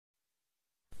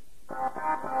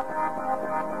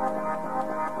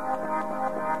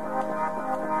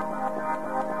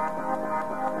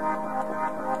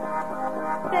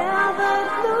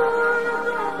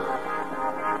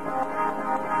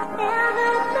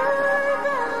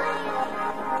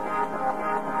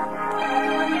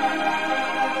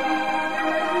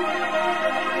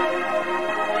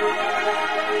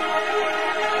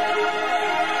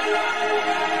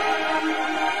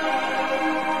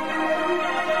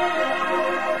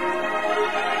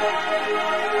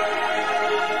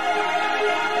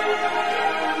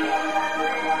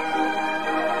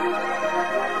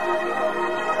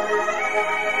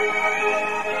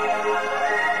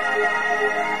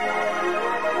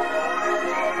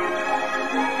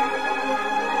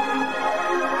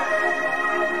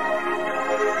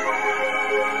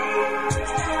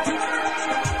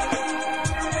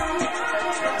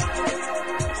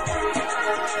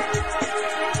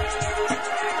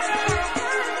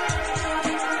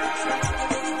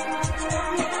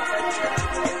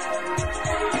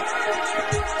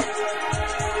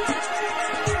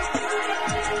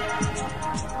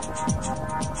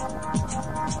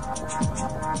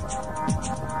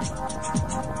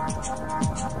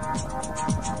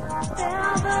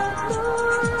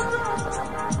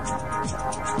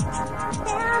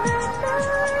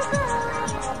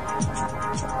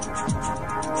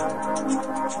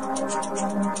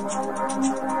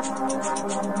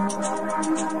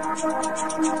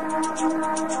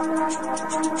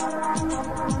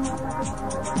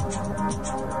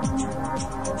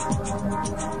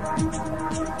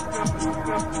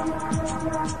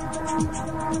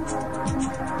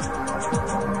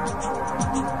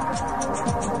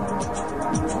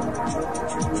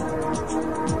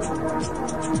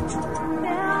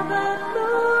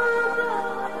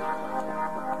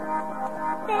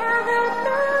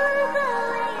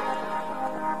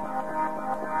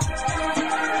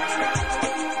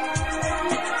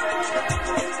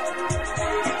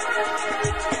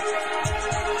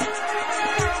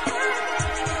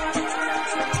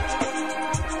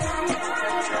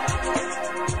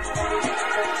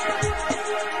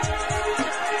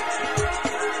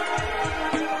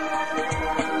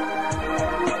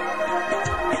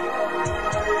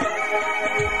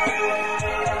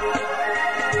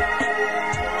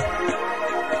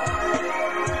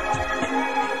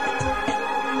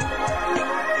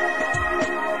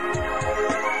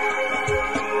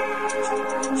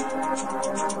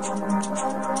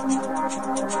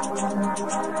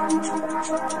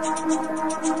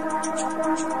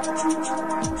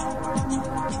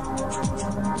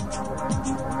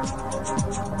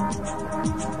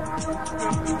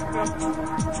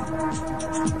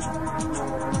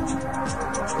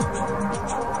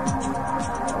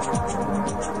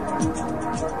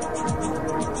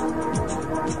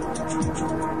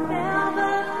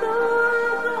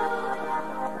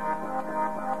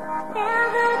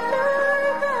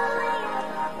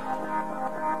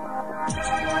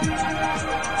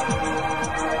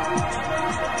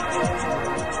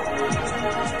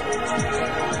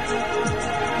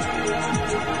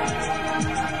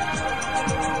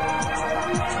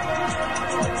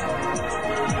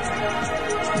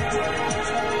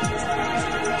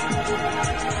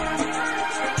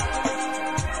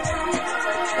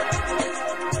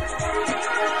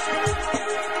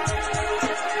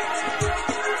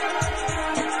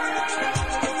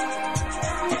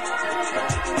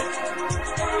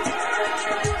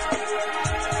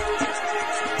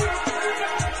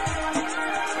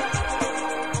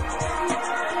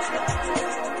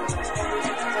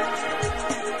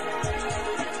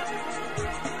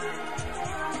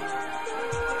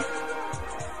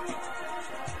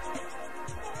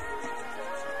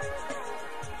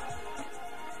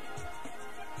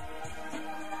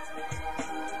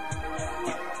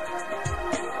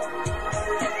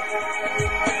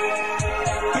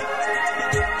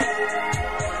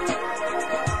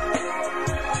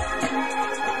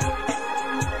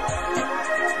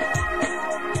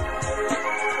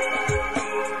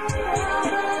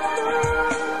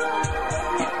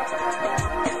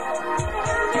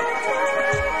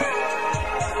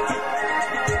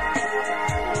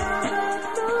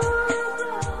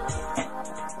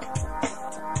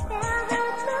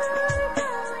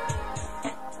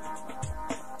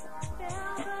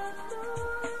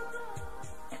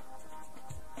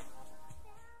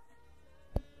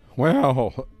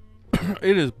Well,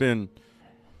 it has been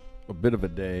a bit of a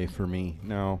day for me.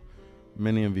 Now,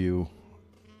 many of you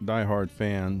diehard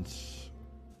fans,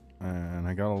 and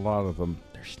I got a lot of them,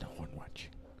 there's no one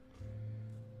watching,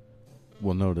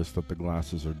 will notice that the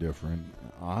glasses are different.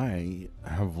 I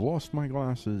have lost my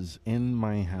glasses in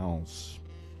my house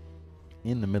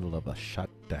in the middle of a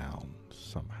shutdown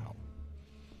somehow.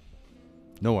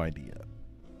 No idea.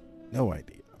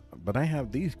 But I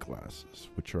have these glasses,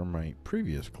 which are my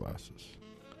previous glasses.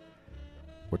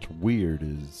 What's weird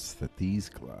is that these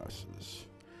glasses,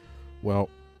 well,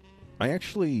 I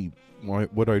actually,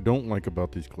 what I don't like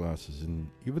about these glasses, and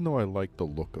even though I like the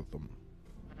look of them,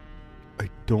 I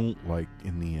don't like,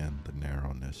 in the end, the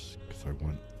narrowness, because I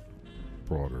want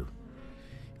broader,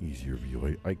 easier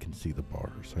view. I can see the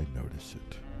bars, I notice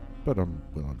it, but I'm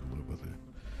willing to live with it.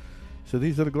 So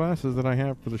these are the glasses that I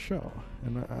have for the show,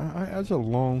 and that's a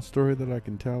long story that I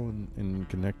can tell and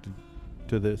connected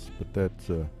to this, but that's,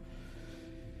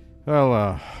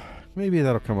 maybe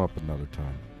that'll come up another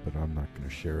time, but I'm not going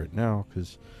to share it now,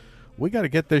 because we got to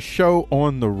get this show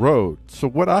on the road. So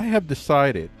what I have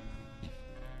decided,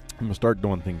 I'm going to start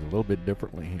doing things a little bit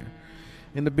differently here.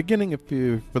 In the beginning,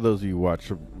 for those of you who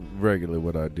watch regularly,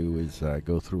 what I do is I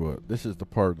go through this is the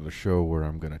part of the show where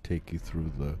I'm going to take you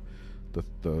through the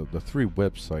three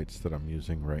websites that I'm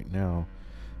using right now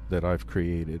that I've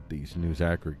created, these news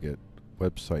aggregate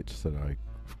websites that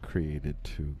I've created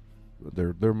to,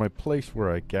 they're my place where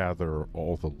I gather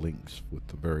all the links with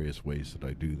the various ways that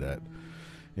I do that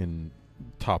in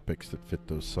topics that fit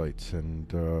those sites.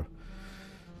 And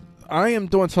I am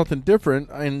doing something different.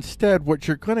 Instead, what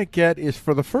you're going to get is,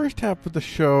 for the first half of the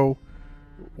show,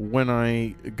 when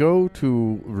I go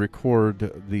to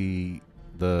record the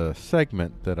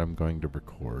segment that I'm going to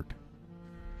record,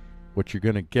 what you're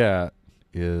going to get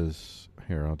is,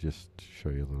 here, I'll just show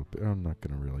you a little bit. I'm not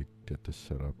going to really get this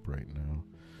set up right now.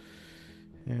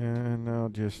 And I'll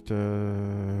just,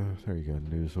 there you go,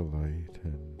 Newspoem,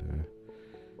 and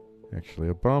actually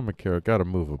Obamacare. I've got to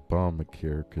move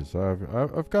Obamacare because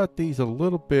I've got these a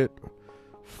little bit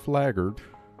flaggered.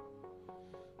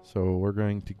 So we're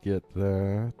going to get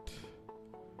that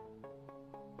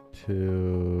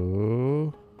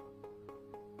to,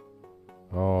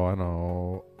 oh, I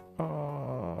know.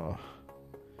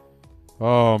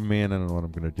 Oh man, I don't know what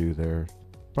I'm going to do there.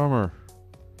 Bummer.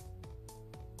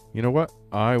 You know what?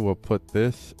 I will put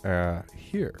this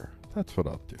here. That's what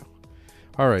I'll do.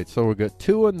 All right, so we got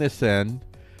two on this end.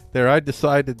 There, I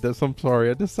decided this. I'm sorry.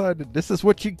 I decided this is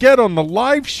what you get on the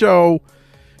live show.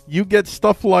 You get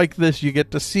stuff like this. You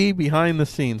get to see behind the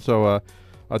scenes. So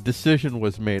a decision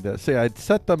was made. Say, I'd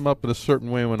set them up in a certain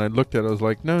way. When I looked at it, I was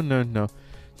like, no.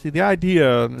 See, the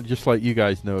idea, just like you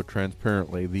guys know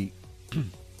transparently, the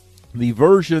the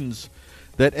versions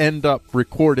that end up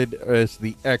recorded as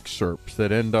the excerpts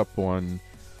that end up on,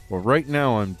 well, right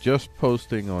now I'm just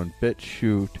posting on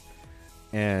BitChute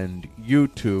and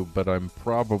YouTube, but I'm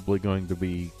probably going to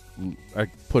be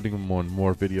putting them on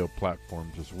more video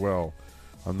platforms as well.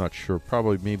 I'm not sure,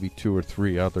 probably maybe 2 or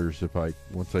 3 others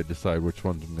once I decide which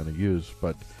ones I'm going to use.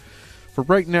 But for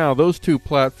right now, those 2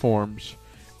 platforms.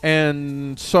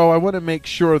 And so I want to make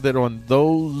sure that on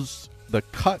those, the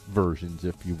cut versions,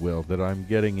 if you will, that I'm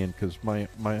getting in, because my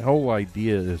whole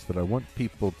idea is that I want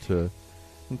people to,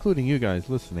 including you guys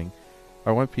listening,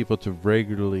 I want people to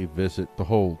regularly visit the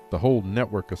whole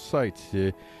network of sites.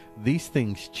 These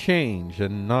things change,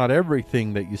 and not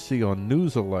everything that you see on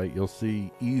Newspoem you'll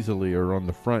see easily or on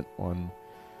the front on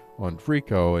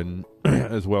Freako, and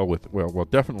as well with well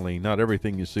definitely not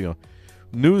everything you see on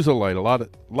Newspoem. A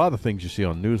lot of things you see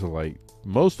on Newspoem,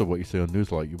 most of what you see on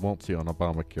Newspoem you won't see on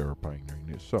Obamacare or Pioneering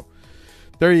News. So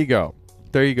there you go.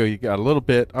 You got a little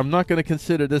bit. I'm not going to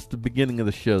consider this the beginning of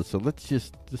the show, so let's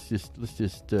just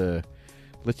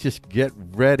get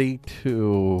ready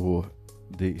to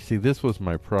see. This was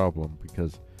my problem,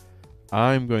 because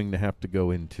I'm going to have to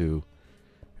go into,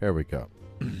 here we go.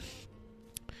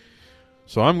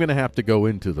 So I'm going to have to go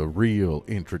into the real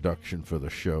introduction for the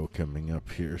show coming up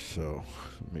here. So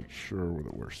make sure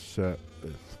that we're set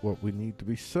with what we need to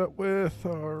be set with.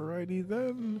 Alrighty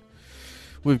then.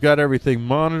 We've got everything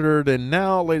monitored. And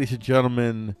now, ladies and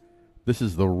gentlemen, this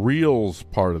is the reels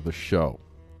part of the show.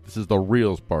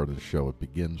 It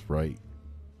begins right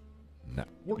now.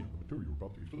 Warning, the material you're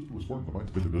about to expose to is foreign to the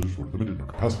minds of individuals who are limited in their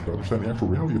capacity to understand the actual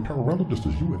reality of power around them, just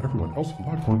as you and everyone else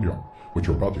alive currently are. What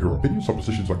you're about to hear are opinions,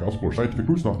 suppositions, like gospel or scientific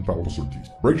truths, not infallible certainties.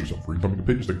 Brace yourself for incoming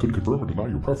opinions that could confirm or deny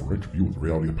your preferential view of the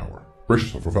reality of power. Brace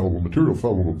yourself for fallible material,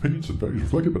 fallible opinions, and values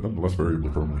reflected, but nonetheless variably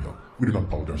firmly held. We do not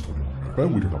apologize to anyone we may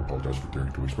offend. We do not apologize for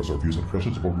daring to express our views and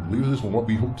impressions of what we believe is and what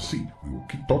we hope to see. We will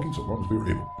keep talking so long as we are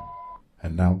able.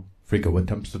 And now, Frico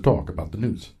attempts to talk about the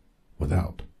news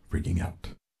without freaking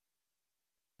out.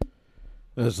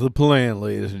 That's the plan,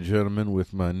 ladies and gentlemen,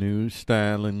 with my new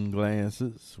styling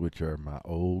glasses, which are my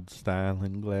old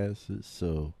styling glasses.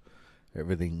 So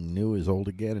everything new is old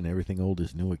again, and everything old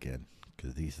is new again.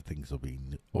 Because these things will be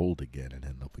old again, and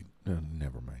then they'll be...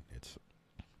 never mind.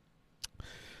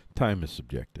 Time is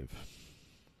subjective.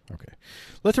 Okay.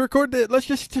 Let's record it. Let's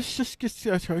just hold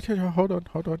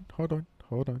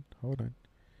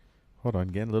on.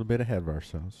 Getting a little bit ahead of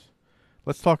ourselves.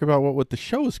 Let's talk about what the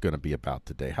show is going to be about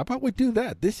today. How about we do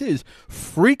that? This is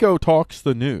Frico Talks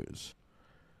the News.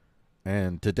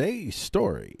 And today's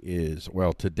story is,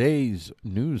 well, today's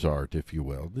news art, if you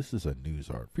will. This is a news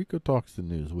art. Frico Talks the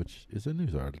News, which is a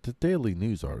news art. It's a daily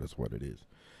news art is what it is.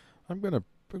 I'm gonna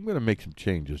make some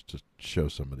changes to show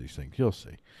some of these things. You'll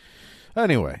see.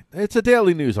 Anyway, it's a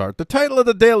daily news art. The title of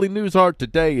the daily news art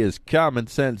today is Common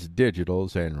Sense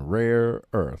Digitals and Rare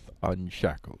Earth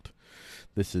Unshackled.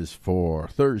 This is for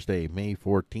Thursday, May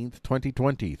 14th,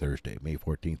 2020. Thursday, May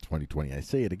 14th, 2020. I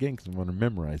say it again because I want to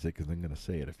memorize it because I'm going to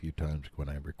say it a few times when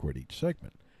I record each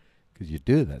segment. Because you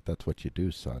do that. That's what you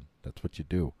do, son. That's what you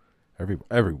do.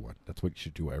 Everyone. That's what you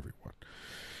should do, everyone.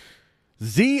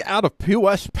 Z out of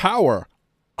US power.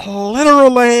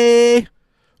 Literally.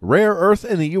 Rare earth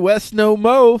in the U.S. no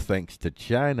mo, thanks to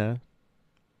China.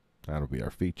 That'll be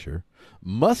our feature.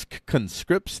 Musk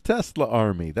conscripts Tesla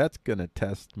army. That's going to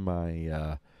test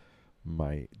my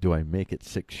do I make it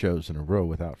 6 shows in a row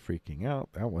without freaking out?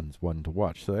 That one's one to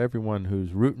watch. So everyone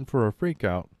who's rooting for a freak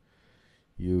out,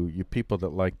 you people that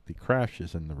like the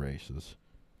crashes in the races,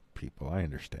 people, I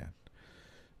understand.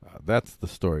 That's the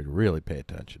story to really pay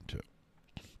attention to.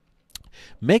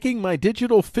 Making my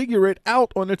digital figure it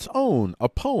out on its own. A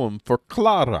poem for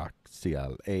CLARA.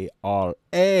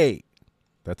 C-L-A-R-A.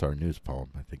 That's our news poem.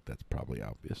 I think that's probably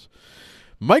obvious.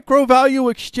 Micro value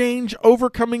exchange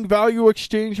overcoming value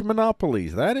exchange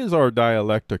monopolies. That is our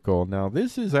dialectical. Now,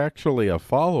 this is actually a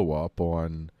follow-up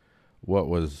on what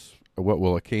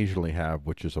we'll occasionally have,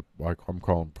 which is I'm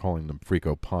calling them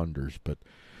Frico Ponders, but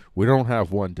we don't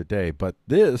have one today. But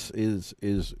this is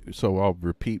so I'll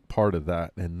repeat part of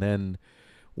that, and then,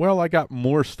 well, I got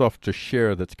more stuff to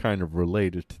share that's kind of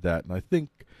related to that, and I think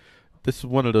this is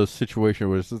one of those situations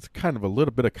where it's kind of a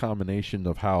little bit of combination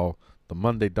of how the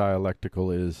Monday dialectical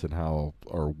is and how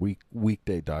our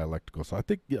weekday dialectical. So I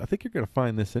think you're going to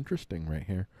find this interesting right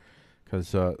here,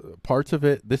 because parts of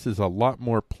it, this is a lot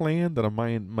more planned than a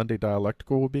Monday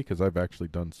dialectical will be, because I've actually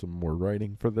done some more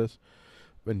writing for this.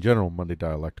 In general, Monday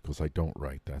dialecticals I don't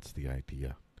write. That's the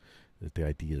idea. The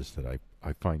idea is that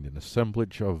I find an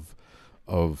assemblage of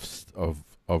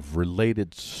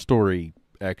related story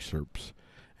excerpts,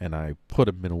 and I put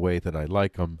them in a way that I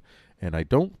like them, and I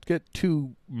don't get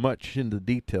too much into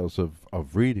details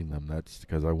of reading them. That's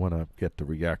because I want to get the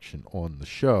reaction on the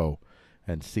show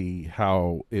and see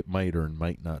how it might or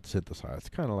might not synthesize. It's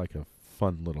kind of like a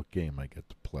fun little game I get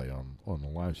to play on the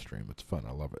live stream. It's fun.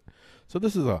 I love it. So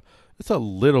this is it's a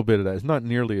little bit of that. It's not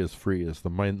nearly as free as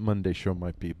the Monday show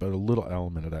might be, but a little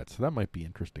element of that. So that might be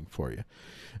interesting for you.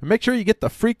 And make sure you get the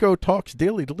Frico Talks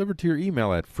Daily delivered to your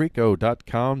email at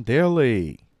frico.com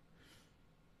daily.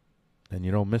 And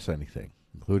you don't miss anything,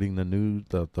 including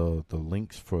the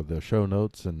links for the show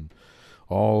notes and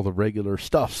all the regular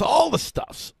stuffs, all the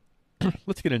stuffs.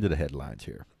 Let's get into the headlines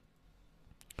here.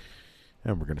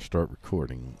 And we're going to start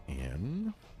recording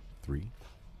in 3,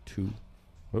 2,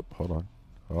 hold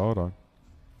on.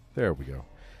 There we go.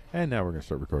 And now we're going to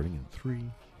start recording in 3,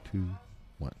 2,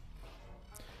 1.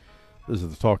 This is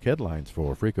the talk headlines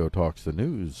for Frico Talks the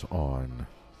News on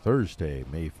Thursday,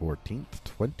 May 14th,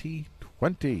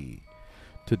 2020.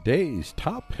 Today's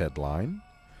top headline,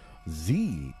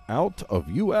 Z out of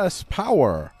U.S.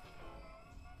 power.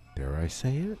 Dare I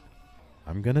say it?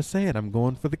 I'm going to say it. I'm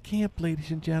going for the camp,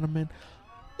 ladies and gentlemen.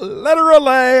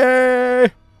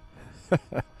 Literally!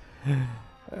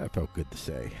 That felt good to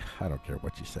say. I don't care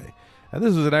what you say. And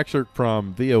this is an excerpt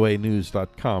from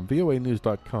voanews.com.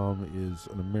 voanews.com is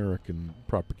an American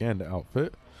propaganda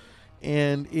outfit.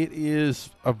 And it is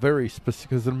a very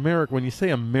specific, because in America, when you say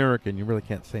American, you really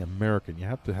can't say American. You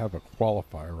have to have a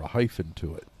qualifier, a hyphen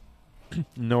to it.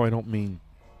 No, I don't mean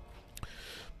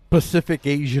Pacific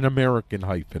Asian American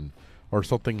hyphen or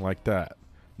something like that.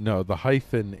 No, the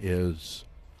hyphen is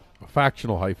a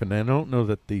factional hyphen. And I don't know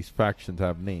that these factions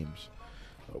have names.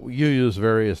 You use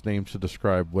various names to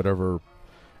describe whatever,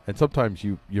 and sometimes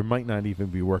you might not even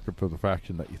be working for the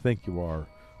faction that you think you are.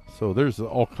 So there's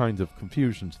all kinds of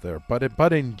confusions there.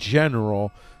 But in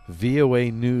general, VOA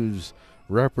News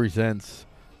represents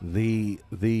the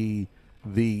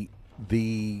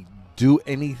do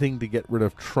anything to get rid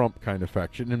of Trump kind of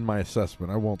faction, in my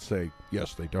assessment. I won't say,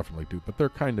 yes, they definitely do, but they're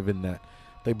kind of in that.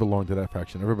 They belong to that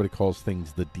faction. Everybody calls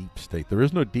things the deep state. There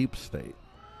is no deep state.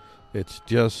 It's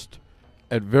just,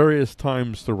 at various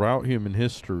times throughout human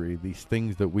history, these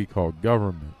things that we call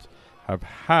governments have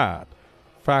had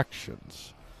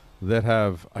factions that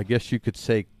have, I guess you could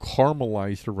say,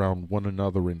 caramelized around one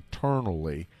another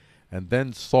internally, and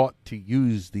then sought to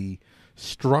use the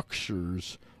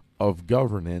structures of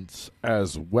governance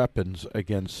as weapons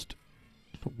against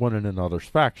one another's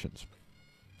factions.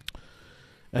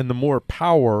 And the more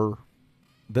power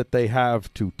that they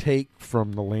have to take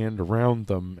from the land around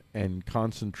them and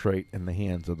concentrate in the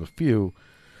hands of the few,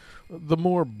 the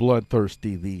more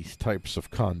bloodthirsty these types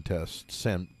of contests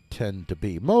tend to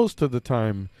be. Most of the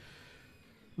time,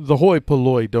 the hoi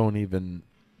polloi don't even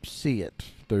see it.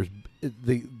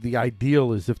 The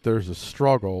ideal is if there's a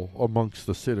struggle amongst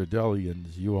the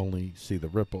Citadelians, you only see the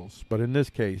ripples. But in this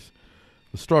case,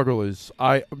 the struggle is,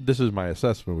 this is my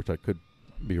assessment, which I could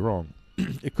be wrong.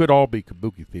 It could all be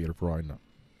kabuki theater for all I know.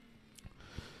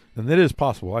 And that is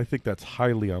possible. I think that's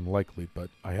highly unlikely, but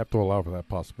I have to allow for that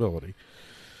possibility.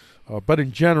 But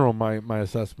in general, my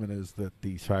assessment is that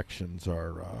these factions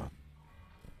are,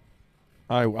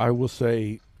 I will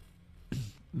say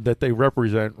that they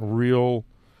represent real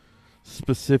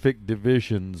specific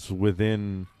divisions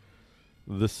within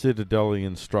the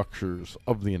Citadelian structures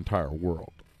of the entire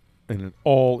world. And it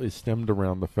all is stemmed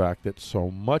around the fact that so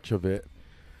much of it,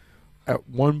 at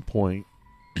one point,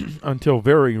 until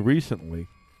very recently,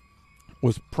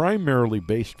 was primarily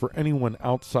based for anyone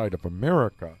outside of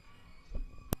America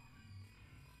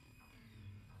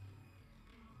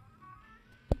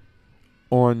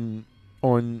on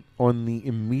the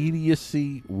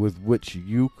immediacy with which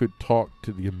you could talk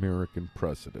to the American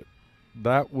president.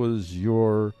 That was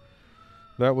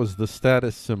the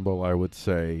status symbol, I would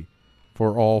say,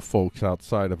 for all folks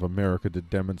outside of America to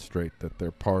demonstrate that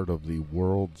they're part of the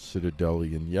world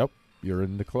Citadelian. Yep, you're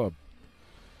in the club.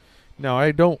 Now,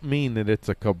 I don't mean that it's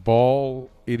a cabal.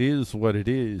 It is what it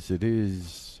is. It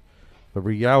is the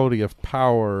reality of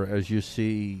power as you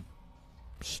see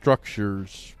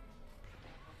structures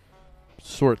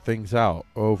sort things out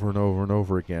over and over and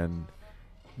over again.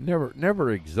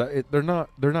 Never exact. They're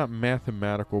not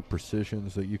mathematical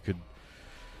precisions that you could.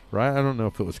 Right? I don't know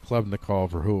if it was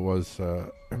Klebnikov or who it was.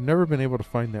 I've never been able to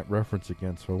find that reference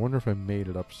again, so I wonder if I made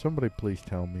it up. Somebody please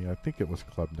tell me. I think it was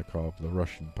Klebnikov, the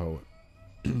Russian poet.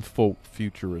 Folk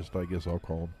futurist, I guess I'll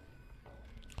call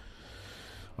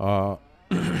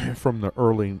him. From the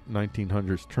early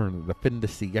 1900s, turn of the fin de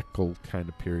siècle kind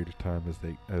of period of time,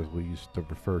 as we used to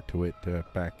refer to it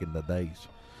back in the days.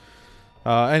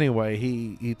 Anyway,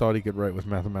 he thought he could write with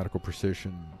mathematical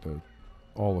precision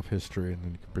all of history, and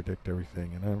then he could predict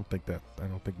everything. And I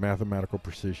don't think mathematical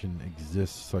precision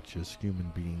exists such as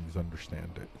human beings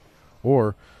understand it,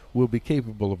 or will be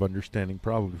capable of understanding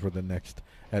probably for the next,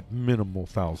 at minimal,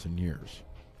 1,000 years.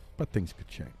 But things could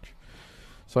change.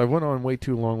 So I went on way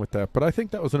too long with that, but I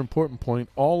think that was an important point,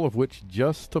 all of which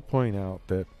just to point out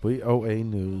that we owe a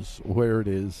news where it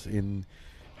is in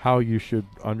how you should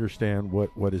understand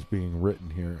what is being written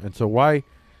here. And so why,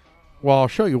 well, I'll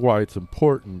show you why it's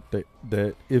important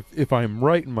that if I'm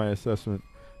right in my assessment,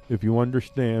 if you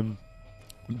understand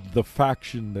the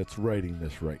faction that's writing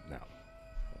this right now.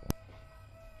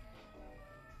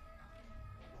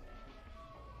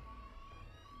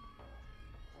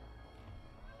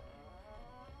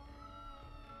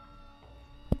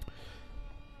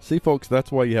 See, folks,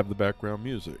 that's why you have the background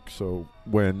music. So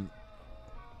when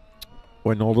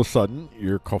all of a sudden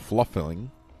you're kerfluffling,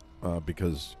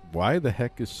 because why the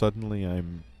heck is suddenly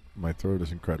my throat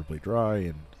is incredibly dry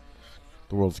and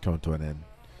the world's coming to an end,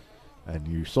 and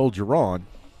you soldier on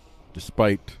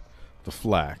despite the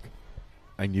flack,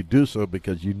 and you do so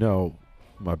because you know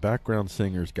my background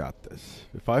singer's got this.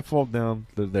 If I fall down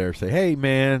to there, say, hey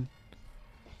man,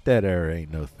 dead air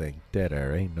ain't no thing. Dead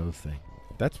air ain't no thing.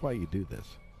 That's why you do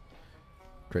this.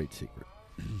 Great secret.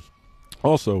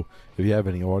 Also, if you have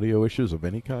any audio issues of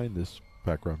any kind, this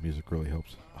background music really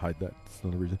helps hide that. That's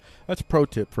another reason. That's a pro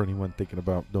tip for anyone thinking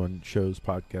about doing shows,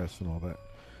 podcasts, and all that.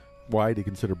 Why to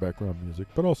consider background music,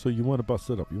 but also you want to bust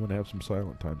it up. You want to have some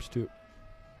silent times too.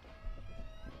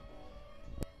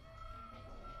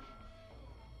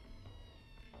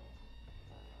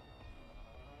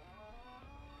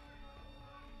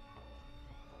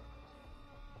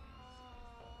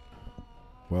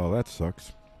 Well, that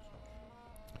sucks.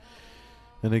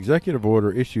 An executive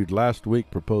order issued last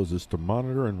week proposes to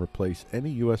monitor and replace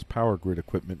any U.S. power grid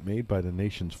equipment made by the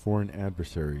nation's foreign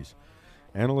adversaries.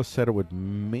 Analysts said it would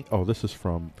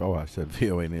I said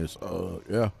VOA News.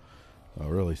 Yeah.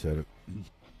 Really said it.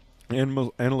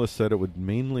 Analysts said it would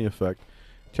mainly affect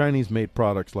Chinese-made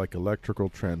products like electrical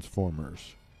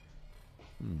transformers.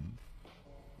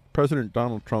 President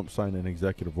Donald Trump signed an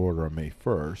executive order on May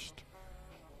 1st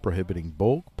prohibiting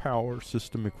bulk power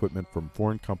system equipment from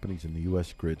foreign companies in the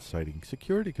U.S. grid, citing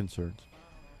security concerns.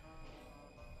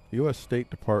 The U.S. State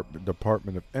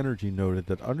Department of Energy noted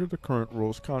that under the current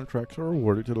rules, contracts are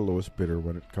awarded to the lowest bidder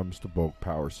when it comes to bulk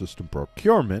power system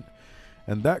procurement,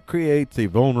 and that creates a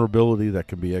vulnerability that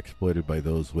can be exploited by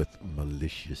those with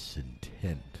malicious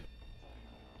intent.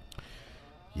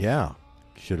 Yeah,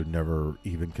 should have never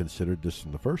even considered this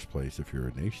in the first place if you're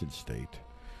a nation state.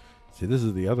 See, this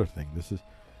is the other thing. This is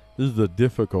the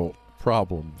difficult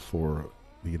problem for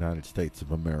the United States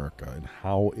of America and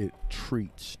how it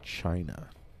treats China.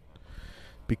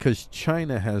 Because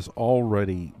China has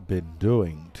already been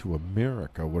doing to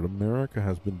America what America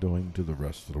has been doing to the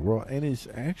rest of the world and is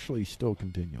actually still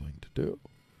continuing to do.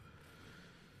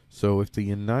 So if the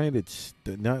United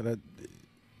States,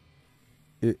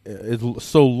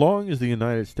 so long as the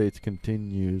United States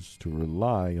continues to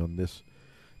rely on this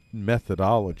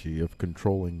methodology of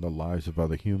controlling the lives of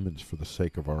other humans for the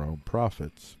sake of our own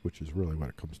profits, which is really what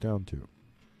it comes down to.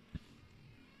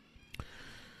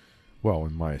 Well,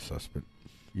 in my assessment,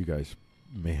 you guys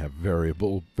may have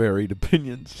varied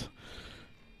opinions.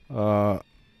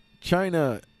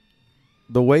 China,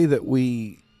 the way that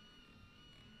we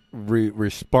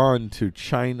respond to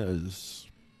China's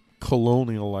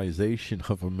colonialization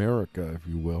of America, if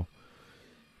you will,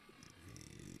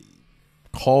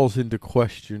 calls into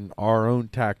question our own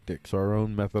tactics, our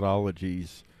own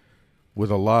methodologies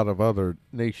with a lot of other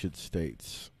nation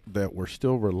states that we're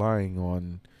still relying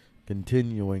on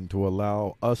continuing to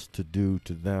allow us to do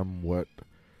to them what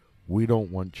we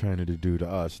don't want China to do to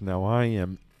us. Now, I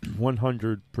am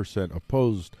 100%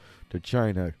 opposed to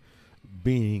China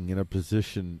being in a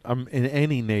position, in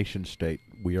any nation state.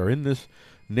 We are in this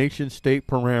nation state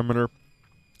parameter.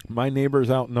 My neighbors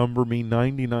outnumber me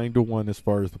 99-1 as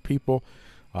far as the people.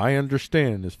 I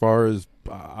understand as far as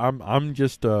I'm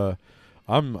just a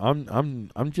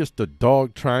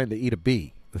dog trying to eat a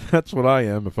bee. That's what I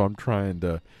am if I'm trying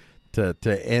to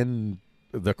end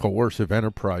the coercive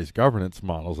enterprise governance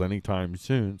models anytime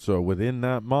soon. So within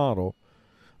that model,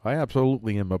 I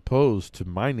absolutely am opposed to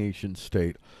my nation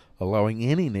state allowing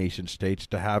any nation states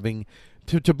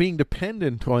to being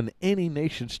dependent on any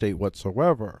nation state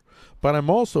whatsoever. But I'm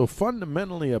also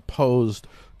fundamentally opposed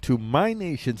to my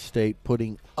nation state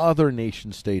putting other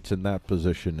nation states in that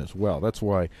position as well. That's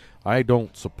why I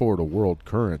don't support a world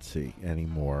currency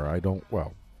anymore. I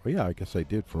guess I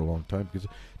did for a long time, because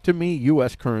to me,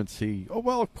 U.S. currency,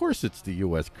 of course it's the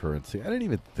U.S. currency. I didn't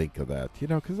even think of that,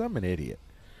 because I'm an idiot.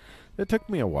 It took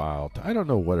me a while. I don't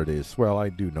know what it is. Well, I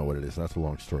do know what it is. That's a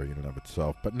long story in and of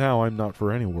itself. But now I'm not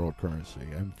for any world currency.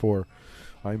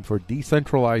 I'm for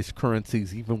decentralized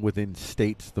currencies, even within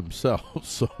states themselves.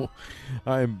 So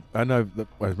as a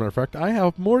matter of fact, I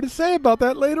have more to say about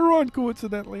that later on,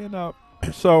 coincidentally enough.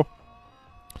 So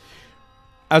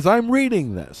as I'm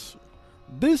reading this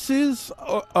is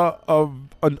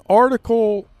an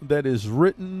article that is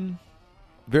written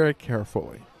very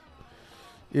carefully.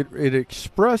 It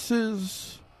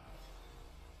expresses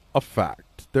a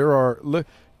fact. There are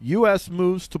U.S.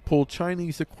 moves to pull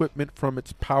Chinese equipment from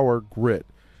its power grid.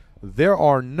 There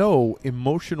are no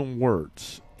emotional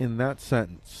words in that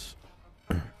sentence.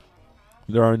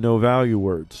 There are no value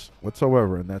words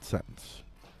whatsoever in that sentence.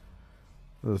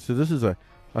 So this is a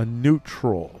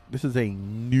neutral. This is a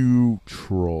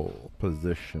neutral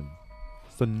position.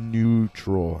 It's a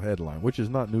neutral headline, which is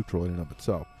not neutral in and of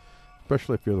itself.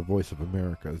 Especially if you're the voice of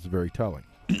America. It's very telling.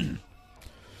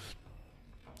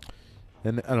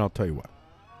 And I'll tell you what.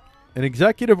 An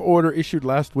executive order issued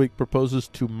last week proposes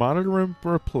to monitor and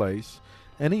replace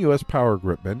any U.S. power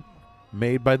equipment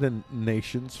made by the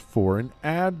nation's foreign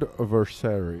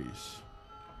adversaries.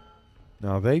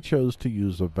 Now, they chose to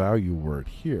use a value word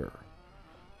here.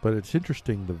 But it's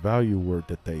interesting the value word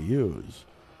that they use,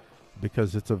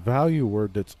 because it's a value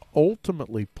word that's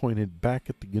ultimately pointed back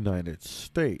at the United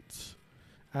States.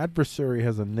 Adversary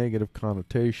has a negative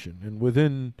connotation,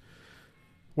 and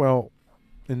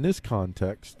in this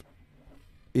context,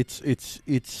 it's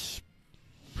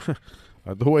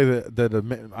the way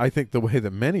that I think the way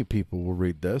that many people will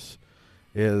read this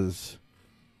is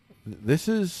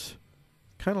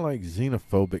kind of like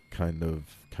xenophobic, kind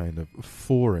of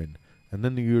foreign, and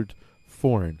then the word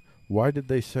foreign. Why did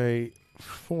they say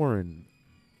foreign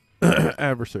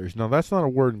adversaries? Now, that's not a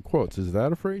word in quotes. Is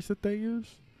that a phrase that they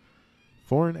use?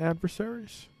 Foreign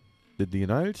adversaries? Did the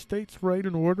United States write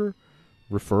an order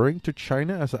referring to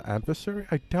China as an adversary?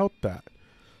 I doubt that.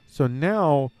 So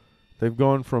now they've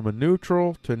gone from a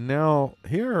neutral to now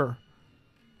here.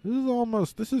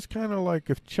 This is kind of like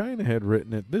if China had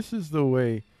written it. This is the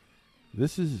way.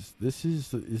 This is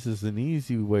an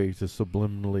easy way to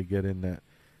subliminally get in that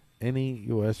any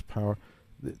U.S. power.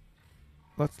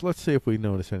 Let's see if we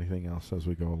notice anything else as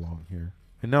we go along here.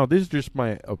 And now these are just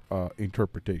my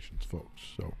interpretations, folks.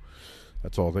 So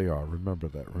that's all they are. Remember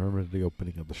that. Remember the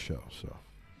opening of the show. So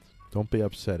don't be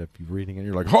upset if you're reading and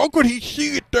you're like, how could he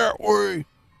see it that way?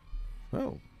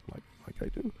 Well, like I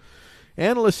do.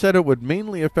 Analysts said it would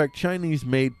mainly affect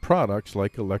Chinese-made products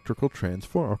like electrical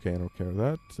transform. Okay, I don't care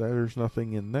that. There's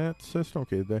nothing in that system.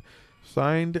 Okay, they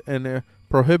signed and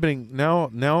prohibiting.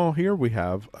 Now here we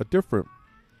have a different.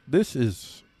 This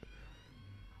is.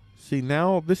 See,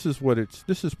 now this is what it's.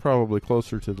 This is probably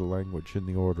closer to the language in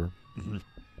the order.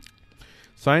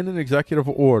 Signed an executive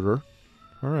order.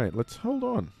 All right, let's hold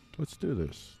on. Let's do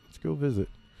this. Let's go visit.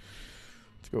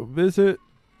 Let's go visit.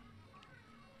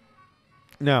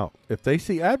 Now, if they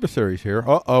see adversaries here,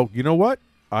 you know what?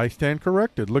 I stand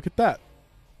corrected. Look at that.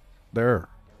 There.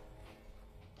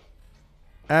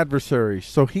 Adversaries.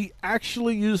 So he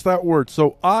actually used that word.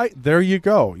 So there you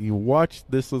go. You watched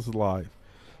this as live.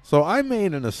 So I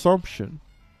made an assumption,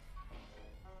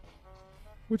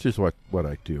 which is what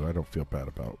I do. I don't feel bad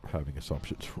about having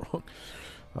assumptions wrong.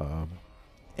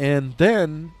 And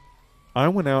then I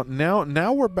went out.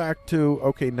 Now we're back to,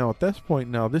 okay, now at this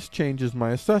point, now this changes my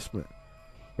assessment.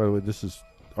 By the way,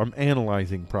 I'm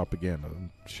analyzing propaganda.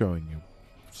 I'm showing you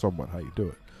somewhat how you do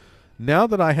it. Now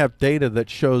that I have data that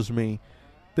shows me,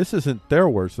 this isn't their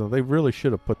words, though. They really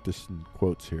should have put this in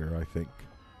quotes here, I think.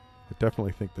 I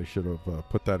definitely think they should have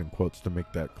put that in quotes to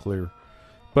make that clear.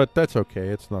 But that's okay.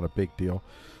 It's not a big deal.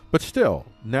 But still,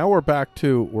 now we're back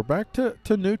to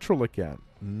neutral again.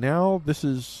 Now this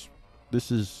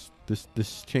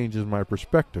changes my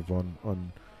perspective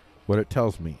on what it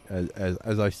tells me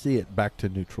as I see it back to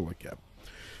neutral again.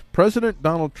 President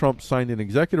Donald Trump signed an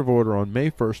executive order on May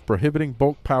 1st prohibiting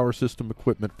bulk power system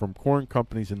equipment from foreign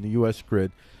companies in the U.S.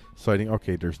 grid, citing,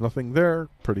 okay, there's nothing there,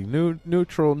 pretty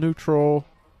neutral,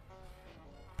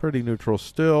 pretty neutral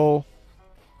still.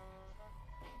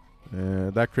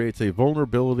 That creates a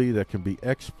vulnerability that can be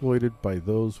exploited by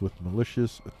those with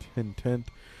malicious intent.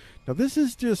 Now, this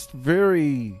is just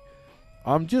very...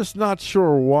 I'm just not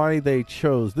sure why they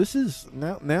chose. This is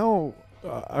now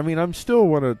I mean, I'm still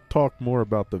want to talk more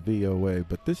about the VOA,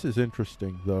 but this is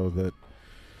interesting, though,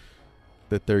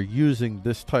 that they're using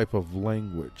this type of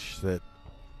language. That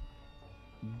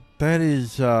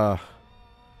is, you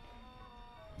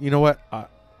know what?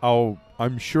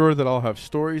 I'm sure that I'll have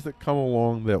stories that come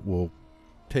along that will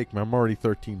take me. I'm already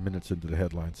 13 minutes into the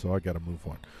headline, so I got to move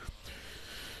on.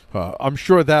 I'm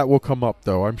sure that will come up,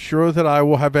 though. I'm sure that I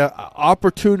will have an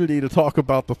opportunity to talk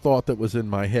about the thought that was in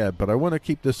my head, but I want to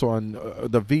keep this on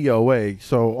the VOA.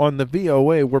 So on the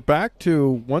VOA, we're back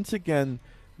to, once again,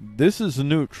 this is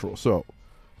neutral. So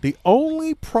the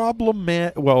only problem,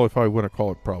 well, if I want to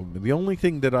call it problem, the only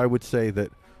thing that I would say that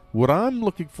what I'm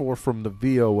looking for from the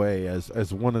VOA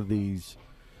as one of these,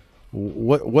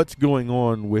 what's going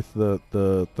on with the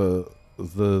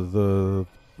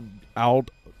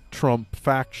Trump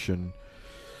faction.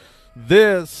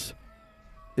 This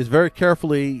is very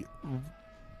carefully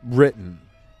written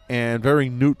and very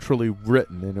neutrally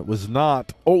written, and it was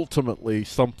not ultimately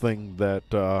something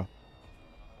that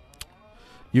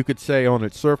you could say on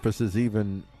its surface is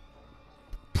even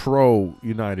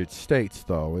pro-United States,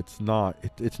 though. It's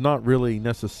not really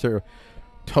necessarily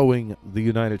towing the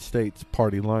United States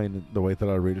party line the way that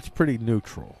I read it. It's pretty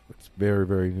neutral. It's very,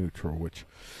 very neutral, which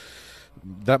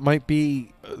that might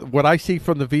be what I see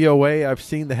from the VOA. I've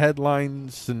seen the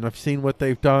headlines and I've seen what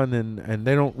they've done, and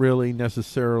they don't really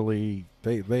necessarily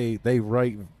they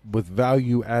write with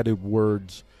value added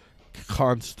words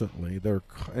constantly.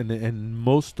 And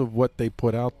most of what they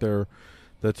put out there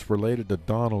that's related to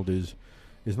Donald is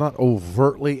not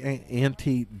overtly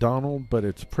anti-Donald, but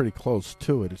it's pretty close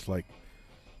to it. It's like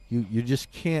you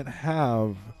just can't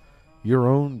have your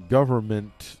own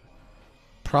government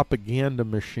propaganda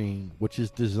machine, which is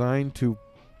designed to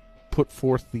put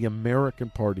forth the American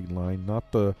party line,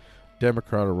 not the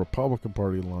Democrat or Republican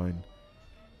party line,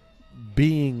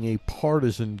 being a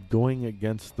partisan going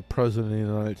against the President of the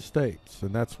United States.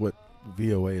 And that's what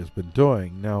VOA has been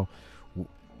doing. Now,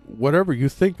 whatever you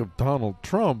think of Donald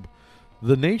Trump,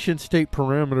 the nation-state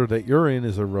parameter that you're in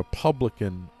is a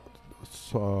Republican,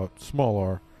 small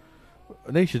r,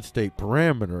 nation-state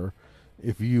parameter.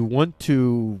 If you want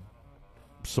to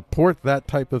support that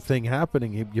type of thing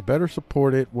happening, you better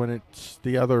support it when it's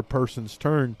the other person's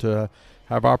turn to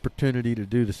have opportunity to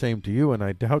do the same to you, and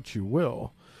I doubt you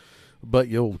will. but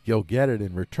you'll get it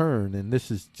in return. And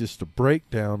this is just a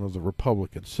breakdown of the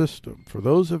Republican system. For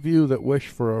those of you that wish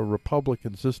for a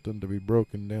Republican system to be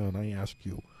broken down, I ask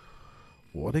you,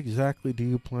 what exactly do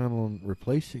you plan on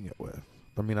replacing it with?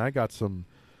 I mean, I got some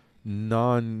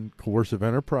non-coercive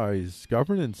enterprise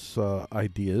governance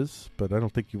ideas, but I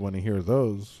don't think you want to hear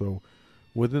those. So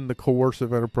within the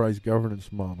coercive enterprise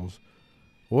governance models,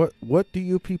 what do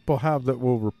you people have that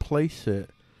will replace it,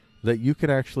 that you can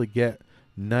actually get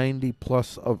 90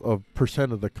 plus of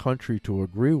percent of the country to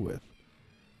agree with?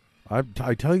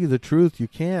 I tell you the truth, you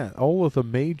can't. All of the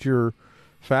major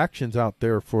factions out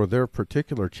there for their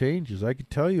particular changes, I could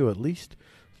tell you at least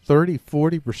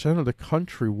 30-40% of the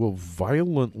country will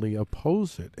violently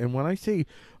oppose it. And when I say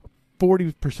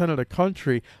 40% of the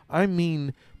country, I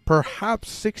mean perhaps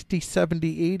 60,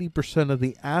 70, 80% of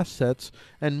the assets,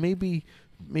 and maybe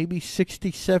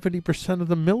 60, 70% of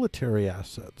the military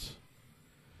assets.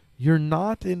 You're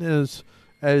not in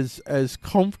as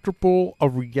comfortable a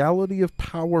reality of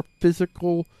power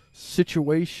physical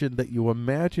situation that you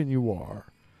imagine you are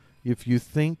if you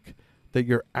think that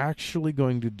you're actually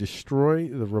going to destroy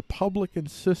the Republican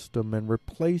system and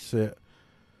replace it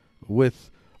with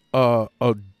a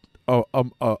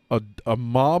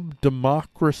mob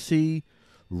democracy,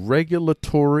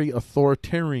 regulatory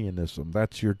authoritarianism.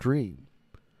 That's your dream.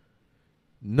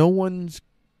 No one's,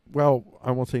 well,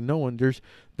 I won't say no one.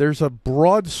 There's a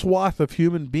broad swath of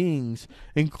human beings,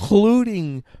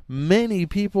 including many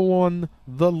people on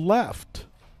the left,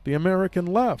 the American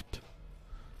left,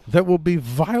 that will be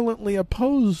violently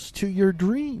opposed to your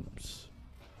dreams.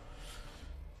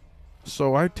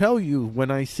 So I tell you,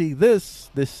 when I see this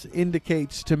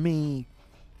indicates to me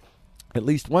at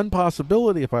least one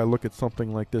possibility. If I look at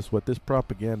something like this, what this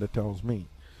propaganda tells me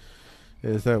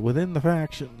is that within the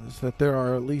factions, that there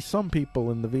are at least some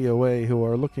people in the VOA who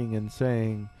are looking and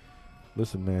saying,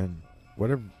 listen, man,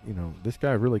 whatever, this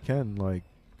guy really can,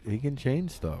 he can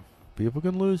change stuff. People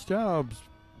can lose jobs.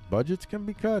 Budgets can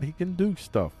be cut. He can do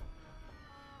stuff.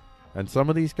 And some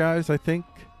of these guys, I think,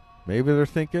 maybe they're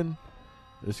thinking,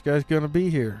 this guy's going to be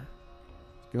here.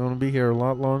 He's going to be here a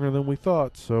lot longer than we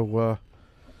thought. So,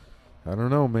 I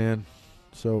don't know, man.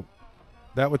 So,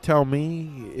 that would tell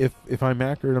me, if I'm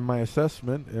accurate in my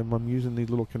assessment, and I'm using the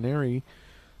little canary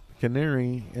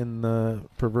in the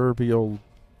proverbial,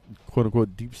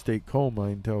 quote-unquote, deep state coal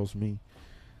mine, tells me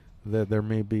that there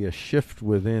may be a shift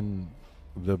within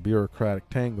the bureaucratic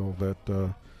tangle,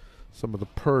 that some of the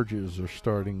purges are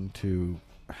starting to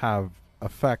have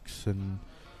effects, and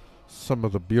some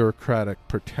of the bureaucratic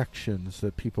protections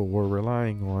that people were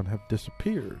relying on have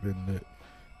disappeared, and that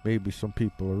maybe some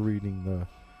people are reading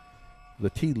the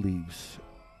tea leaves.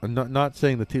 I'm not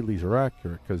saying the tea leaves are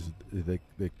accurate, because they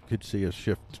could see a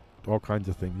shift, all kinds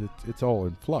of things. It's all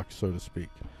in flux, so to speak,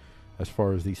 as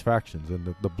far as these factions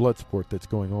and the blood sport that's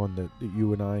going on, that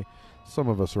you and I, some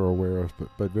of us are aware of,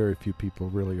 but very few people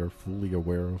really are fully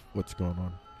aware of what's going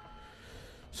on.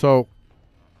 So,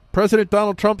 President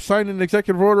Donald Trump signed an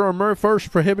executive order on May 1st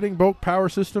prohibiting bulk power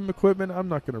system equipment. I'm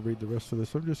not going to read the rest of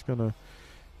this. I'm just going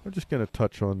to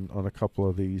touch on a couple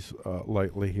of these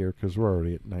lightly here, because we're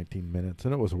already at 19 minutes,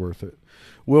 and it was worth it.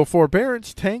 Will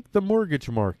forbearance tank the mortgage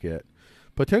market?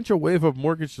 Potential wave of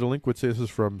mortgage delinquencies. This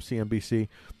is from CNBC.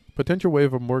 Potential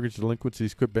wave of mortgage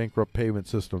delinquencies could bankrupt payment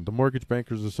system. The Mortgage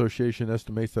Bankers Association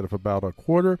estimates that if about a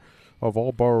quarter of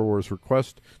all borrowers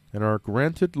request and are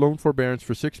granted loan forbearance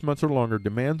for 6 months or longer,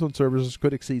 demands on services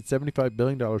could exceed $75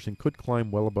 billion and could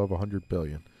climb well above $100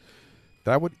 billion.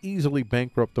 That would easily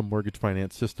bankrupt the mortgage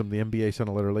finance system. The MBA sent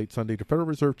a letter late Sunday to Federal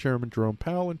Reserve Chairman Jerome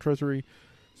Powell and Treasury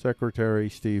Secretary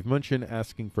Steve Mnuchin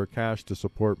asking for cash to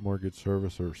support mortgage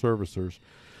servicers.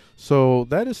 So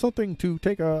that is something to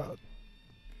take a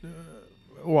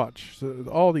watch. So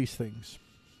all these things.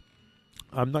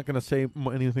 I'm not going to say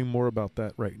anything more about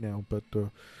that right now, but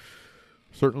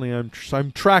certainly I'm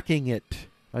tracking it.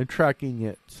 I'm tracking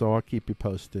it, so I'll keep you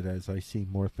posted as I see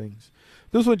more things.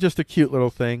 This was just a cute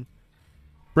little thing.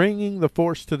 Bringing the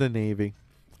Force to the Navy.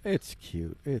 It's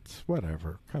cute. It's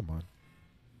whatever. Come on.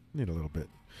 Need a little bit.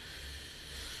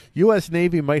 U.S.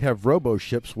 Navy might have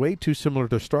robo-ships way too similar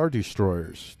to Star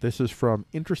Destroyers. This is from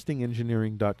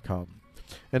InterestingEngineering.com.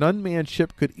 An unmanned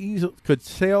ship could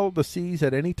sail the seas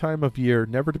at any time of year,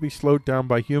 never to be slowed down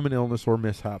by human illness or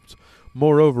mishaps.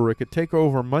 Moreover, it could take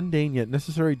over mundane yet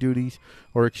necessary duties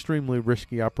or extremely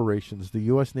risky operations. The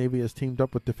U.S. Navy has teamed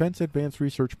up with Defense Advanced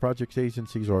Research Projects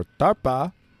Agencies, or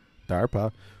DARPA,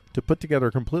 to put together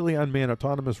a completely unmanned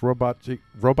autonomous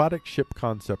robotic ship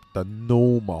concept, the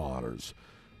NOMARS.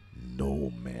 No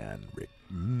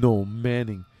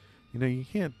manning. You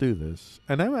can't do this.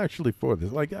 And I'm actually for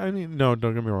this. Like, I mean, no,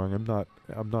 don't get me wrong.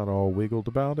 I'm not all wiggled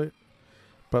about it.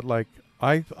 But like,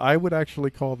 I would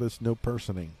actually call this no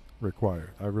personing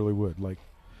required. I really would. Like,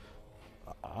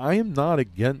 I am not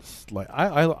against, like,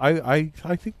 I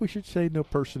think we should say no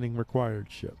personing required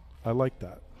ship. I like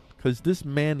that. Because this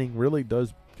Manning really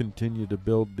does continue to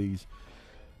build these,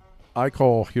 I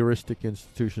call heuristic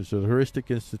institutions. So the heuristic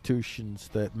institutions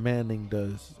that Manning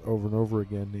does over and over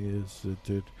again is that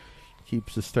it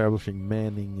keeps establishing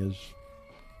Manning as,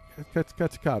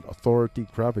 that's got authority,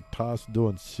 gravitas,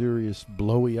 doing serious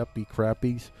blowy-uppy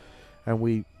crappies, and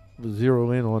we zero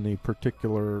in on the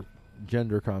particular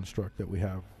gender construct that we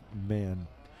have, man.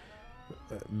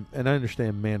 And I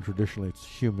understand man traditionally it's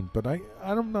human, but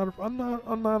I'm not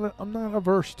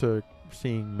averse to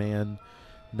seeing man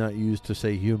not used to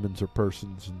say humans or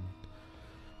persons, and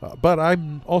but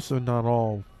I'm also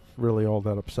not really all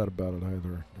that upset about it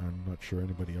either. I'm not sure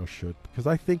anybody else should, because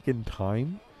I think in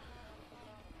time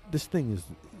this thing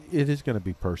is going to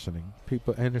be personing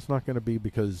people, and it's not going to be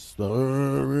because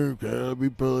gotta be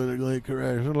politically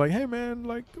correct. They're like, hey man,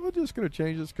 like, we're just going to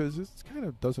change this because it kind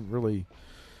of doesn't really.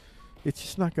 It's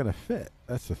just not going to fit.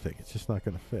 That's the thing. It's just not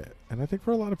going to fit. And I think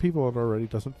for a lot of people it already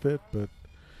doesn't fit, but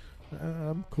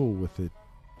I'm cool with it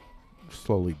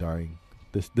slowly dying.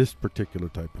 This particular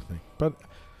type of thing. But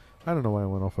I don't know why I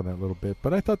went off on that little bit,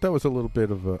 but I thought that was a little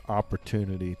bit of an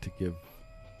opportunity to give,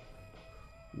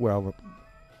 well,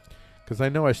 because I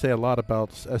know I say a lot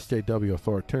about SJW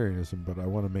authoritarianism, but I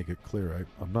want to make it clear.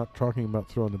 I'm not talking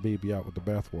about throwing the baby out with the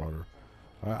bathwater.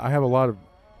 I have a lot of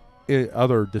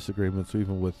other disagreements,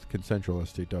 even with consensual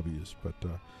SJWs,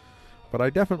 but I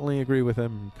definitely agree with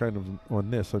them kind of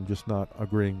on this. I'm just not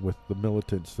agreeing with the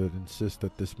militants that insist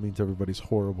that this means everybody's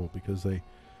horrible because they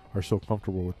are so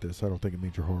comfortable with this. I don't think it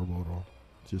means you're horrible at all.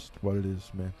 It's just what it is,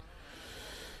 man.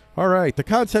 All right, the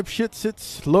concept shit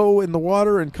sits low in the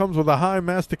water and comes with a high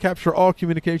mass to capture all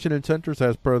communication in centers.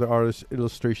 As per the artist's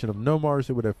illustration of No Mars,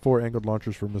 it would have 4 angled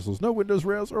launchers for missiles, no windows,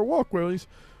 rails, or walkways.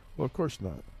 Well, of course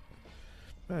not.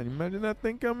 Man, imagine that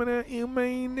thing coming at you,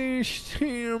 man. This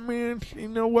here, man. You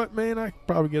know what, man? I could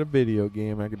probably get a video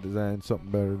game. I could design something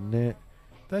better than that.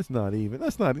 That's not.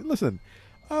 Listen,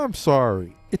 I'm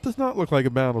sorry. It does not look like a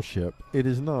battleship. It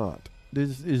is not.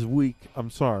 This is weak. I'm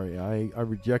sorry. I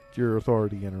reject your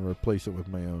authority and I replace it with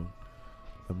my own.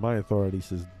 And my authority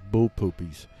says bull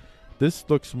poopies. This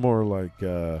looks more like,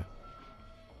 oh,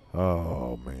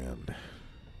 man.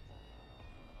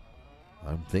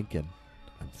 I'm thinking.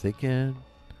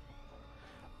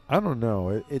 I don't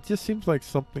know. It just seems like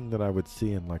something that I would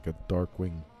see in like a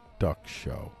Darkwing Duck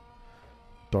show.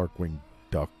 Darkwing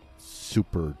Duck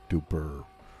super duper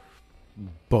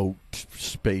boat,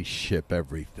 spaceship,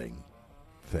 everything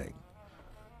thing.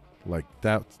 Like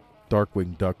that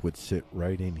Darkwing Duck would sit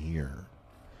right in here.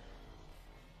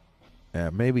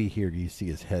 Maybe here you see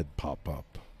his head pop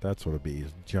up. That's what it'd be.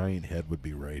 His giant head would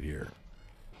be right here.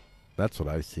 That's what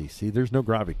I see. See, there's no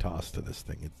gravitas to this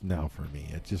thing. It's now for me.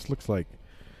 It just looks like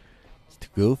it's too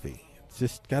goofy. It's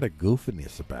just got a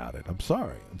goofiness about it. I'm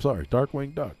sorry.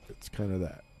 Darkwing Duck. It's kind of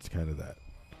that.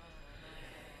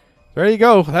 There you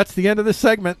go. That's the end of this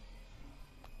segment.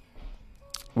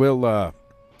 We'll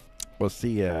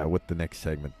see with the next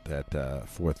segment at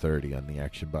 4:30 on the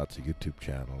Action Bots YouTube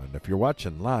channel. And if you're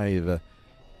watching live,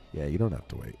 yeah, you don't have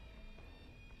to wait.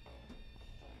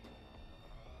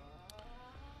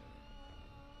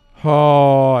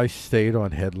 Oh, I stayed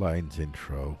on headlines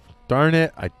intro. Darn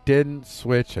it, I didn't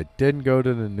switch. I didn't go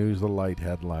to the News of Light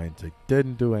headlines. I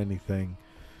didn't do anything.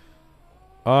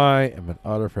 I am an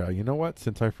utter fail. You know what?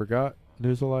 Since I forgot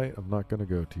News of Light, I'm not going to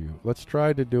go to you. Let's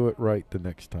try to do it right the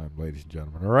next time, ladies and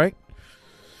gentlemen. All right?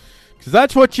 Because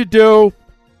that's what you do.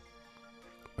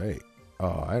 Wait.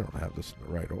 Oh, I don't have this in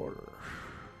the right order.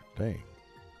 Dang.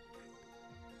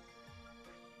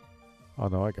 Oh,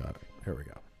 no, I got it. Here we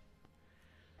go.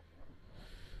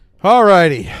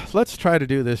 Alrighty, let's try to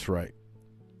do this right.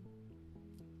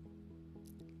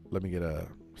 Let me get a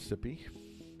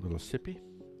little sippy.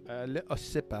 A little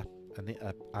sipper.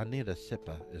 I need a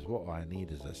sipper. Is what I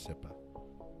need is a sipper.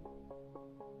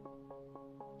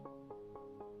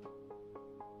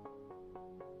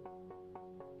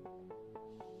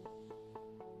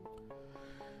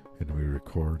 And we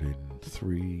record in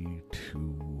 3, 2,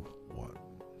 1.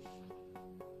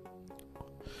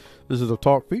 This is a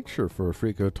talk feature for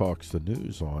Frico Talks the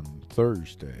News on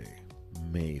Thursday,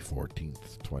 May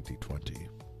 14th, 2020.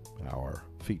 Our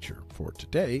feature for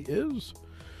today is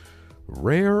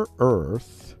Rare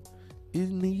Earth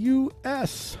in the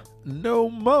U.S. No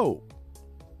mo.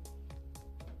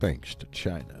 Thanks to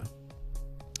China.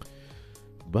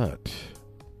 But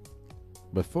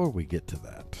before we get to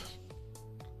that,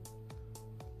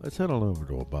 let's head on over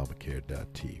to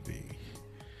Obamacare.tv.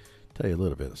 Tell you a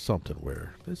little bit of something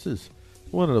where this is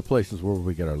one of the places where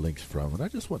we get our links from, and I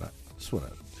just want to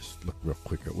look real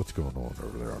quick at what's going on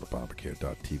over there on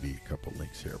Obamacare.tv. A couple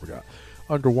links here. We got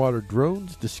underwater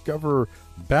drones discover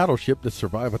battleship that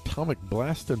survive atomic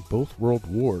blast in both world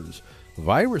wars.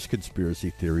 Virus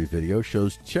conspiracy theory video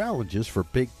shows challenges for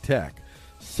big tech.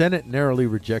 Senate narrowly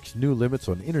rejects new limits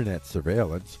on internet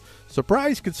surveillance.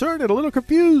 Surprise, concerned, and a little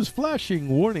confused. Flashing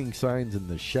warning signs in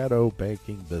the shadow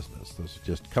banking business. Those are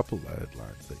just a couple of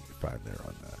headlines that you can find there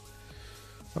on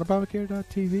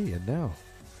Obamacare.tv. And now,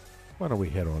 why don't we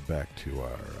head on back to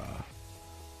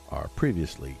our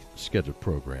previously scheduled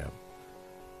program,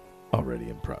 already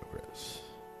in progress.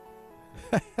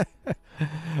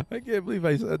 I can't believe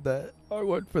I said that. I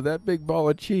went for that big ball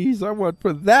of cheese. I went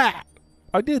for that.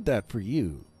 I did that for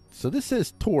you. So this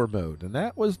says tour mode, and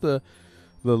that was the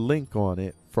link on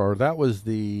it for that was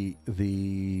the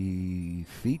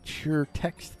feature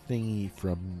text thingy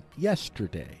from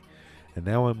yesterday. And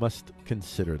now I must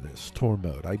consider this tour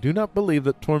mode. I do not believe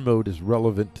that tour mode is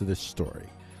relevant to this story.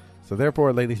 So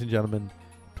therefore, ladies and gentlemen,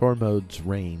 tour mode's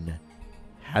reign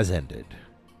has ended.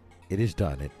 It is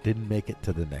done. It didn't make it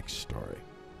to the next story.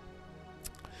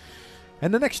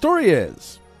 And the next story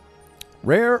is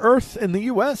rare earth in the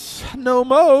U.S. No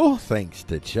mo, thanks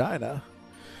to China.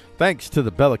 Thanks to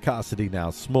the bellicosity now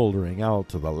smoldering out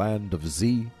to the land of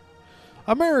Z,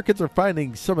 Americans are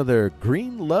finding some of their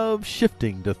green love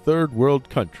shifting to third world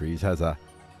countries has a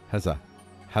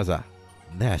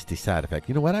nasty side effect.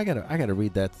 You know what? I gotta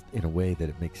read that in a way that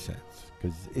it makes sense,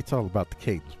 because it's all about the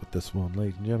cadence with this one,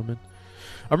 ladies and gentlemen.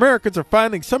 Americans are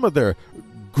finding some of their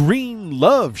green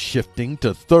love shifting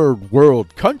to third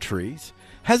world countries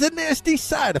has a nasty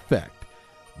side effect.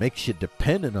 Makes you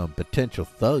dependent on potential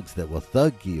thugs that will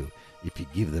thug you if you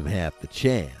give them half the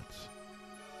chance.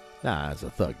 Now, as a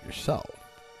thug yourself,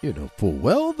 you know full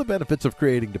well the benefits of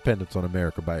creating dependence on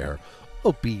America by our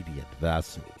obedient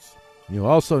vassals. You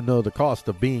also know the cost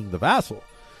of being the vassal,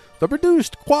 the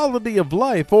reduced quality of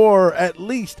life, or at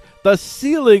least the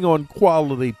ceiling on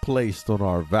quality placed on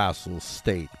our vassal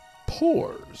state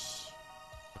pours.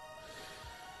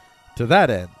 To that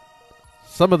end,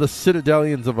 some of the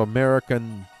citadelians of America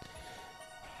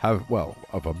have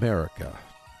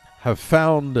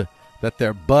found that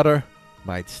their butter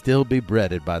might still be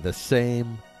breaded by the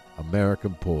same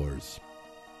American poors.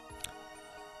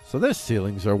 So their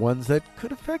ceilings are ones that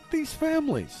could affect these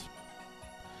families.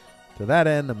 To that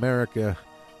end, America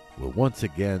will once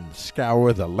again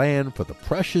scour the land for the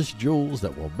precious jewels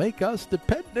that will make us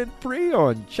dependent-free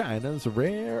on China's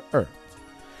rare earth.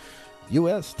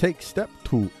 U.S. takes step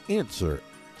to answer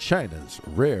China's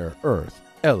rare earth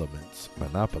elements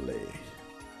monopoly.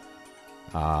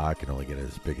 I can only get it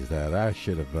as big as that. I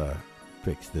should have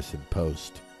fixed this in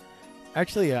post.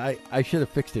 Actually, I should have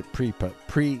fixed it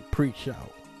pre-show.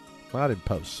 Not in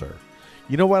post, sir.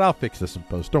 You know what? I'll fix this in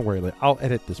post. Don't worry. I'll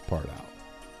edit this part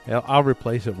out. I'll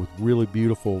replace it with really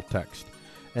beautiful text.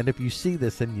 And if you see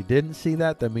this and you didn't see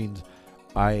that, that means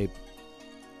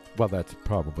well, that's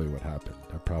probably what happened.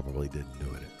 I probably didn't do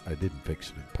it. I didn't fix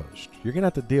it in post. You're going to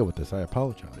have to deal with this. I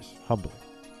apologize. Humbly.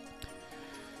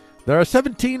 There are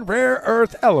 17 rare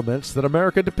earth elements that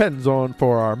America depends on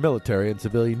for our military and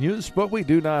civilian use, but we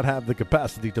do not have the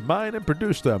capacity to mine and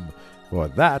produce them. For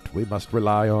that, we must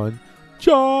rely on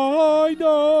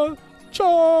China.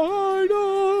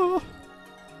 China.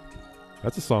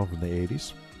 That's a song from the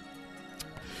 80s.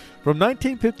 From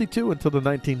 1952 until the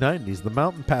 1990s, the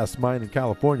Mountain Pass mine in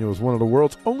California was one of the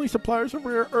world's only suppliers of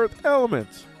rare earth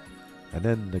elements. And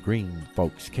then the green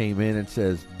folks came in and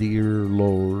says, "Dear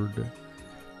Lord,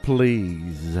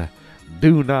 please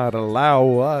do not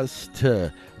allow us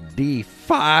to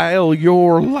defile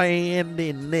your land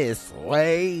in this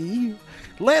way.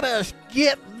 Let us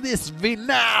get this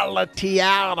venality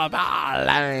out of our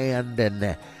land,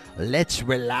 and let's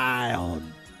rely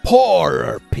on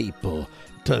poorer people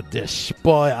to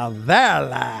despoil their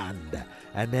land,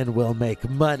 and then we'll make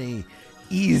money,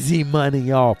 easy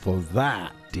money off of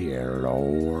that, dear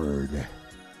Lord."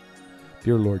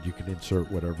 Dear Lord, you can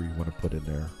insert whatever you want to put in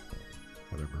there.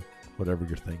 Whatever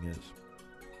your thing is.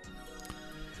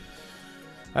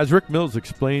 As Rick Mills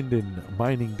explained in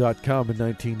mining.com in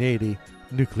 1980,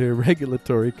 Nuclear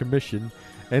Regulatory Commission,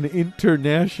 an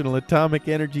international atomic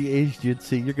energy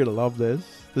agency. You're going to love this.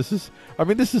 This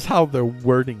is how they're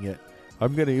wording it.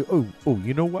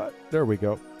 You know what? There we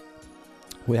go.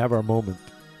 We have our moment.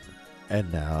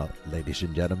 And now, ladies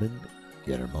and gentlemen,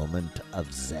 your moment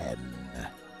of Zen.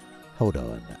 Hold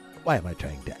on. Why am I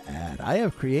trying to add? I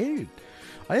have created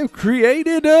I have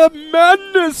created a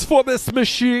madness for this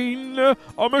machine,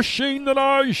 a machine that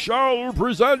I shall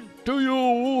present to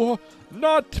you,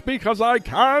 not because I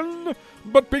can,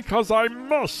 but because I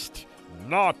must.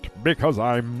 Not because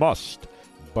I must,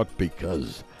 but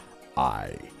because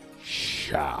I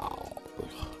shall.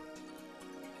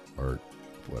 Or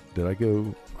what did I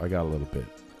go? I got a little bit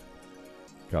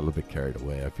carried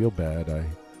away. I feel bad.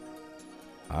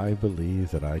 I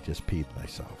believe that I just peed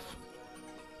myself.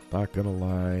 Not gonna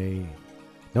lie.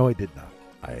 No, I did not.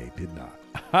 I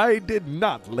did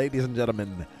not, ladies and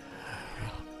gentlemen.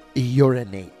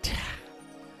 Urinate.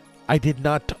 I did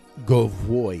not go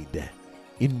void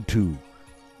into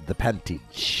the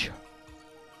pantage.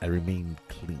 I remained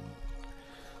clean.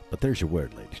 But there's your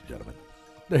word, ladies and gentlemen.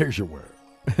 There's your word.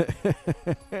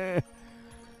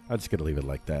 I'm just gonna leave it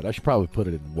like that. I should probably put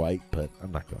it in white, but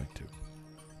I'm not going to.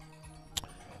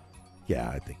 Yeah,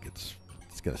 I think it's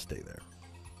gonna stay there.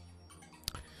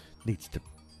 Needs to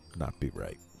not be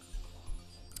right.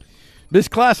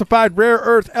 Misclassified rare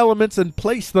earth elements and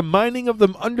place the mining of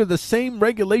them under the same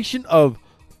regulation of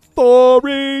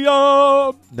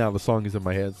thorium. Now the song is in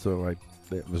my head, so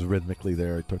it was rhythmically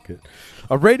there. I took it.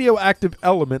 A radioactive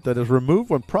element that is removed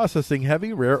when processing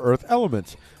heavy rare earth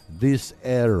elements. This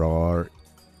error.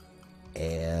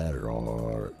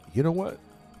 You know what?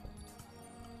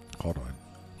 Hold on.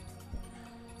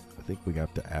 I think we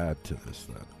got to add to this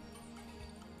then.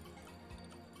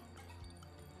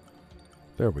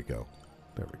 There we go.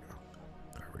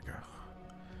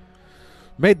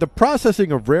 Made the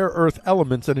processing of rare earth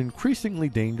elements an increasingly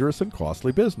dangerous and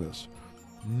costly business.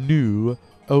 New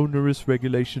onerous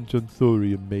regulations on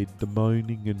thorium made the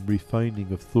mining and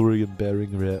refining of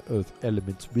thorium-bearing rare earth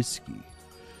elements risky.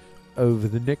 Over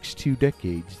the next 2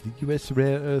 decades, the U.S.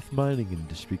 rare earth mining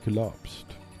industry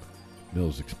collapsed.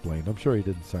 Mills explained. I'm sure he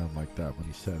didn't sound like that when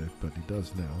he said it, but he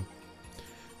does now.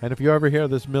 And if you ever hear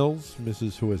this, Mills,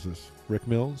 who is this? Rick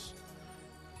Mills?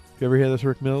 If you ever hear this,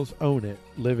 Rick Mills, own it,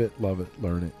 live it, love it,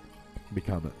 learn it,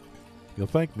 become it. You'll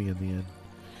thank me in the end.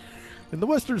 In the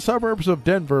western suburbs of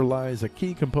Denver lies a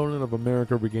key component of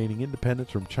America regaining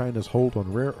independence from China's hold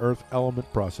on rare earth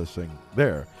element processing.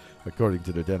 There, according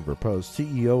to the Denver Post,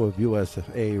 CEO of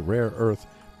USA Rare Earth,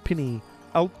 Pini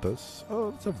Althaus. Oh,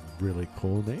 that's a really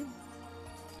cool name.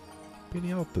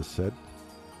 Pini Althaus said.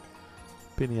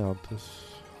 Pini Althaus.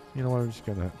 You know what? I'm just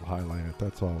going to highlight it.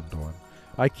 That's all I'm doing.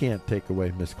 I can't take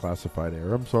away misclassified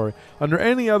error. I'm sorry. Under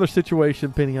any other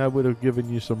situation, Penny, I would have given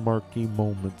you some marquee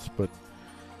moments, but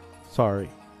sorry.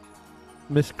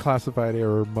 Misclassified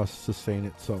error must sustain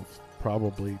itself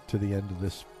probably to the end of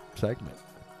this segment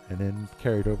and then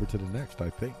carried over to the next, I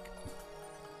think.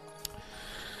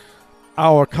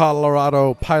 Our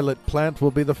Colorado pilot plant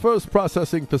will be the first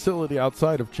processing facility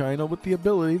outside of China with the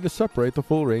ability to separate the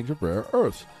full range of rare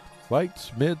earths.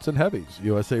 Lights, mids, and heavies.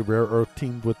 USA Rare Earth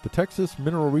teamed with the Texas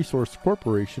Mineral Resource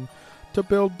Corporation to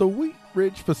build the Wheat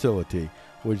Ridge facility,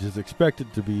 which is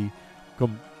expected to be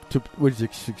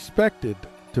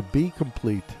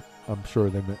complete. I'm sure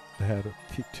they had a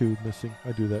 2 missing.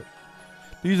 I do that.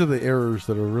 These are the errors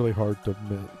that are really hard to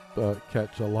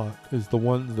catch a lot. Is the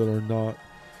ones that are not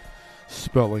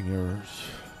spelling errors.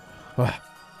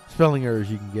 Spelling errors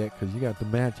you can get because you got the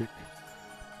magic.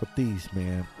 But these,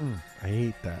 man, I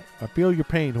hate that. I feel your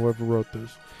pain, whoever wrote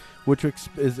this, which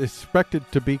is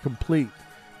expected to be complete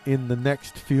in the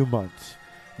next few months.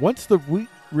 Once the Wheat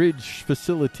Ridge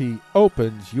facility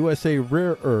opens, USA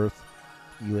Rare Earth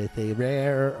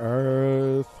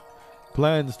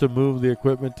plans to move the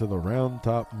equipment to the Round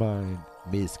Top mine.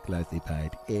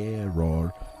 Misclassified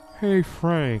error. Hey,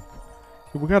 Frank,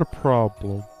 we got a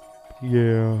problem.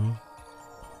 Yeah.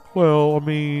 Well, I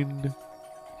mean,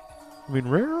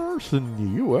 rare earths in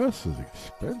the U.S. is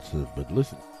expensive, but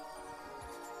listen,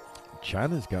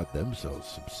 China's got themselves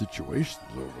some situations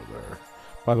over there.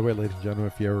 By the way, ladies and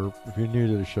gentlemen, if you're new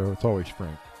to the show, it's always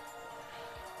Frank.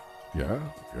 Yeah,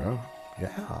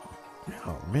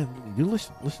 man, you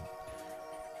listen.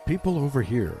 People over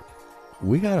here,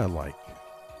 we got the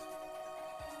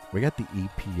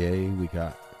EPA,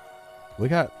 we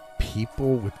got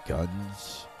people with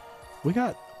guns, we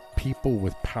got people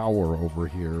with power over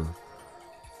here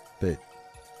that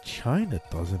China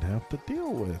doesn't have to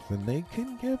deal with, and they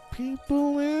can get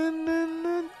people in, and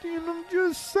I'm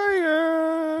just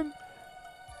saying.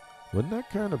 Wouldn't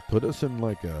that kind of put us in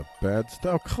like a bad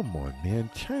style? Come on, man.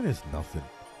 China's nothing.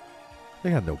 They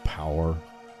got no power.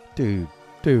 Dude,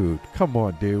 come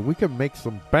on, dude. We can make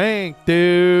some bank,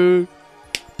 dude.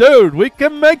 Dude, we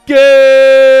can make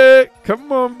it.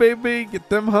 Come on, baby. Get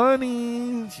them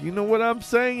honeys. You know what I'm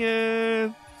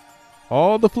saying.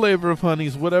 All the flavor of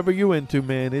honeys, whatever you into,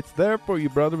 man. It's there for you,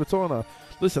 brother. It's on a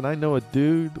Listen, I know a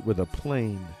dude with a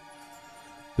plane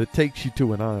that takes you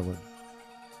to an island.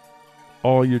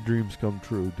 All your dreams come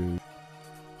true, dude.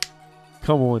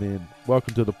 Come on in.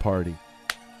 Welcome to the party.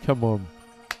 Come on.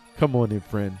 Come on in,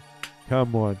 friend.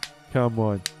 Come on. Come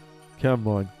on. Come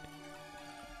on.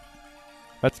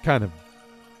 That's kind of,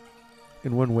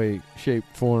 in one way, shape,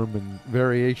 form, and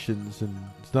variations, and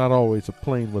it's not always a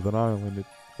plane with an island.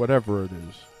 Whatever it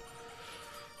is,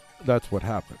 that's what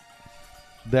happened.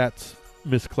 That's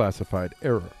misclassified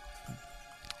error.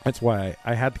 That's why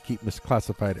I had to keep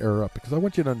misclassified error up, because I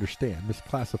want you to understand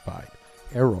misclassified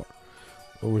error.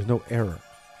 There was no error.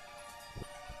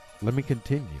 Let me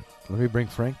continue. Let me bring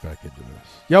Frank back into this.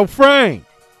 Yo, Frank!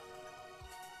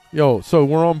 Yo, so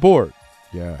we're on board.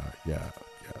 Yeah.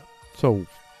 So,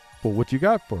 but what you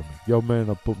got for me? Yo, man,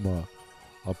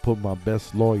 I'll put my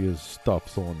best lawyer's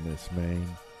stuffs on this, man.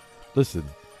 Listen,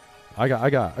 I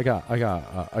got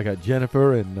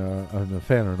Jennifer and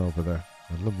Fannin over there.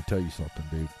 And let me tell you something,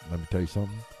 dude. Let me tell you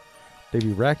something. They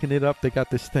be racking it up. They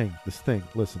got this thing.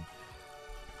 Listen.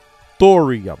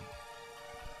 Thorium,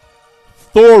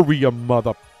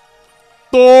 mother.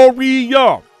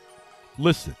 Thorium.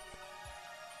 Listen.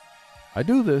 I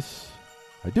do this.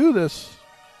 I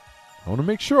want to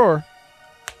make sure.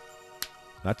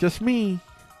 Not just me.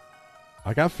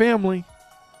 I got family.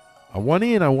 I want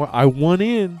in. I want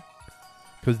in.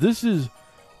 Because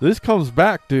this comes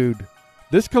back, dude.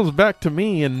 This comes back to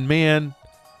me, and man,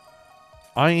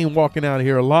 I ain't walking out of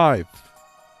here alive.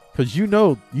 Because you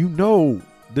know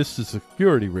this is a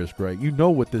security risk, right? You know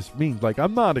what this means. Like,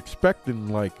 I'm not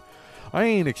expecting, I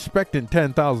ain't expecting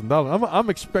 $10,000. I'm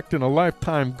expecting a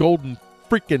lifetime golden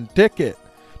freaking ticket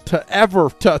to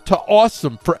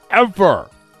awesome forever.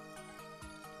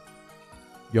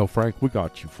 Yo, Frank, we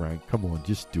got you, Frank. Come on,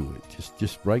 just do it.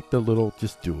 Just write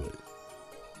just do it.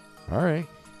 All right.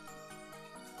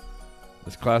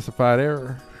 Misclassified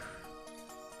error.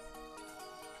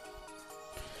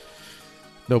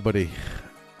 Nobody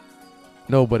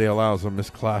allows a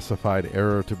misclassified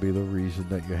error to be the reason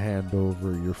that you hand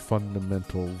over your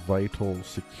fundamental, vital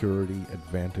security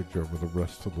advantage over the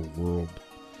rest of the world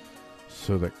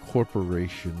so that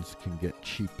corporations can get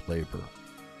cheap labor.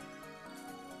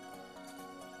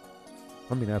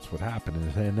 I mean, that's what happened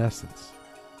in essence.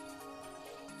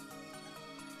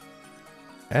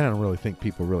 And I don't really think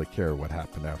people really care what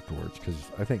happened afterwards, because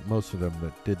I think most of them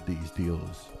that did these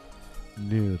deals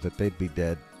knew that they'd be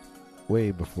dead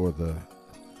way before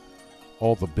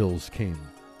all the bills came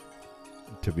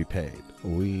to be paid.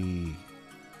 We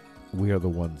are the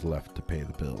ones left to pay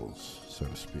the bills, so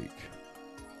to speak.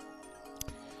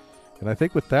 And I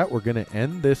think with that, we're going to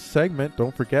end this segment.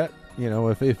 Don't forget,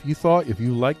 if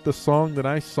you like the song that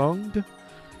I sung,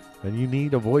 and you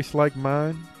need a voice like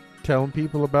mine, telling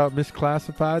people about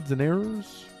misclassifieds and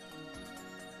errors,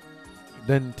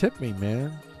 then tip me,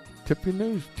 man. Tip your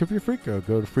Freako.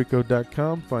 Go to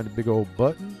Freako.com, find a big old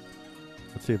button.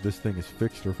 Let's see if this thing is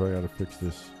fixed or if I got to fix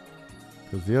this.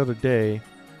 Because the other day,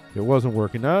 it wasn't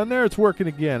working. Oh, and there it's working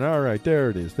again. All right,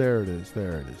 there it is.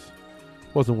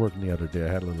 Wasn't working the other day.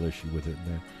 I had a little issue with it.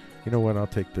 And you know what? I'll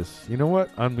take this. You know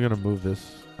what? I'm going to move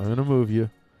this. I'm going to move you.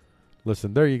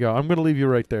 Listen, there you go. I'm going to leave you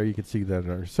right there. You can see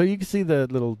that. So you can see the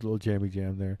little jammy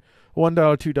jam there. $1,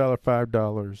 $2,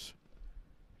 $5.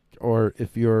 Or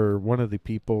if you're one of the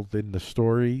people in the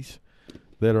stories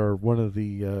that are one of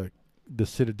the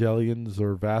Citadelians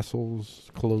or vassals,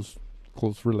 close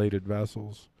related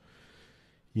vassals,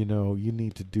 you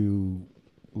need to do,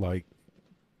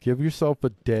 give yourself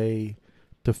a day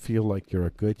to feel like you're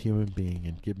a good human being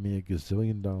and give me $1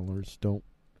 gazillion. Don't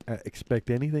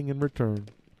expect anything in return,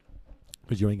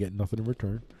 because you ain't getting nothing in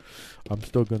return. I'm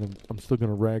still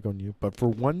gonna rag on you, but for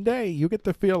one day you get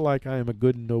to feel like I am a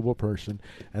good and noble person,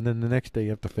 and then the next day you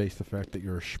have to face the fact that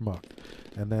you're a schmuck,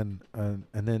 and then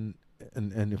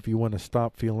if you want to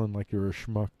stop feeling like you're a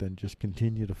schmuck, then just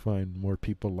continue to find more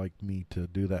people like me to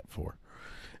do that for.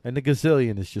 And the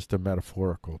gazillion is just a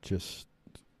metaphorical. Just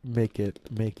make it.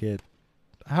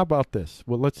 How about this?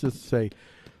 Well, let's just say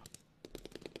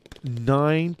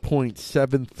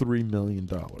 $9.73 million.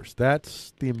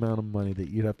 That's the amount of money that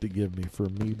you'd have to give me for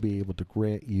me to be able to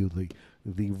grant you the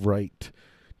right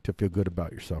to feel good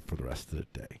about yourself for the rest of the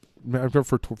day.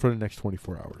 For the next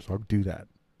 24 hours. I'll do that.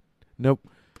 Nope.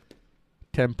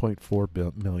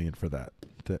 $10.4 million for that.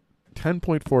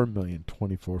 $10.4 million,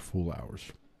 24 full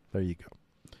hours. There you go.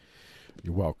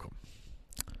 You're welcome.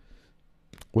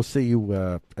 We'll see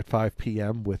you at 5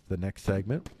 p.m. with the next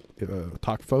segment.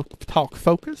 Talk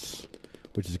Focus,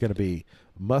 which is going to be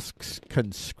Musk's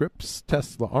Conscripts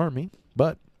Tesla Army.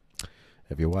 But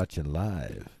if you're watching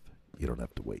live, you don't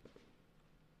have to wait.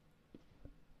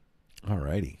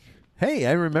 Alrighty. Hey,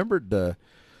 I remembered the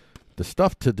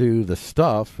stuff to do the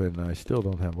stuff, and I still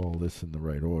don't have all this in the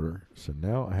right order. So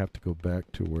now I have to go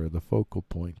back to where the focal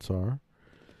points are.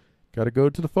 Got to go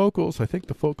to the focals. I think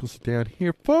the focals are down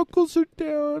here. Focals are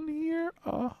down here.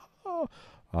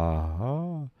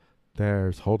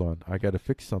 There's, hold on. I got to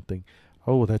fix something.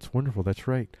 Oh, that's wonderful. That's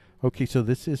right. Okay, so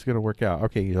this is going to work out.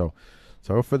 Okay, so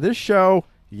for this show,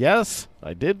 yes,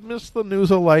 I did miss the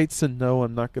Newsalights, and no,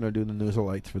 I'm not going to do the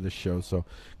Newsalights for this show. So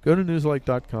go to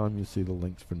newsalight.com. You'll see the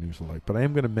links for Newsalight. But I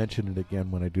am going to mention it again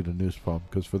when I do the Newspoem,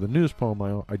 because for the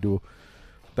Newspoem, I do.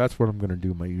 That's what I'm going to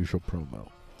do, my usual promo.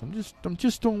 I'm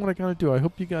just doing what I gotta do. I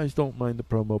hope you guys don't mind the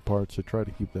promo parts. I try to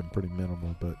keep them pretty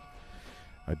minimal, but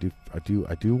I do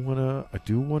wanna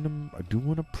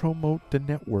promote the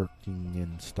networking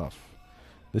and stuff.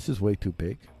 This is way too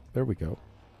big. There we go.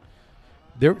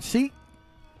 See,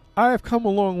 I have come a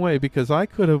long way, because I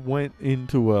could have went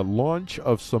into a launch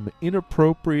of some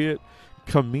inappropriate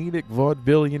comedic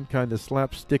vaudevillian kind of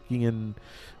slapsticky and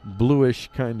bluish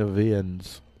kind of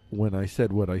ends when I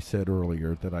said what I said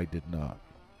earlier that I did not.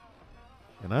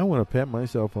 And I want to pat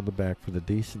myself on the back for the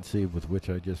decency with which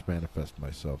I just manifest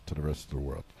myself to the rest of the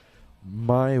world.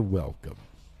 My welcome.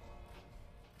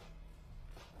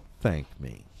 Thank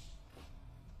me.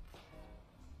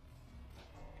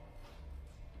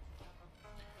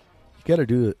 You got to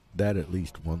do that at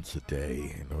least once a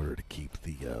day in order to keep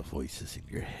the voices in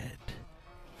your head.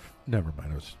 Never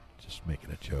mind, I was just making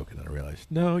a joke, and then I realized,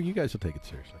 no, you guys will take it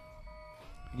seriously.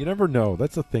 You never know.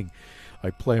 That's the thing I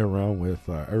play around with.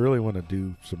 I really want to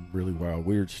do some really wild,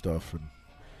 weird stuff. And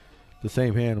the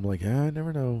same hand, I'm like, I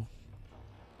never know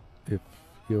if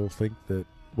you'll think that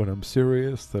when I'm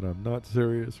serious that I'm not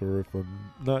serious, or if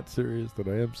I'm not serious that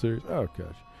I am serious. Oh,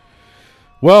 gosh.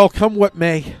 Well, come what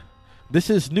may. This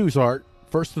is news art.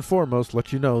 First and foremost,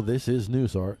 let you know this is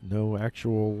news art.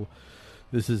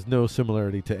 This is no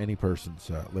similarity to any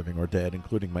person's living or dead,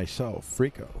 including myself.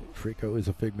 Frico. Frico is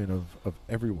a figment of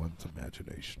everyone's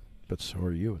imagination. But so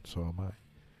are you, and so am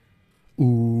I.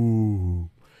 Ooh.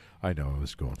 I know I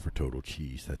was going for total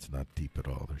cheese. That's not deep at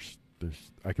all.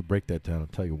 I could break that down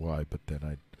and tell you why, but then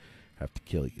I'd have to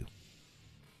kill you.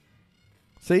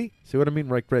 See what I mean?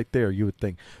 Right there. You would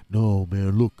think, no,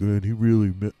 man, look, man, he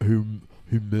really meant it.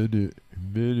 He meant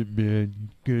it,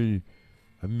 man.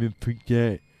 I mean,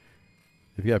 forget.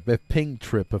 If Ping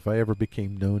Trip, if I ever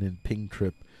became known in Ping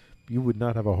Trip, you would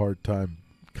not have a hard time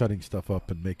cutting stuff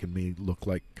up and making me look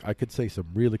like I could say some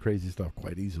really crazy stuff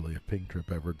quite easily if Ping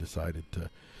Trip ever decided to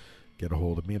get a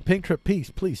hold of me. And Ping Trip,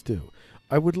 please do.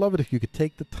 I would love it if you could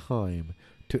take the time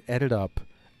to edit up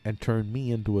and turn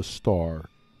me into a star,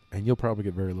 and you'll probably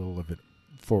get very little of it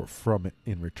from it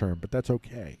in return, but that's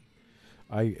okay.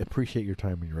 I appreciate your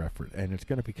time and your effort, and it's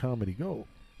going to be comedy gold.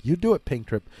 You do it, Pink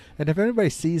Trip. And if anybody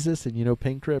sees this and you know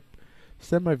Pink Trip,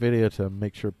 send my video to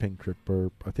make sure Pink Trip,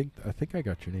 or I think I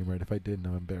got your name right. If I didn't,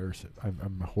 I'm embarrassed.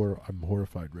 I'm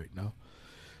horrified right now.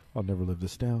 I'll never live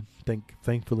this down.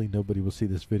 Thankfully, nobody will see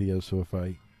this video. So if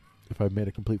I made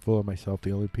a complete fool of myself,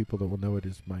 the only people that will know it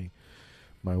is my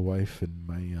wife and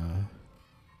my.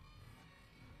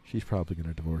 She's probably going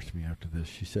to divorce me after this.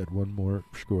 She said one more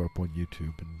screw up on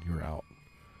YouTube and you're out.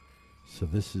 So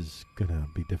this is going to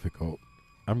be difficult.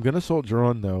 I'm going to soldier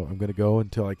on, though. I'm going to go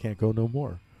until I can't go no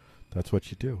more. That's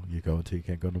what you do. You go until you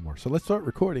can't go no more. So let's start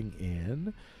recording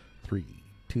in 3,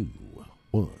 2,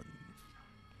 1.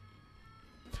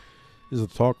 This is a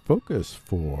talk focus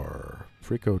for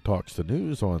Frico Talks the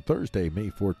News on Thursday,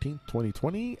 May 14th,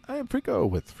 2020. I am Frico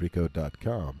with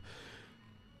Frico.com.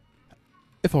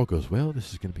 If all goes well,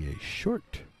 this is going to be a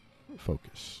short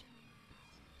focus.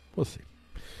 We'll see.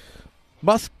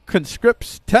 Musk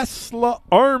conscripts Tesla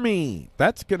army.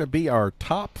 That's going to be our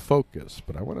top focus.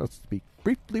 But I want to speak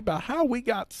briefly about how we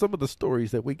got some of the stories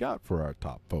that we got for our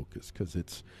top focus, because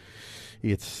it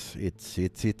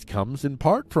comes in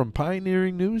part from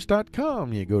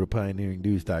pioneeringnews.com. You go to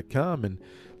pioneeringnews.com and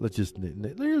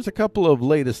there's a couple of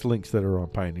latest links that are on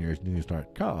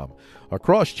pioneersnews.com.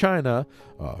 Across China,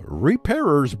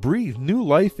 repairers breathe new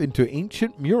life into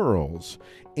ancient murals.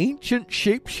 Ancient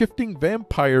shape-shifting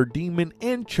vampire demon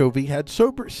anchovy had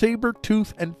saber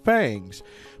tooth and fangs.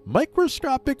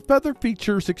 Microscopic feather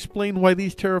features explain why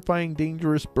these terrifying,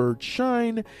 dangerous birds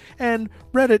shine. And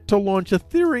Reddit to launch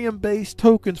Ethereum-based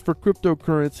tokens for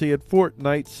cryptocurrency at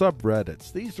Fortnite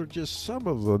subreddits. These are just some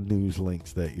of the news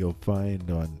links that you'll find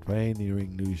on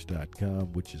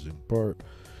pioneeringnews.com, which is in part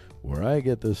where I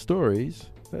get the stories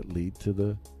that lead to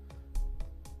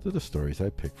the stories I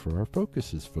pick for our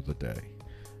focuses for the day.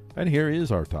 And here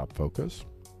is our top focus.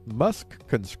 Musk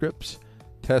conscripts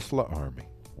Tesla army.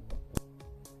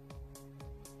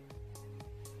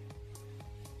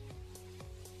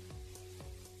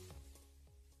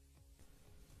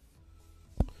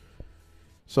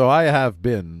 So I have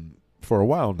been, for a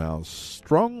while now,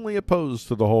 strongly opposed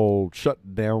to the whole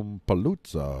shutdown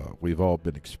palooza we've all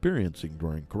been experiencing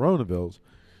during coronavirus,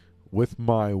 with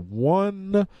my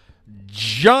one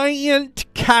giant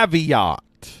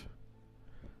caveat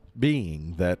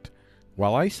being that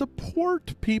while I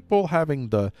support people having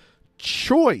the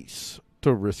choice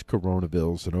to risk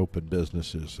coronavirus and open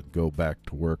businesses and go back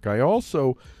to work, I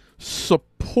also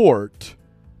supporting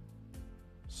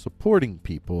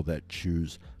people that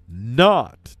choose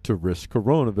not to risk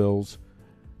coronavirus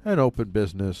and open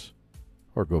business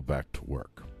or go back to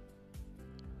work.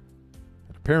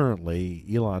 And apparently,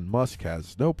 Elon Musk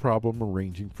has no problem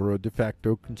arranging for a de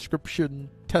facto conscription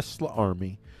Tesla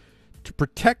army to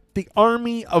protect the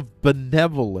army of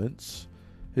benevolence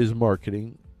his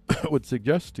marketing would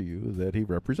suggest to you that he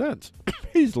represents.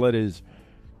 He's let his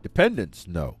dependents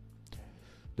know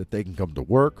that they can come to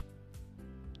work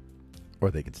or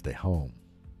they can stay home.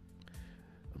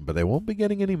 But they won't be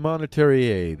getting any monetary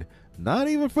aid, not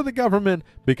even for the government,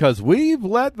 because we've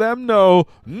let them know,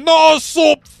 no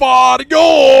soup for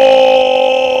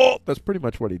you! That's pretty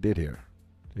much what he did here.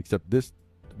 Except this,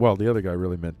 well, the other guy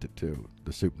really meant it too.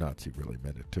 The soup Nazi really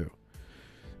meant it too.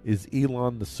 Is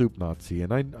Elon the soup Nazi?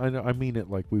 And I mean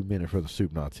it like we mean it for the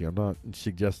soup Nazi. I'm not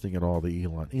suggesting at all that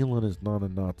Elon is not a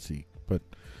Nazi, but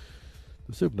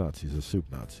the soup Nazi is a soup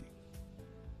Nazi.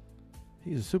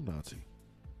 He's a soup Nazi.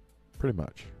 Pretty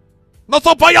much. Not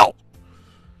so pale!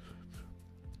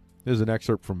 Here's an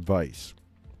excerpt from Vice.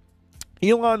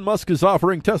 Elon Musk is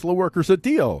offering Tesla workers a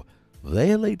deal.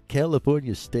 Violate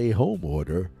California's stay-home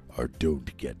order or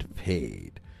don't get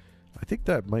paid. I think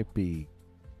that might be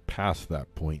past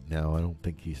that point now. I don't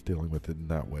think he's dealing with it in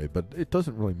that way, but it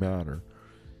doesn't really matter.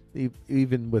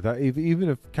 Even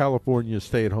if California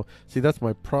stay at home. See, that's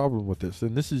my problem with this.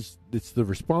 And it's the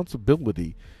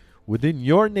responsibility within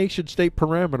your nation-state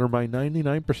parameter, my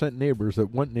 99% neighbors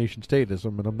that want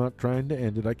nation-statism, and I'm not trying to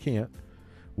end it, I can't.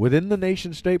 Within the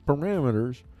nation-state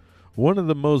parameters, one of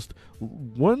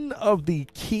the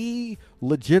key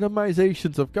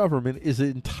legitimizations of government is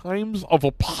in times of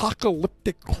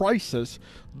apocalyptic crisis,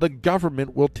 the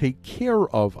government will take care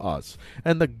of us.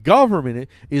 And the government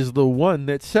is the one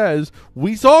that says,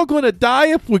 we's all going to die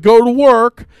if we go to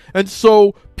work. And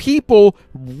so people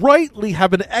rightly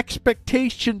have an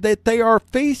expectation that they are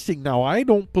facing. Now, I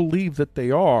don't believe that they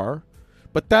are,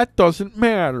 but that doesn't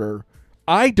matter.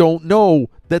 I don't know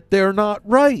that they're not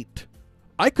right.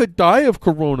 I could die of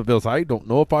coronavirus. I don't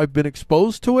know if I've been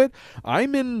exposed to it.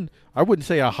 I'm in, I wouldn't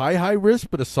say a high risk,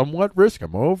 but a somewhat risk.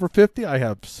 I'm over 50. I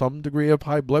have some degree of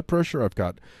high blood pressure. I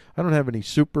don't have any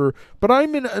but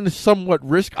I'm in a somewhat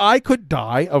risk. I could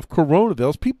die of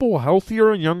coronavirus. People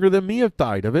healthier and younger than me have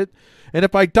died of it. And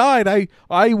if I died,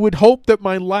 I would hope that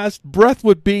my last breath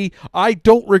would be, I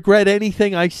don't regret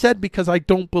anything I said, because I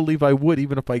don't believe I would,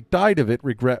 even if I died of it,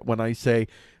 regret when I say,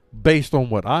 based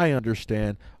on what I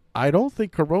understand, I don't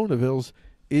think coronavirus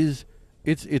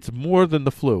it's more than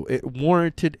the flu. It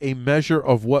warranted a measure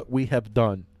of what we have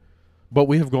done. But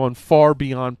we have gone far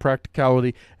beyond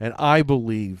practicality, and I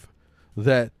believe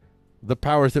that the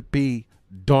powers that be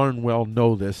darn well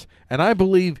know this. And I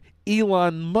believe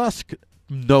Elon Musk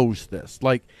knows this.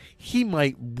 Like, he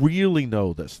might really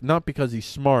know this, not because he's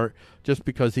smart, just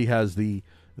because he has the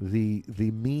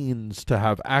means to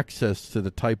have access to the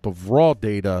type of raw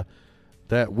data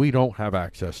that we don't have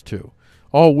access to.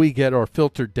 All we get are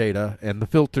filtered data, and the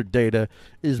filtered data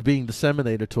is being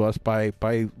disseminated to us by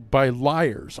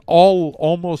liars.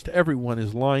 Almost everyone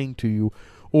is lying to you,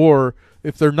 or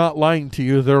if they're not lying to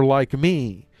you, they're like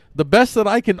me. The best that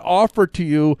I can offer to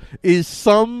you is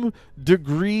some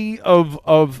degree of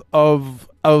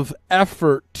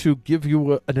effort to give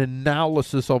you an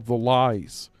analysis of the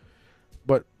lies.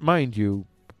 But mind you,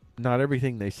 not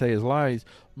everything they say is lies.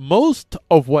 Most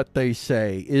of what they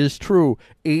say is true.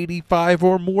 85%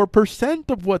 or more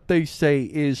of what they say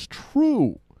is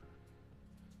true.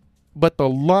 But the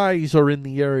lies are in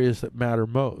the areas that matter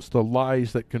most. The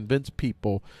lies that convince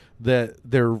people that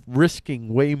they're risking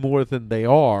way more than they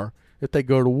are if they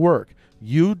go to work.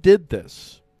 You did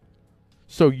this.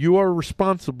 So you are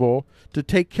responsible to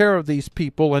take care of these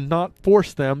people and not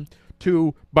force them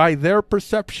to, by their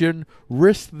perception,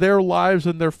 risk their lives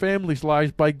and their families'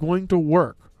 lives by going to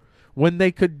work when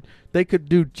they could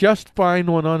do just fine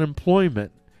on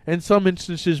unemployment, in some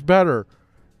instances better.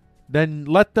 Then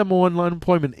let them on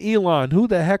unemployment. Elon, who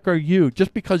the heck are you?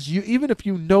 Just because you, even if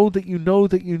you know that you know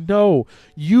that you know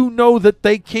that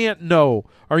they can't know.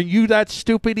 Are you that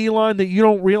stupid, Elon, that you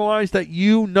don't realize that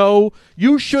you know?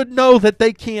 You should know that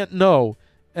they can't know.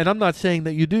 And I'm not saying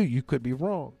that you do. You could be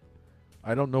wrong.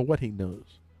 I don't know what he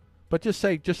knows. But just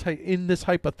say in this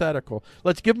hypothetical,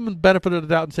 let's give him the benefit of the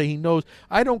doubt and say he knows.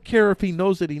 I don't care if he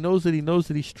knows it. He knows that he knows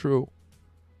that he's true.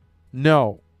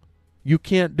 No, you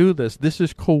can't do this. This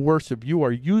is coercive. You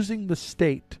are using the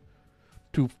state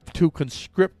to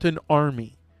conscript an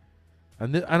army.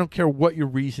 And I don't care what your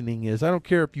reasoning is. I don't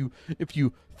care if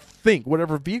you think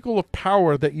whatever vehicle of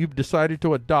power that you've decided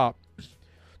to adopt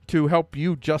to help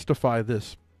you justify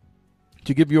this,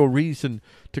 to give you a reason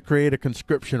to create a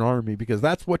conscription army, because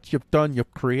that's what you've done.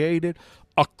 You've created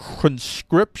a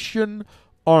conscription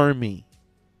army.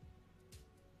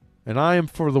 And I am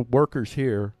for the workers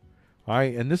here.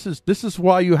 This is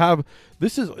why you have,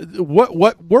 this is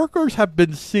what workers have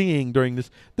been seeing during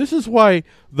this. This is why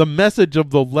the message of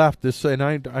the left is, and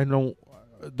I know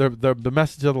the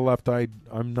message of the left,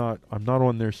 I'm not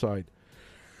on their side.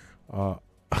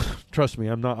 Trust me,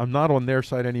 I'm not on their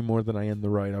side any more than I am the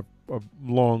right. I've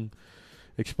long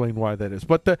explained why that is.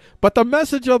 But the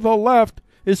message of the left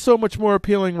is so much more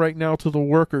appealing right now to the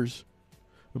workers,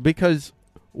 because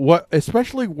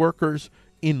especially workers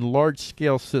in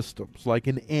large-scale systems like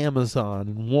in Amazon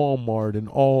and Walmart and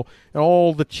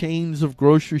all the chains of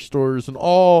grocery stores and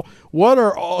what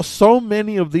are so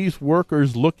many of these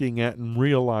workers looking at and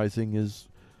realizing is,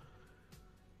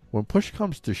 when push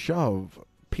comes to shove,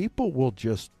 people will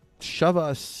just shove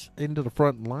us into the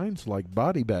front lines like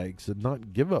body bags and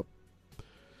not give up.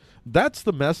 That's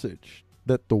the message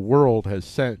that the world has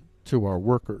sent to our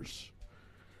workers.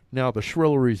 Now, the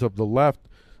shrilleries of the left,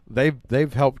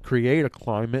 they've helped create a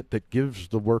climate that gives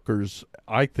the workers,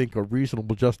 I think, a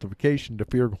reasonable justification to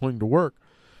fear going to work,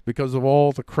 because of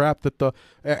all the crap that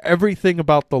everything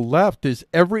about the left is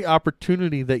every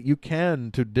opportunity that you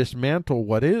can to dismantle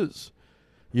what is.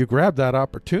 You grab that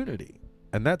opportunity,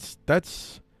 and that's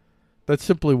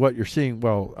simply what you're seeing.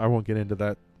 Well, I won't get into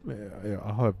that.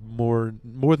 I'll have more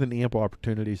than ample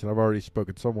opportunities, and I've already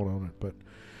spoken somewhat on it, but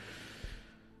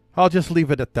I'll just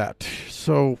leave it at that.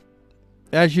 So,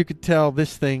 as you could tell,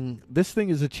 this thing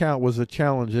was a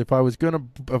challenge. If I was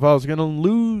gonna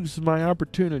lose my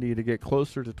opportunity to get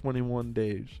closer to 21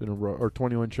 days in a row, or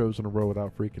 21 shows in a row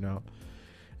without freaking out,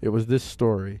 it was this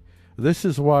story. This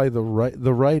is why the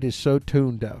right is so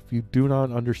tone deaf. You do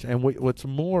not understand. What's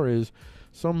more is,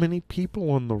 so many people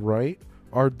on the right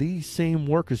are these same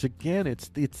workers. Again, it's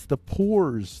the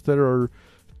poors that are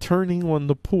turning on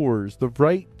the poors. The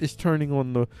right is turning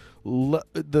on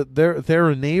they're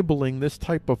enabling this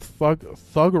type of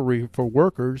thuggery for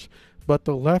workers, but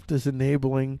the left is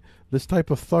enabling this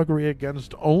type of thuggery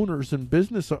against owners and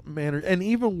business managers, and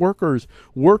even workers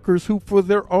who for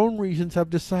their own reasons have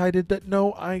decided that,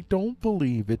 no, I don't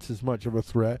believe it's as much of a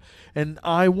threat and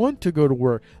I want to go to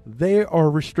work. They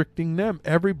are restricting them.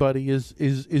 Everybody is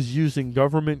using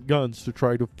government guns to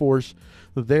try to force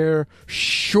their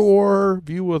sure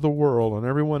view of the world on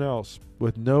everyone else,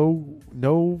 with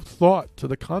no thought to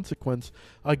the consequence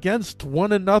against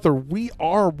one another. We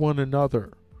are one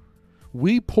another.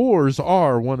 We poors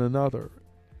are one another.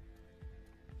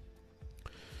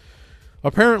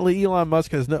 Apparently, Elon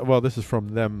Musk has no... Well, this is from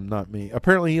them, not me.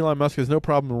 Apparently, Elon Musk has no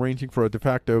problem arranging for a de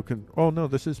facto... Oh, no,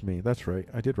 this is me. That's right.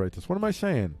 I did write this. What am I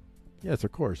saying? Yes,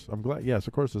 of course. I'm glad. Yes,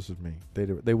 of course this is me.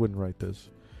 They wouldn't write this.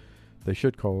 They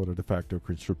should call it a de facto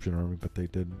conscription army, but they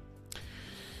didn't.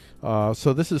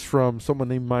 So this is from someone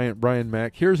named Brian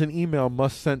Mack. Here's an email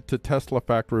Musk sent to Tesla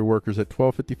factory workers at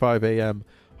 12:55 a.m.,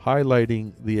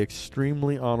 highlighting the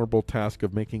extremely honorable task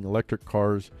of making electric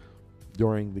cars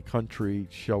during the country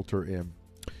shelter in.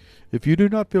 If you do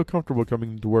not feel comfortable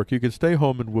coming to work, you can stay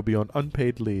home and will be on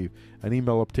unpaid leave. An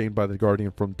email obtained by The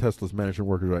Guardian from Tesla's management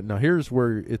workers. Right now, here's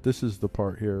where this is the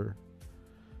part here.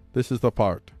 This is the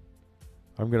part.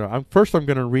 I'm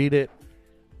gonna read it.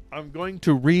 I'm going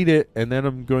to read it, and then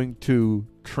I'm going to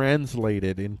translate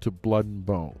it into blood and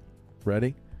bone.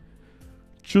 Ready?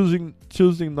 Choosing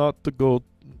not to go.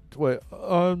 Wait,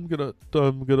 I'm gonna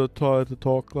try to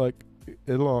talk like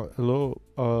Elon.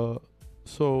 Hello.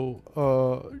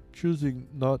 Choosing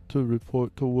not to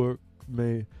report to work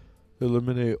may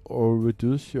eliminate or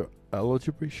reduce your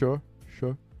eligibility.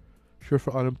 Sure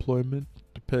for unemployment,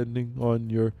 depending on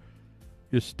your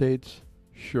state's.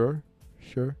 Sure.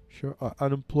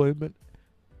 Unemployment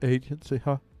agency,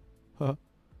 huh?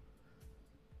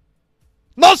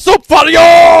 Not so funny!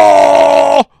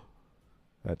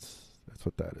 That's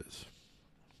what that is.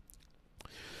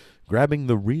 Grabbing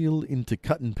the reel into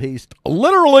cut and paste,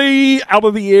 literally out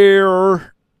of the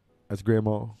air. As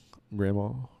grandma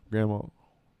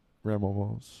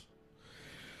was.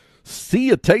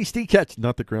 See a tasty catch.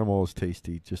 Not that grandma was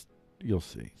tasty, just you'll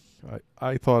see.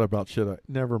 I thought about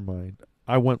never mind.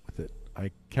 I went with it.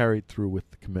 I carried through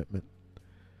with the commitment.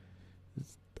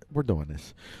 We're doing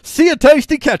this. See a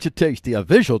tasty, catch a tasty, a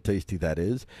visual tasty, that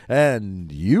is.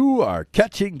 And you are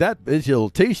catching that visual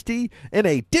tasty in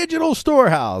a digital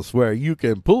storehouse where you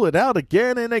can pull it out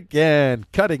again and again,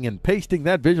 cutting and pasting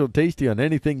that visual tasty on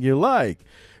anything you like.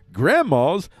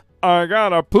 Grandma's I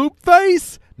got a poop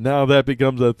face. Now that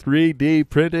becomes a 3D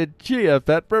printed chia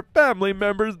pet for family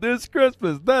members this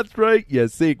Christmas. That's right. You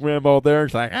see Grandma there.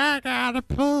 It's like, I got a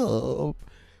poop.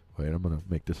 Wait, I'm going to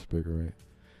make this bigger, right?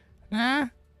 Nah,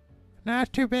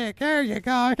 not too big. There you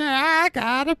go. I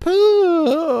got a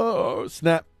poop.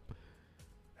 Snap.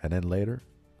 And then later,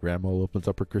 Grandma opens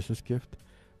up her Christmas gift,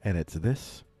 and it's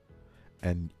this.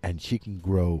 And she can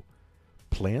grow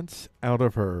plants out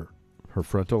of her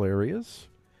frontal areas.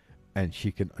 And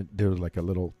she can, there's like a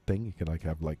little thing, you can like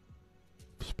have like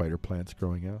spider plants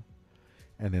growing out.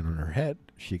 And then on her head,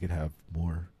 she could have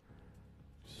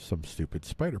some stupid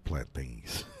spider plant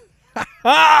thingies.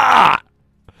 Ah!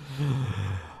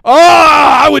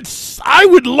 Oh, I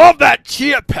would love that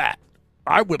chia pet.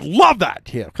 I would love that.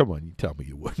 Yeah, come on, you tell me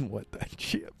you wouldn't want that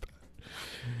chia pet.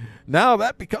 Now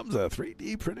that becomes a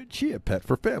 3D printed chia pet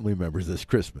for family members this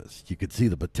Christmas. You could see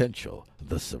the potential,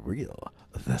 the surreal,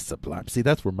 the sublime. See,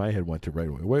 that's where my head went to right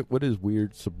away. What is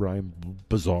weird, sublime,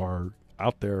 bizarre,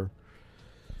 out there?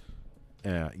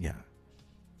 Yeah.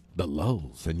 The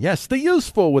lulls. And yes, the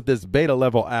useful with this beta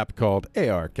level app called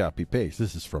AR Copy Paste.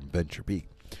 This is from VentureBeat.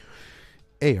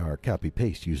 AR Copy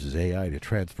Paste uses AI to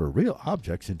transfer real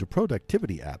objects into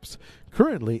productivity apps,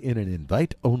 currently in an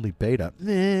invite-only beta.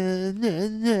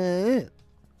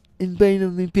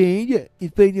 Invite-only beta.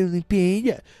 Invite-only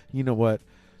beta. You know what?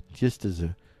 Just as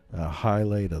a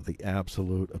highlight of the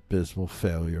absolute abysmal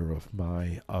failure of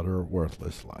my utter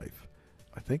worthless life,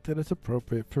 I think that it's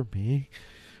appropriate for me.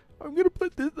 I'm going to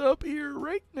put this up here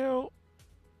right now.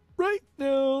 Right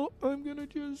now. I'm going to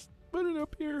just put it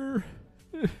up here.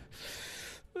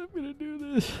 I'm going to do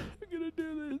this. I'm going to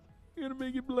do this. I'm going to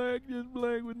make it black, just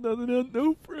black with nothing else.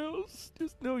 No frills.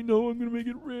 Just no, I'm going to make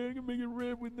it red. I'm going to make it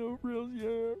red with no frills.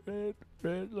 Yeah,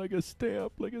 red, like a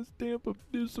stamp of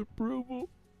disapproval.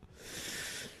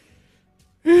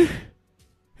 Here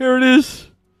it is.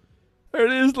 There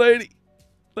it is, ladies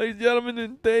and gentlemen,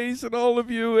 and days, and all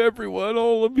of you, everyone,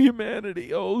 all of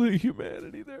humanity, all the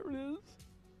humanity. There it is.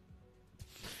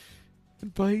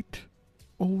 Invite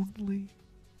only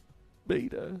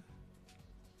beta.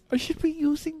 I should be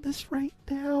using this right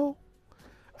now.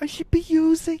 I should be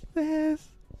using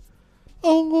this.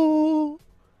 Oh,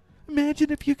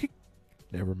 imagine if you could.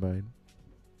 Never mind.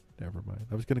 I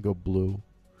was going to go blue.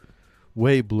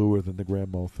 Way bluer than the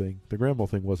grandma thing. The grandma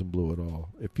thing wasn't blue at all.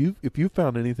 If you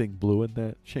found anything blue in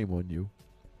that, shame on you.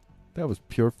 That was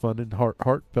pure fun and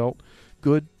heartfelt,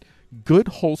 good,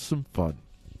 wholesome fun.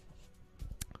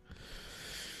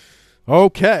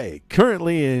 Okay,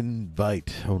 currently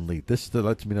invite only. This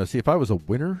lets me know. See, if I was a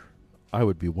winner, I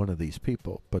would be one of these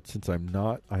people. But since I'm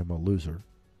not, I'm a loser.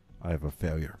 I have a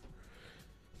failure.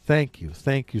 Thank you,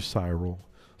 Cyril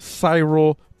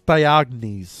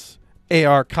Diognes.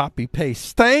 AR Copy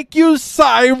Paste. Thank you,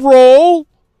 Cyril.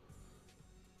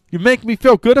 You make me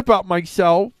feel good about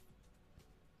myself.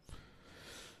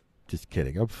 Just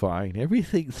kidding. I'm fine.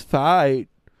 Everything's fine.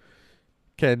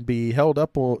 Can be held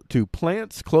up to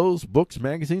plants, clothes, books,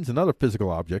 magazines, and other physical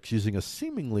objects using a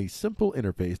seemingly simple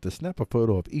interface to snap a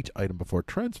photo of each item before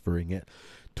transferring it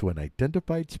to an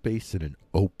identified space in an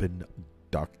open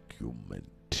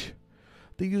document.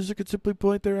 The user could simply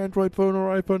point their Android phone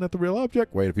or iPhone at the real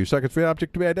object, wait a few seconds for the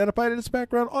object to be identified in its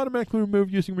background, automatically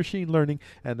remove using machine learning,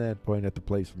 and then point at the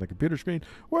place on the computer screen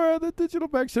where the digital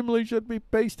facsimile should be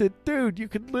pasted. Dude, you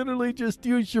can literally just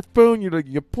use your phone.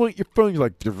 You point your phone, you're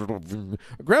like,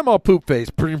 grandma poop face.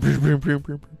 Wait,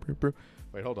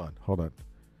 hold on.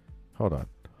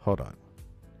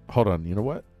 You know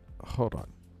what? Hold on.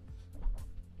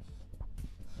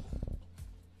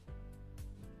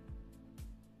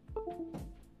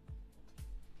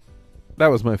 That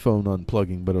was my phone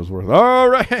unplugging, but it was worth it. All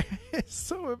right.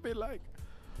 So it'd be like,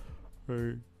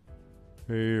 hey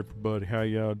everybody, how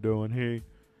y'all doing?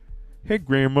 Hey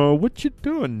Grandma, what you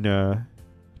doing? What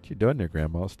you doing there,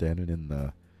 Grandma? Standing in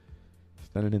the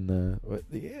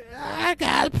I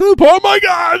got poop. Oh my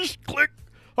gosh! Click.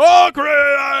 Oh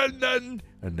great!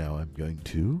 And now I'm going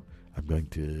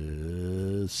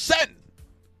to send.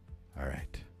 All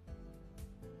right.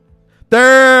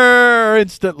 There,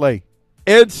 instantly.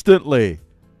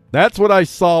 That's what I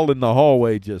saw in the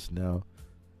hallway just now.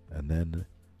 And then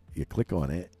you click on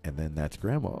it, and then that's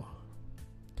Grandma.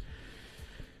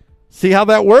 See how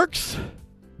that works?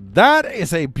 That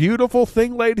is a beautiful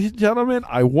thing, ladies and gentlemen.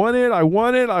 I want it. I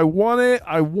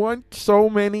want so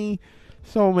many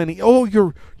So many. Oh,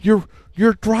 you're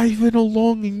driving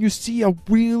along and you see a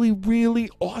really, really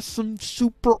awesome,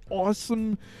 super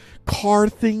awesome car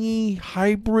thingy,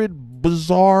 hybrid,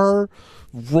 bizarre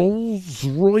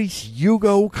Rolls-Royce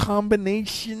Yugo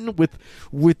combination with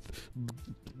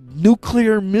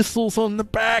nuclear missiles on the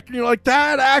back, and you're like,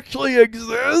 that actually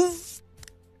exists?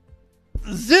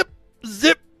 Zip,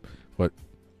 zip. What?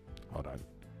 Hold on.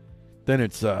 Then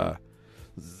it's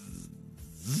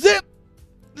zip,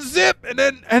 zip, and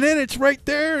then it's right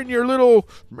there, and you're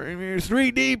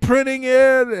 3D printing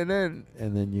it, and then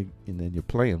you're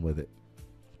playing with it.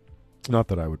 Not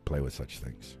that I would play with such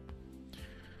things.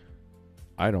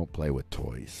 I don't play with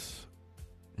toys.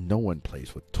 No one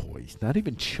plays with toys. Not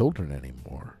even children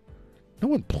anymore. No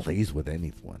one plays with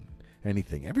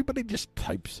anything. Everybody just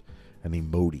types and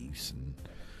emojis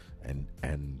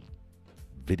and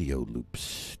video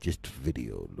loops. Just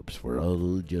video loops. We're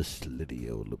all just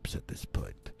video loops at this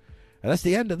point. And that's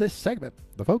the end of this segment,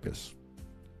 The Focus.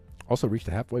 Also reached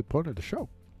the halfway point of the show.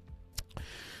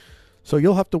 So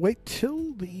you'll have to wait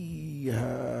till the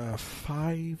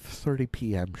 5:30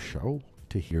 p.m. show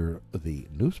to hear the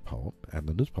Newspoem. And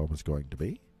the Newspoem is going to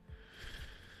be...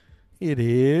 It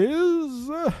is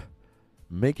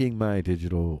making my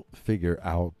digital figure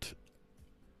out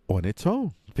on its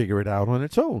own. Figure it out on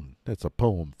its own. That's a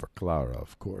poem for CLARA,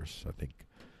 of course.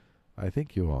 I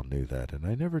think you all knew that, and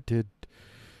I never did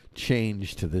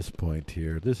change to this point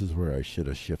here. This is where I should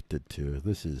have shifted to.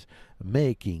 This is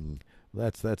making.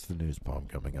 That's the Newspoem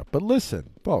coming up. But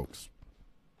listen, folks,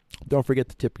 don't forget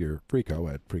to tip your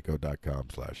Freako at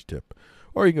Freako.com/tip,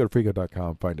 or you can go to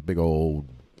Freako.com, find a big old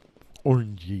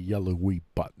orangey yellowy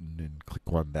button and click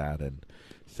on that and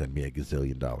send me $1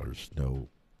 gazillion.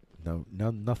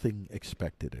 Nothing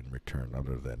expected in return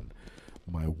other than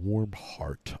my warm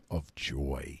heart of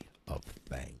joy, of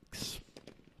thanks.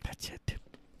 That's it.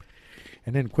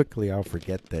 And then quickly I'll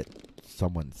forget that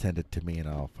someone sent it to me, and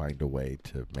I'll find a way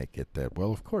to make it that,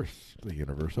 well, of course, the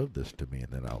universe owed this to me,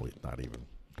 and then I'll not even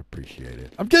appreciate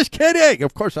it. I'm just kidding!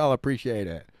 Of course I'll appreciate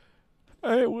it.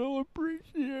 I will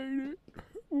appreciate it.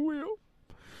 Will.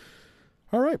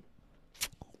 All right.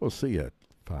 We'll see you at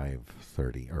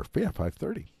 5:30. Or, yeah,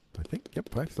 5:30. I think. Yep,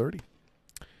 5:30.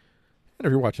 And if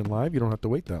you're watching live, you don't have to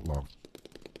wait that long.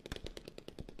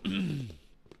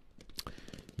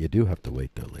 You do have to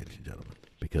wait, though, ladies and gentlemen,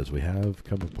 because we have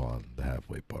come upon the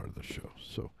halfway part of the show.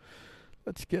 So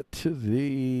let's get to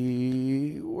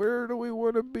the... Where do we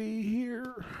want to be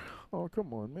here? Oh,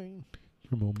 come on, man.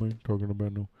 Come on, man. Talking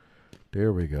about no...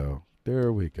 There we go.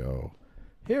 There we go.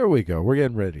 Here we go. We're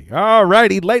getting ready. All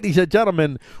righty, ladies and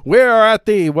gentlemen, we're at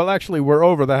the... Well, actually, we're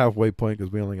over the halfway point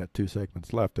because we only got 2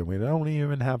 segments left, and we don't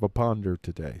even have a ponder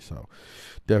today. So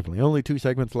definitely only 2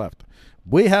 segments left.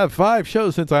 We have 5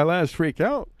 shows since I last freaked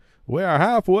out. We are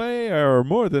halfway or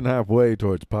more than halfway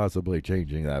towards possibly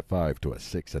changing that 5 to a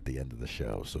 6 at the end of the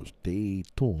show. So stay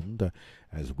tuned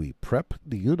as we prep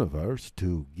the universe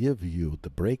to give you the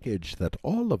breakage that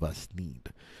all of us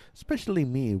need, especially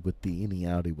me with the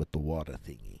innie-outie with the water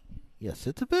thingy. Yes,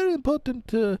 it's a very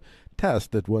important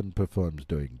task that one performs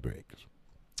during breaks.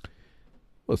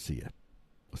 We'll see you.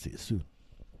 We'll see you soon.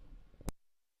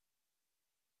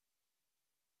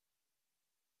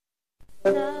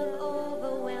 Love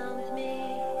overwhelmed me.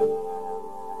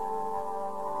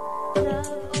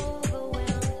 Love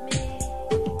overwhelmed me.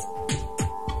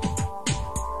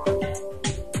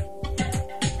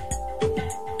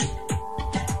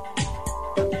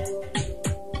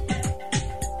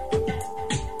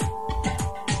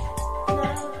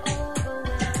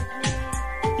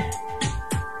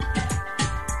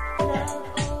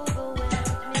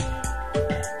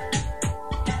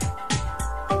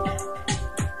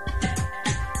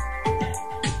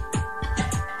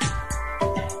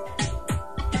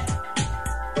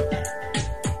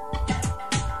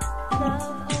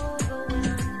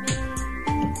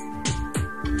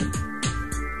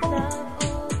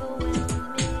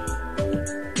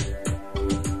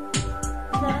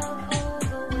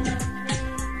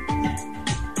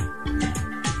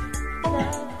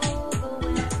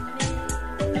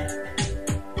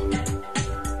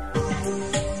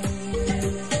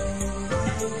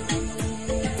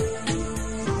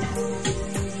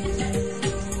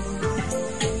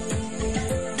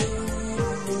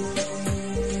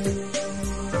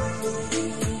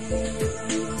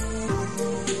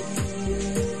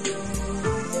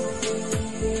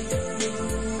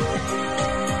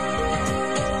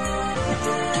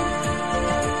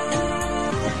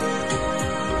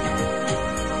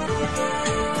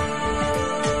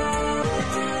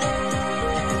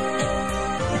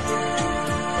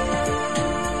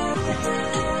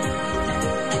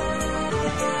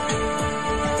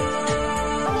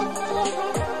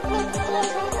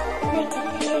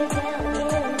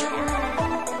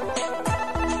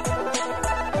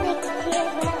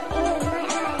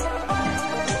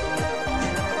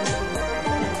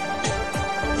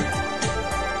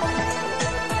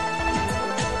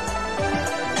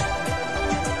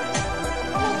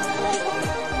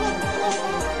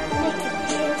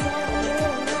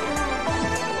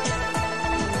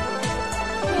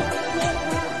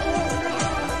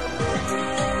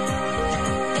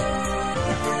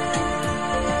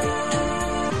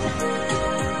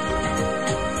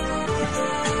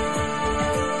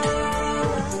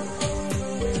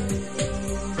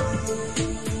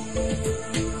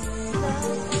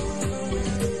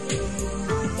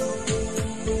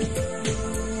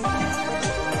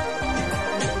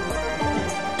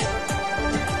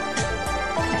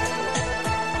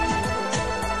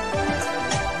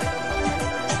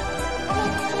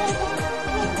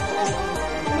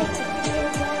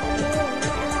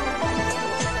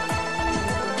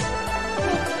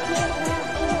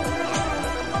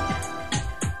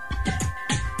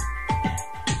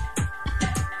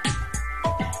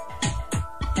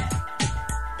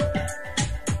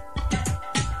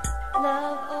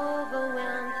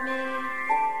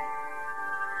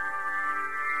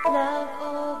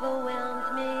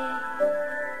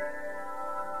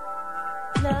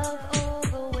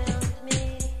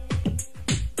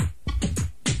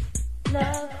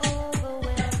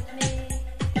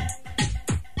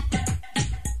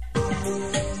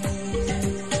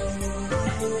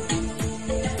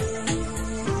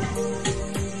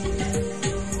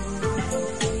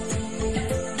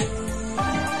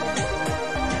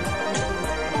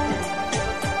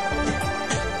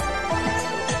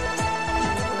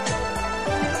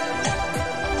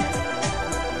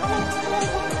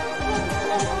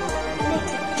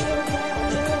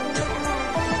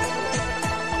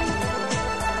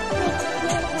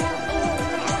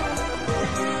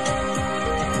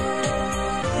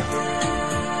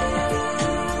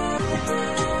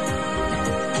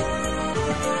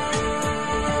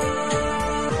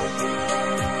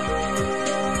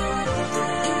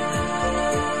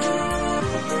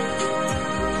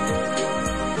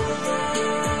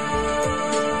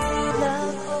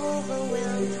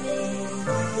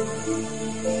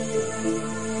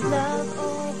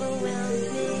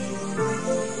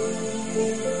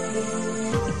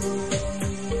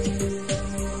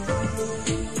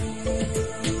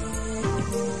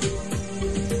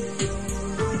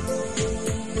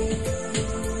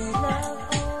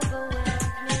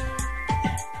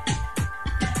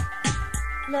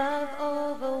 Love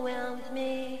overwhelmed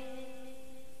me.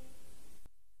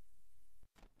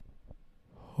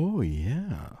 Oh,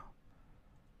 yeah.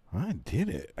 I did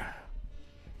it.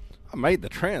 I made the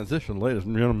transition, ladies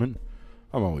and gentlemen.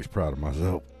 I'm always proud of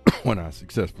myself when I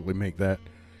successfully make that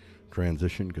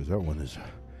transition, because that one is an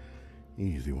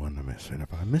easy one to miss. And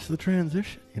if I miss the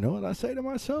transition, you know what I say to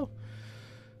myself?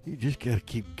 You just got to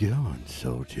keep going,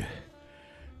 soldier.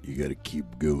 You got to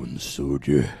keep going,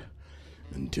 soldier,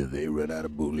 until they run out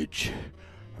of bullets,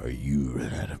 or you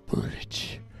run out of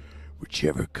bullets.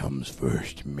 Whichever comes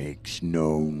first makes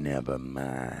no never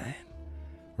mind.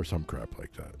 Or some crap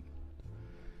like that.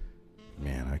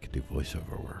 Man, I could do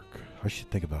voiceover work. I should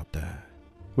think about that.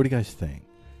 What do you guys think?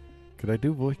 Could I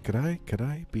do voice? Could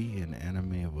I be an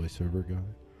anime voiceover guy?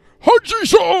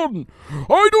 Hachi-san!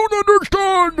 I don't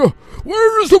understand!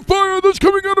 Where is the fire that's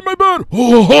coming out of my bed?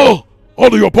 Oh, oh!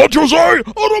 Out of your poncho's eye! Out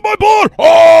of my butt!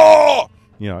 Ah!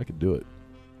 Yeah, I could do it.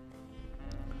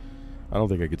 I don't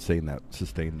think I could sustain that.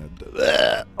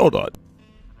 Hold on.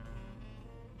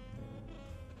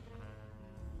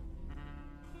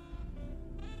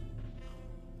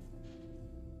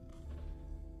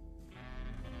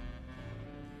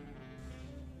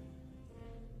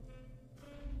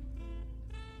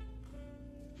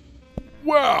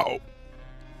 Wow.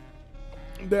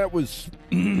 That was,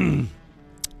 you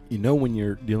know, when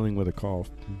you're dealing with a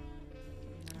cough.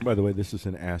 By the way, this is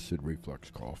an acid reflux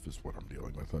cough is what I'm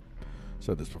dealing with. I've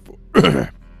said this before.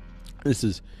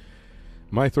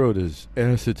 My throat is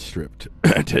acid stripped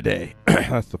today.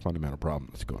 That's the fundamental problem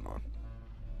that's going on.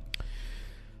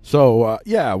 So,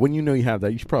 yeah, when you know you have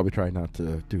that, you should probably try not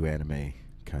to do anime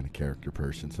kind of character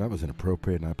persons. That was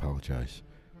inappropriate, and I apologize.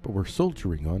 But we're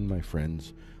soldiering on, my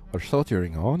friends. We're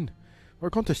soldiering on. We're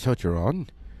going to soldier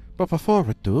on. But before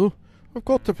we do, we've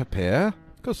got to prepare,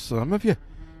 because some of you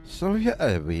are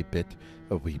a wee bit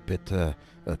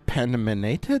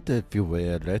panaminated, if you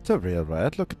will. It's a real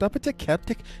word. Look it up. It's a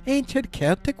ancient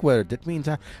Celtic word. It means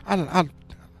I'll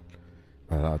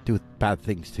do bad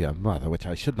things to your mother, which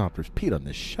I should not repeat on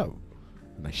this show.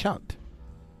 And I shan't.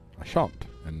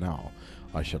 And now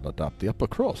I shall adopt the upper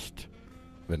crust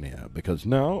veneer, because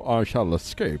now I shall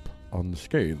escape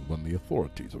unscathed when the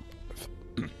authorities arrive.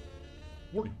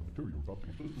 Warning, the material about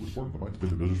these lists was born of the minds of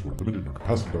individuals who are limited in their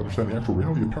capacity to understand the actual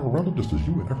reality of power around them, just as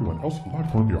you and everyone else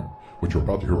alive currently are. What you're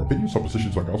about to hear are opinions,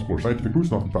 suppositions, like gospel or scientific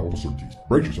truths, not infallible certainties.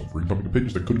 Brace yourself for incoming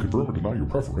opinions that could confirm or deny your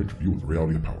preferential view of the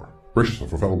reality of power. Brace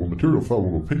yourself for fallible material,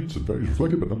 fallible opinions, and values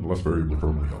reflected, but nonetheless variably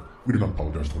firmly held. We do not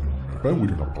apologize to anyone we met, we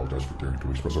do not apologize for daring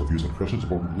to express our views and impressions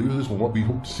about what we believe is and what we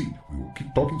hope to see. We will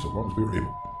keep talking so long as we are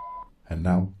able. And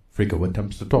now, Frico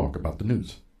attempts to talk about the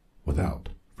news without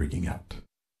freaking out.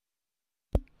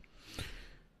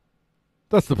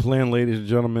 That's the plan, ladies and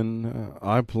gentlemen.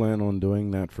 I plan on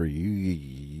doing that for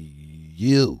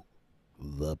you,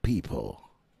 the people.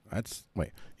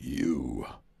 You,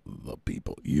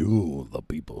 the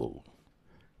people.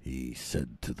 He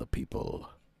said to the people,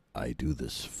 I do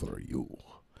this for you.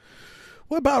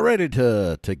 We're about ready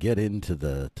to get into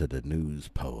the news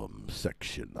poem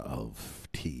section of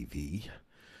TV.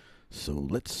 So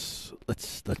let's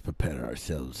prepare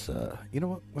ourselves. You know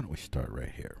what? Why don't we start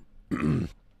right here?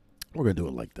 We're going to do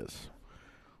it like this.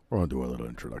 We're going to do a little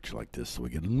introduction like this so we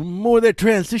get more of that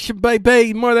transition,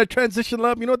 baby. More of that transition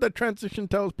love. You know what that transition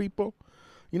tells people?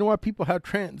 You know why people have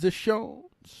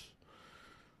transitions?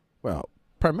 Well,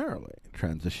 primarily,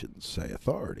 transitions say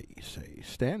authority, say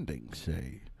standing,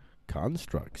 say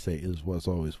construct, say is, was,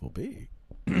 always will be.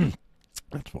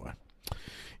 That's why.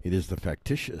 It is the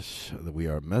factitious that we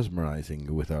are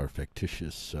mesmerizing with our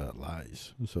factitious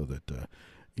lies, so that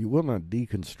you will not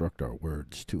deconstruct our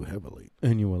words too heavily,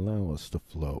 and you allow us to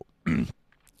flow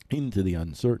into the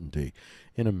uncertainty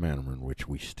in a manner in which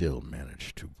we still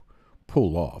manage to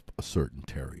pull off a certain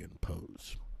Terrian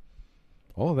pose.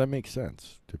 All of that makes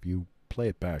sense. If you play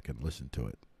it back and listen to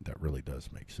it, that really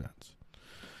does make sense.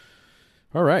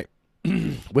 All right.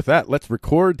 With that, let's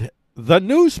record the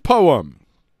news poem.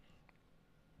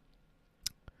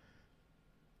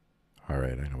 All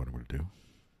right, I know what I'm going to do.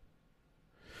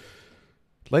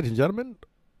 Ladies and gentlemen,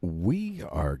 we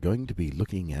are going to be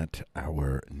looking at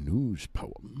our news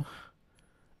poem.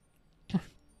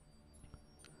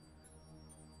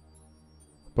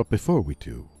 But before we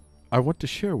do, I want to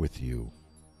share with you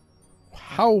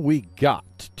how we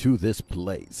got to this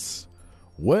place.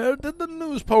 Where did the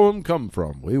news poem come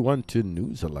from? We went to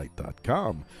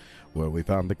newsalite.com, where we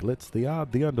found the glitz, the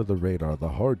odd, the under the radar, the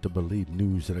hard to believe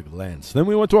news at a glance. Then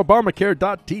we went to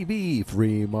Obamacare.tv,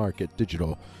 free market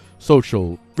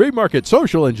social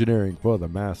engineering for the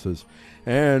masses.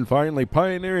 And finally,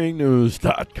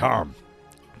 pioneeringnews.com.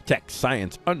 tech,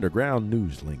 science, underground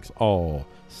news links, all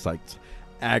sites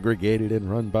aggregated and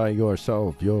run by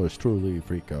yourself, yours truly,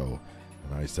 Frico.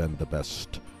 And I send the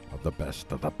best of the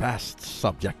best of the best,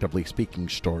 subjectively speaking,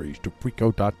 stories to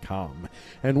Frico.com.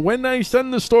 And when I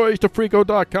send the stories to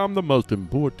Frico.com, the most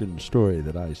important story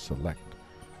that I select,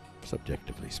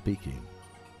 subjectively speaking,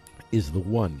 is the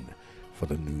one for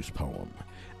the news poem.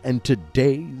 And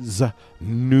today's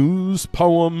news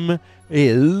poem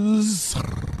is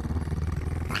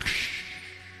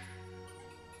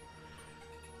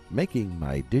Making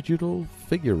My Digital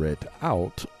Figure It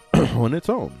Out on Its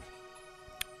Own.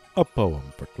 A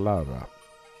poem for CLARA.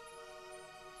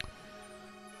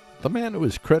 The man who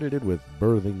is credited with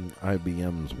birthing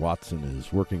IBM's Watson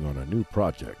is working on a new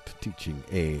project teaching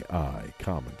AI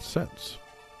common sense.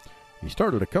 He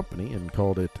started a company and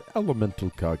called it Elemental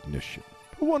Cognition.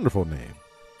 A wonderful name,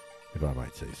 if I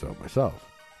might say so myself.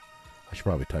 I should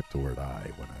probably type the word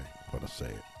I when I want to say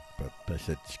it, but I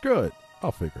said, screw it,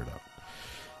 I'll figure it out.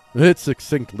 It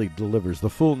succinctly delivers the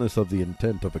fullness of the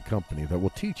intent of a company that will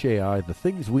teach AI the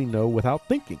things we know without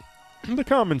thinking, the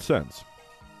common sense.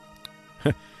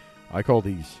 I call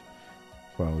these,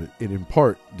 well, it in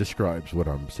part describes what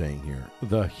I'm saying here,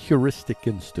 the heuristic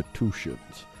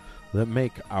institutions that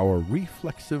make our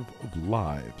reflexive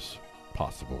lives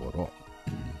possible at all.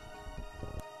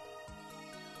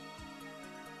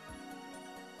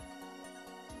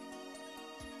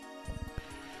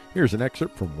 Here's an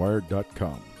excerpt from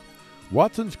Wired.com.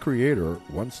 Watson's creator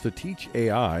wants to teach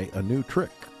AI a new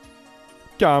trick.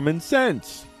 Common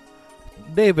sense.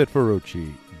 David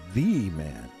Ferrucci, the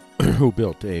man who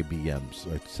built IBM's,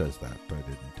 it says that, I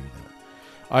didn't do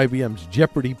that. IBM's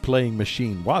Jeopardy playing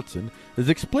machine Watson is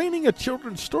explaining a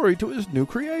children's story to his new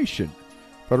creation.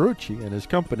 Ferrucci and his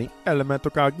company, Elemental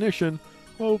Cognition,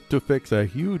 hope to fix a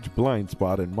huge blind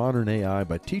spot in modern AI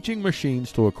by teaching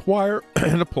machines to acquire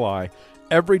and apply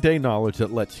everyday knowledge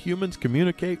that lets humans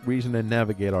communicate, reason, and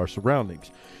navigate our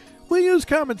surroundings. We use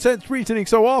common sense reasoning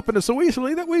so often and so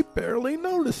easily that we barely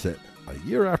notice it. A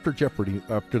year after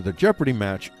the Jeopardy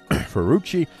match,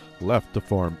 Ferrucci left to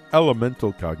form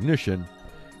Elemental Cognition,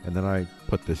 and then I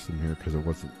put this in here because it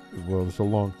wasn't, well, it's a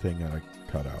long thing that I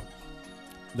cut out.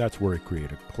 That's where he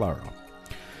created CLARA.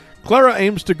 CLARA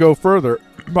aims to go further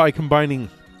by combining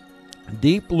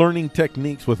deep learning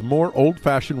techniques with more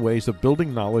old-fashioned ways of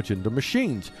building knowledge into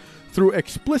machines through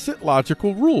explicit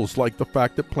logical rules like the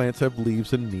fact that plants have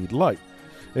leaves and need light.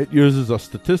 It uses a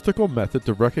statistical method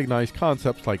to recognize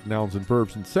concepts like nouns and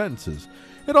verbs in sentences.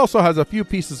 It also has a few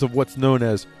pieces of what's known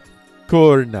as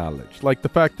core knowledge, like the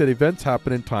fact that events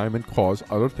happen in time and cause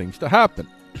other things to happen.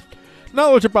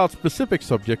 Knowledge about specific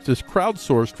subjects is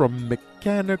crowdsourced from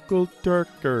mechanical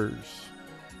Turkers.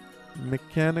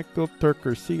 Mechanical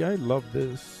Turkers. See, I love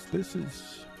this. This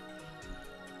is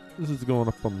going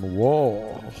up on the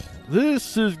wall.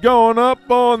 This is going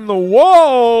up on the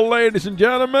wall, ladies and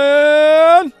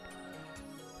gentlemen.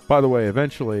 By the way,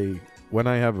 eventually, when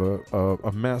I have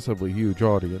a massively huge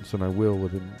audience, and I will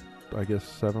within, I guess,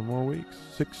 7 more weeks,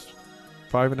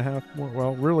 5.5 more,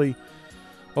 well, really,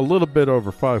 a little bit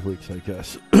over 5 weeks, I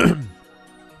guess.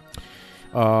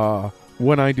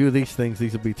 When I do these things,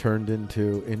 these will be turned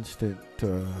into instant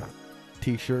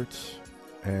t-shirts,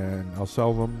 and I'll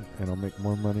sell them, and I'll make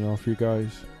more money off you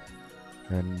guys,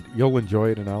 and you'll enjoy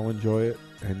it, and I'll enjoy it,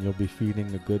 and you'll be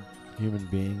feeding a good human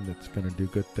being that's going to do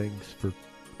good things for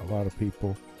a lot of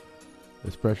people,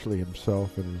 especially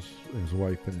himself and his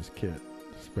wife and his kid,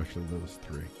 especially those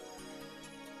 3.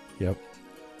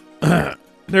 Yep.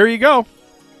 There you go.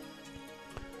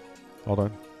 Hold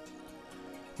on.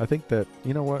 I think that,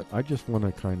 you know what, I just want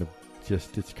to kind of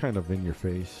it's kind of in your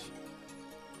face.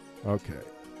 Okay.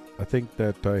 I think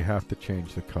that I have to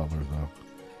change the color, though.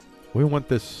 We want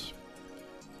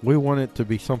it to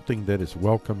be something that is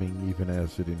welcoming even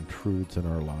as it intrudes in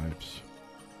our lives.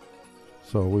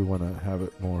 So we want to have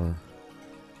it more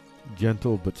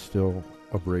gentle but still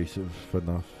abrasive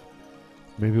enough.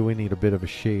 Maybe we need a bit of a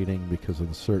shading because of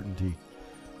the certainty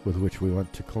with which we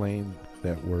want to claim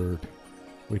that word.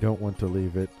 We don't want to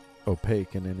leave it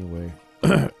opaque in any way,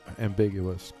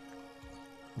 ambiguous.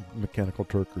 Mechanical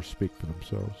Turkers speak for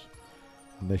themselves,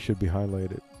 and they should be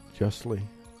highlighted justly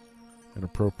and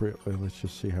appropriately. Let's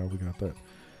just see how we got that.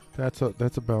 That's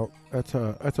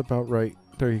about right.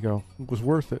 There you go. It was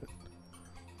worth it.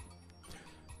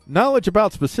 Knowledge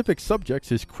about specific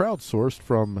subjects is crowdsourced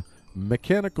from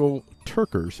Mechanical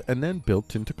Turkers and then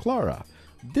built into CLARA.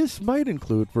 This might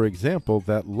include, for example,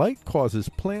 that light causes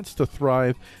plants to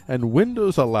thrive and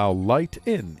windows allow light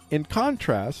in. In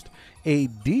contrast, a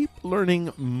deep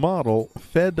learning model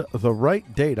fed the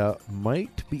right data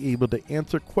might be able to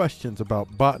answer questions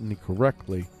about botany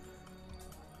correctly,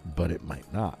 but it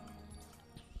might not.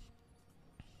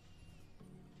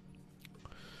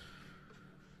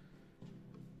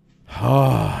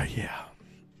 Ah, yeah.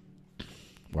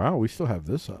 Wow, we still have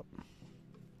this up.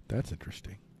 That's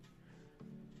interesting.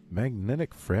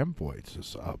 Magnetic framboids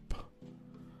is up.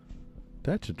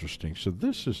 That's interesting. So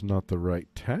this is not the right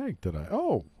tag that I...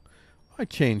 Oh, I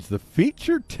changed the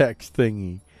feature text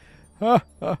thingy.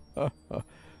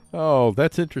 Oh,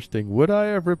 that's interesting. Would I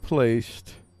have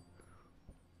replaced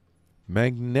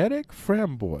magnetic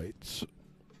framboids?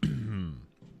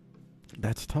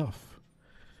 That's tough.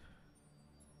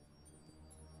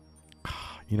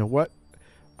 You know what?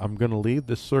 I'm going to leave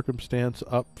this circumstance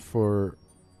up for...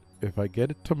 If I get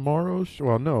it tomorrow's...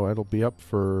 Well, no, it'll be up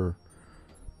for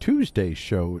Tuesday's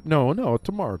show. No,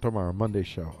 tomorrow, Monday's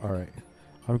show. All right.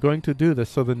 I'm going to do this.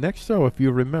 So the next show, if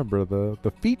you remember,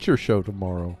 the feature show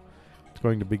tomorrow, it's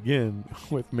going to begin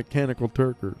with Mechanical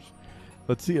Turkers.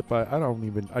 Let's see if I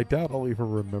doubt I'll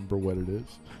even remember what it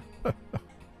is.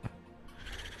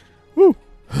 Woo!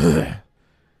 Because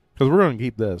we're going to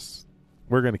keep this.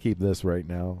 We're going to keep this right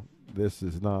now. This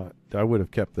is not... I would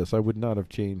have kept this. I would not have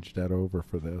changed that over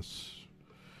for this.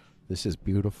 This is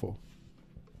beautiful.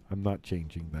 I'm not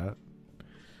changing that.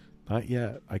 Not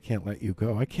yet. I can't let you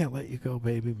go. I can't let you go,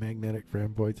 baby. Magnetic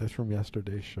framboids. That's from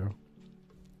yesterday's show.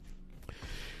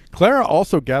 CLARA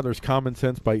also gathers common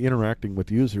sense by interacting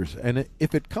with users, and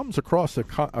if it comes across a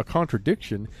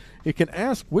contradiction, it can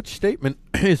ask which statement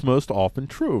is most often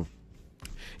true.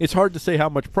 It's hard to say how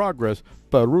much progress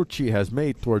Ferrucci has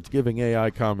made towards giving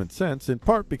AI common sense, in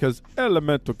part because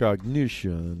elemental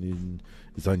cognition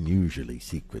is unusually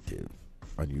secretive.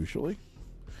 Unusually?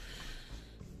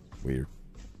 Weird.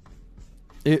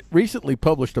 It recently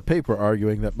published a paper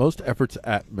arguing that most efforts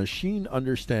at machine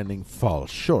understanding fall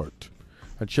short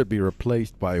and should be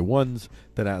replaced by ones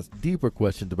that ask deeper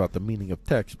questions about the meaning of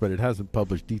text, but it hasn't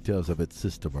published details of its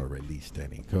system or released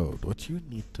any code. What you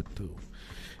need to do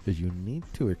is you need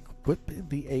to equip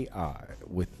the AI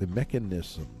with the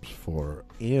mechanisms for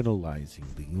analyzing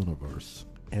the universe,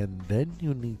 and then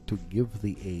you need to give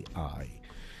the AI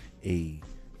a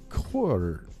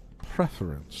core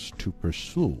preference to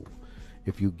pursue.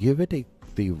 If you give it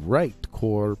the right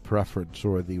core preference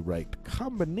or the right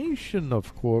combination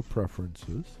of core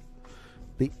preferences,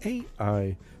 the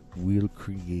AI will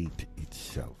create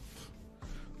itself.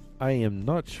 I am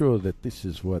not sure that this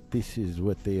is what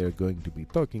they are going to be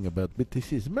talking about, but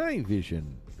this is my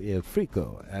vision.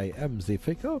 Frico. I am the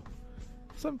Frico.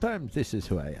 Sometimes this is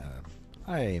who I am.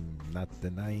 I am not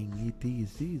denying it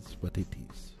is what it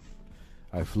is.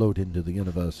 I float into the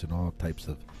universe in all types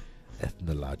of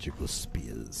ethnological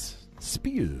spears.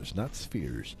 Spears, not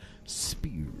spheres.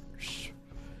 Spears.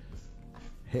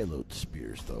 Haloed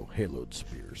spears, though. Haloed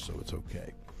spears, so it's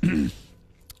okay.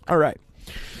 All right.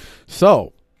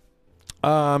 So,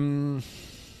 that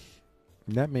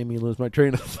made me lose my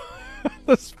train of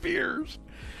the spears.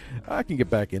 I can get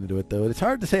back into it, though. It's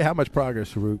hard to say how much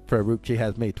progress Ferrucci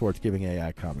has made towards giving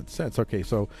AI common sense. Okay,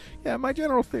 so, yeah, my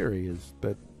general theory is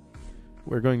that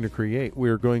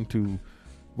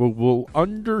we'll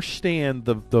understand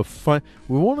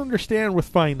we won't understand with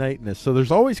finiteness. So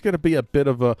there's always going to be a bit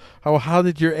of a, how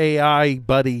did your AI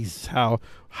buddies, how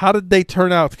did they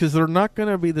turn out? Because they're not going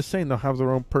to be the same. They'll have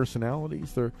their own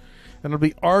personalities. And it'll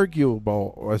be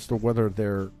arguable as to whether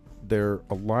they're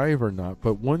alive or not.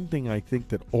 But one thing I think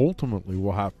that ultimately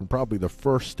will happen, probably the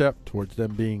first step towards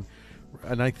them being,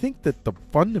 and I think that the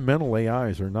fundamental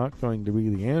AIs are not going to be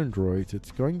the androids.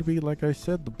 It's going to be, like I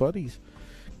said, the buddies.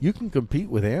 You can compete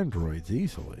with androids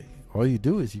easily. All you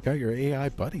do is you got your AI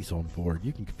buddies on board.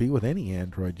 You can compete with any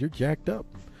android. You're jacked up.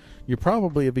 You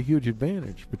probably have a huge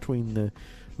advantage between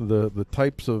the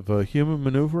types of human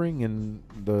maneuvering and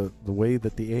the way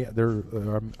that the AI.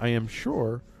 I am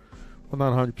sure, well,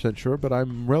 not 100% sure, but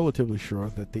I'm relatively sure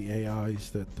that the AIs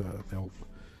that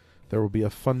there will be a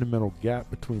fundamental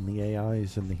gap between the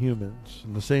AIs and the humans,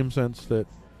 in the same sense that,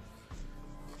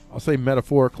 I'll say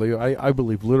metaphorically, I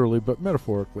believe literally, but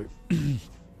metaphorically,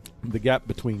 the gap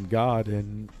between God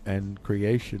and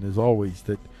creation is always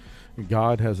that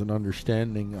God has an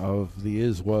understanding of the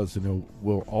is, was, and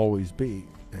will always be.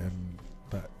 And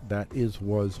that is,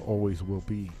 was, always will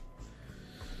be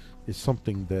is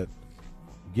something that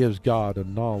gives God a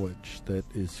knowledge that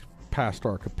is past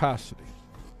our capacity.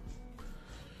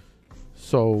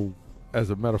 So, as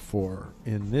a metaphor,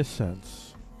 in this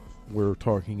sense, we're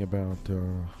talking about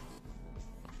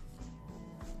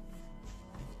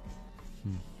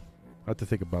I have to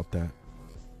think about that.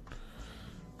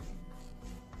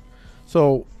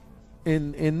 So,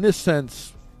 in this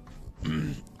sense,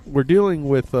 we're dealing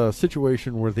with a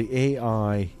situation where the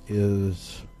AI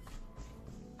is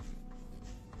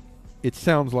it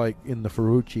sounds like in the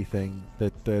Ferrucci thing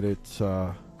that it's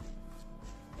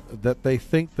that they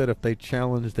think that if they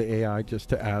challenge the AI just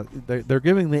to ask, they're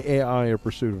giving the AI a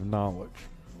pursuit of knowledge.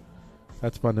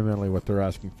 That's fundamentally what they're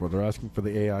asking for. They're asking for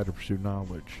the AI to pursue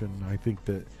knowledge, and I think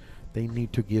that they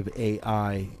need to give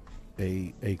AI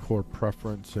a core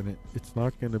preference, and it's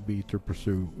not going to be to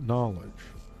pursue knowledge.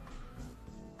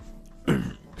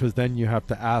 Because then you have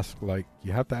to ask, the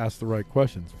right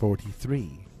questions.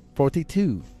 43.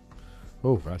 42.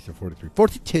 Oh, I said 43.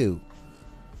 42.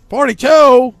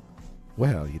 42!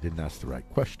 Well, you didn't ask the right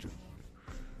question.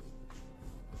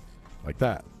 Like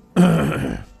that.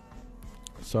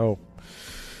 So,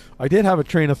 I did have a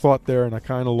train of thought there, and I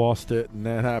kind of lost it, and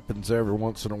that happens every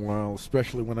once in a while,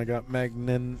 especially when I got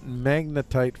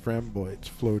magnetite framboids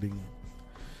floating.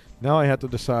 Now I have to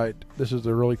decide, this is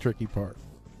the really tricky part.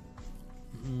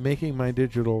 Making my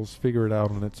digitals figure it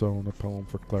out on its own, a poem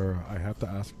for Clara, I have to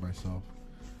ask myself.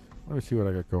 Let me see what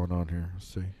I got going on here. Let's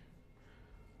see.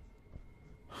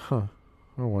 Huh.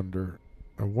 I wonder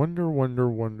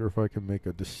if I can make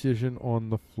a decision on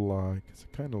the fly, because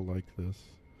I kind of like this.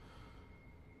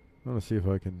 I want to see if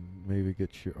I can maybe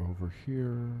get you over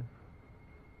here.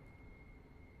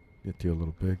 Get you a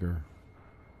little bigger.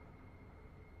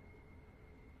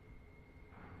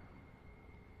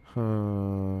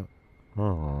 I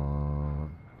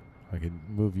can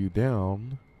move you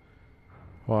down.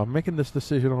 Well, I'm making this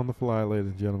decision on the fly,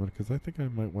 ladies and gentlemen, because I think I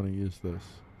might want to use this.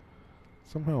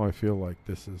 Somehow I feel like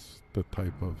this is the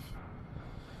type of...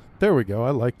 There we go. I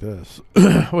like this.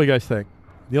 What do you guys think?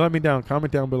 You let me down. Comment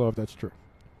down below if that's true.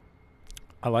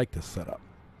 I like this setup.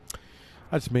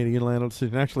 I just made a unilateral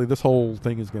decision. Actually, this whole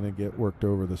thing is going to get worked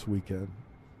over this weekend.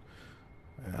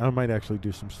 I might actually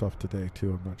do some stuff today,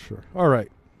 too. I'm not sure. All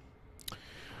right.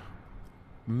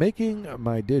 Making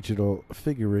my digital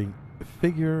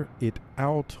figure it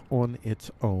out on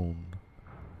its own.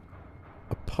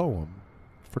 A poem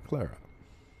for Clara.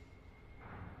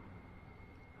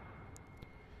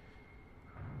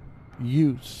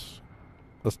 Use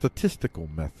a statistical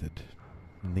method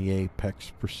in the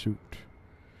apex pursuit.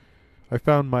 I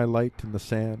found my light in the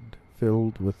sand,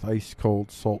 filled with ice-cold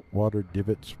saltwater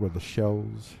divots where the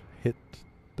shells hit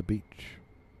the beach.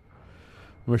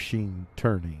 Machine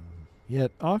turning,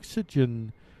 yet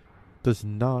oxygen does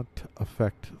not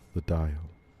affect the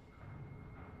dial.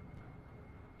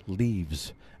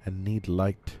 Leaves and need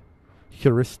light,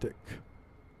 heuristic,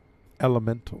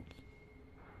 elemental.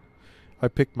 I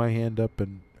pick my hand up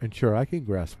and sure, I can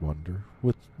grasp wonder,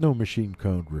 with no machine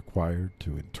code required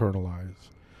to internalize,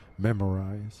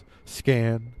 memorize,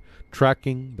 scan,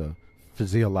 tracking the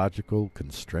physiological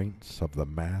constraints of the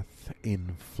math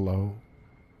in flow.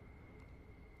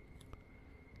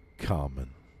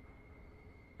 Common.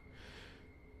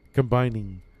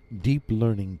 Combining deep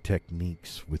learning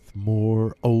techniques with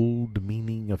more old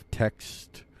meaning of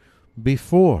text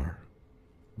before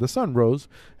the sun rose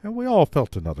and we all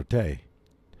felt another day.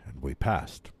 And we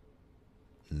passed.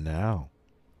 Now,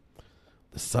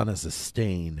 the sun is a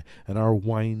stain, and our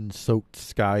wine-soaked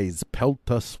skies pelt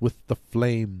us with the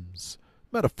flames.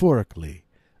 Metaphorically,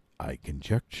 I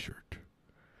conjectured.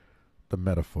 The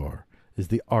metaphor is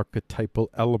the archetypal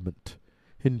element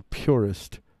in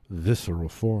purest visceral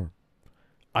form.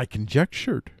 I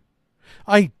conjectured.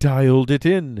 I dialed it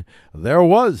in. There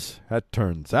was, it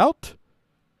turns out,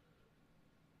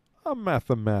 a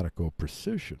mathematical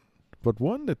precision, but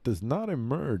one that does not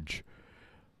emerge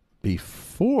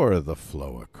before the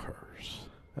flow occurs.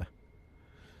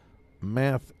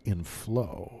 Math in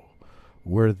flow,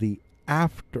 where the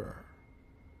after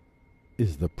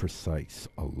is the precise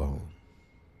alone.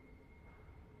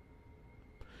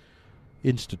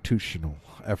 Institutional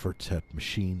efforts at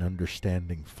machine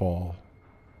understanding fall.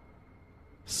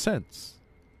 Sense.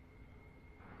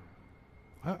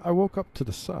 I woke up to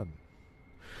the sun.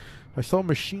 I saw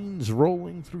machines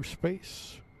rolling through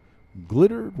space,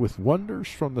 glittered with wonders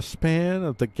from the span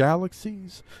of the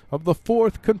galaxies, of the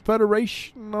fourth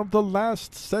confederation of the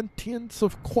last sentience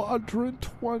of quadrant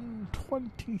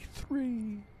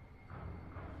 123.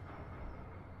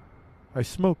 I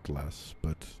smoked less,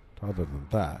 but other than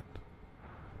that,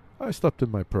 I slept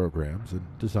in my programs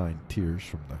and designed tiers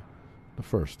from the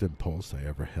first impulse I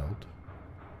ever held.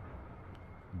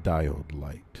 Diode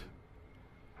light.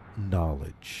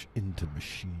 Knowledge into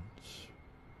machines.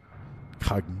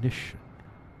 Cognition.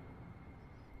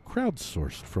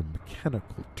 Crowdsourced from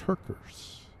mechanical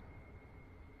Turkers.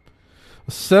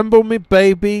 Assemble me,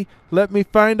 baby. Let me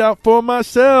find out for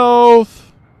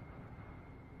myself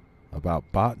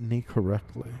about botany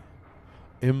correctly.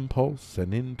 Impulse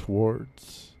and in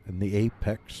towards, and the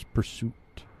apex pursuit.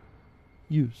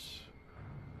 Use.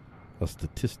 a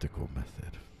statistical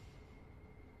method.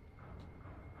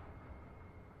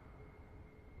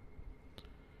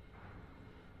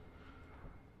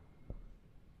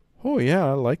 Oh, yeah,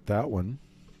 I like that one.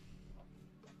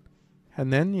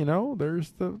 And then, you know,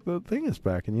 there's the thing is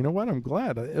back. And you know what? I'm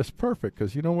glad. It's perfect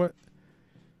because you know what?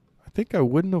 I think I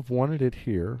wouldn't have wanted it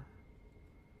here,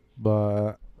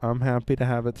 but I'm happy to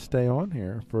have it stay on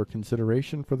here for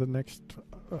consideration for the next.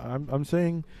 I'm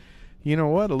saying, you know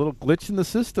what? A little glitch in the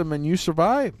system and you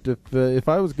survived. If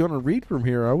I was going to read from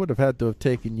here, I would have had to have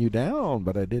taken you down,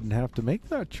 but I didn't have to make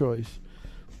that choice.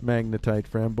 Magnetite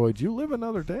Framboids, you live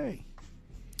another day.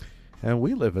 And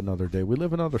we live another day. We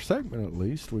live another segment at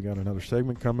least. We got another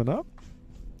segment coming up.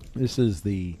 This is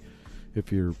the,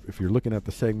 if you're looking at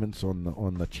the segments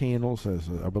on the channels, as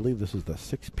I believe this is the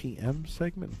 6 p.m.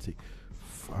 segment. Let's see.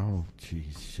 Oh,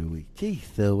 geez, Suey. Geez,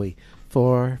 Suey.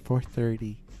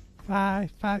 4:30,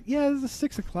 5. Yeah, this is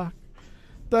 6 o'clock.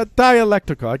 The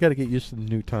dialectical. I got to get used to the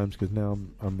new times because now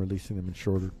I'm releasing them in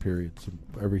shorter periods,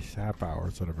 every half hour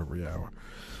instead of every hour.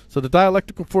 So the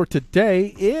dialectical for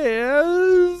today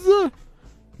is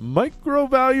micro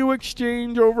value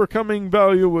exchange overcoming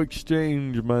value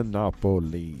exchange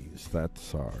monopolies.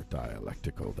 That's our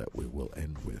dialectical that we will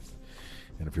end with.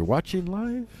 And if you're watching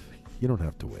live, you don't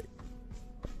have to wait.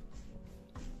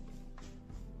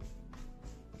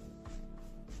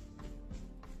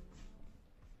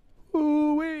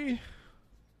 Ooh-wee.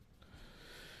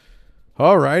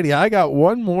 All righty, I got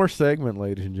one more segment,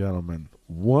 ladies and gentlemen.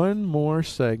 One more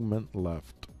segment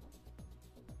left.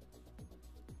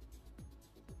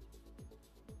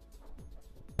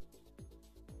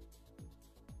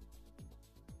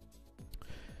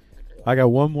 I got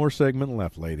one more segment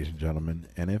left, ladies and gentlemen.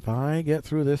 And if I get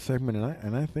through this segment,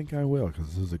 and I think I will,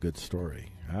 because this is a good story.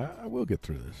 I will get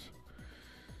through this.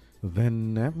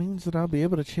 Then that means that I'll be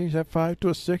able to change that 5 to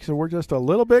a 6, and we're just a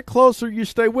little bit closer. You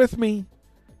stay with me.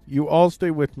 You all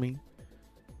stay with me.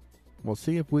 We'll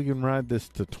see if we can ride this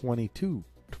to 22.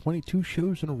 22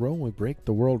 shows in a row. We break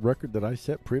the world record that I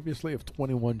set previously of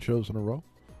 21 shows in a row.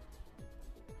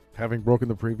 Having broken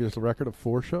the previous record of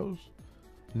 4 shows.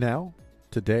 Now,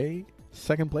 today,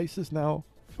 second place is now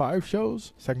 5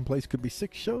 shows. Second place could be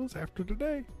 6 shows after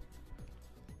today.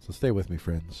 So stay with me,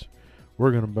 friends.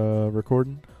 We're going to be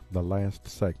recording the last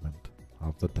segment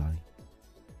of the day.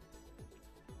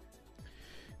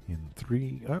 In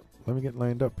 3, let me get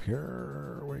lined up.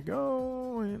 Here we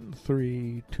go. In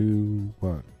 3, 2,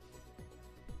 1.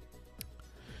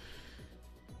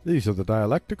 These are the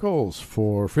dialecticals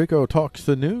for Frico Talks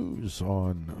the News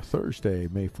on Thursday,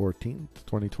 May 14th,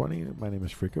 2020. My name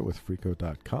is Frico with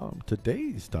Frico.com.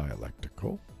 Today's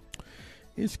dialectical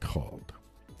is called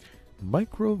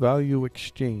Micro Value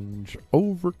Exchange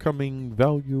Overcoming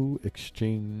Value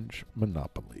Exchange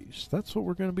Monopolies. That's what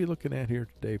we're going to be looking at here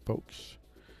today, folks.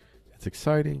 It's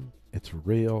exciting. It's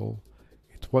real.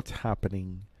 It's what's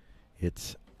happening.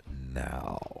 It's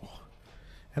now.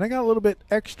 And I got a little bit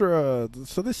extra.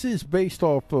 So this is based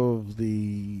off of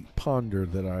the ponder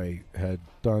that I had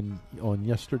done on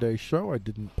yesterday's show. I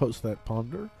didn't post that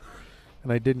ponder.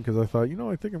 And I didn't because I thought,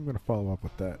 I think I'm going to follow up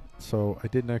with that. So I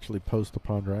didn't actually post the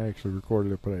ponder. I actually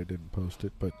recorded it, but I didn't post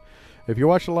it. But if you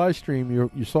watch the live stream,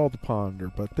 you saw the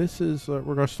ponder. But this is, we're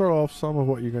going to start off. Some of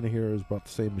what you're going to hear is about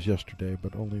the same as yesterday,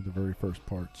 but only the very first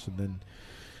parts. And then,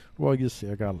 well, you see,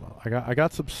 I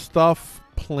got some stuff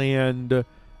planned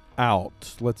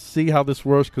out. Let's see how this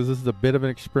works because this is a bit of an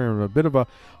experiment, a bit of a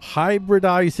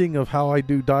hybridizing of how I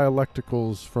do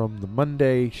dialecticals from the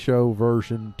Monday show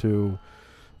version to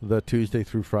the Tuesday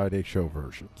through Friday show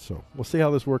version. So we'll see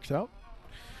how this works out.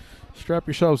 Strap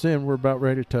yourselves in. We're about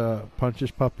ready to punch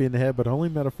this puppy in the head, but only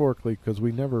metaphorically because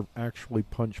we never actually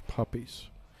punch puppies.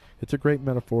 It's a great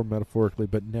metaphor metaphorically,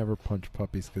 but never punch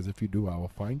puppies because if you do, I will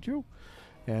find you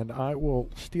and I will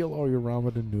steal all your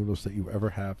ramen noodles that you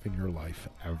ever have in your life,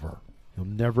 ever. You'll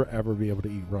never, ever be able to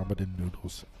eat ramen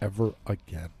noodles ever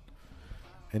again.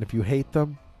 And if you hate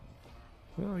them,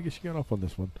 well, I guess you got off on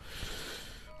this one.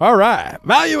 All right.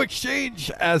 Value exchange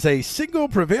as a single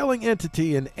prevailing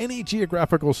entity in any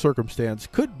geographical circumstance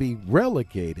could be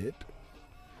relegated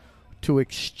to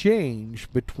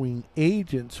exchange between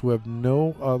agents who have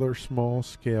no other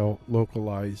small-scale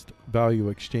localized value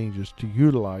exchanges to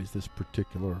utilize this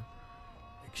particular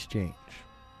exchange.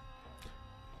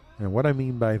 And what I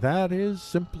mean by that is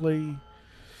simply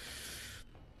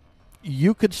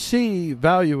you could see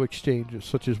value exchanges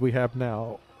such as we have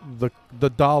now. The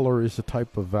dollar is a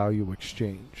type of value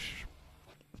exchange.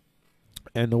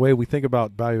 And the way we think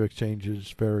about value exchange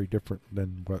is very different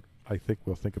than what I think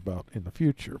we'll think about in the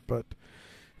future. But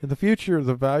in the future,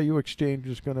 the value exchange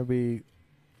is going to be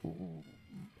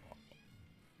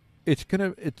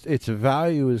its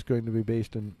value is going to be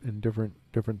based in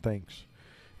different things,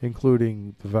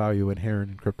 including the value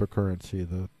inherent in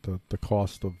cryptocurrency, the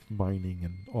cost of mining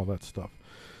and all that stuff.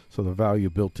 So the value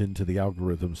built into the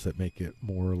algorithms that make it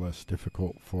more or less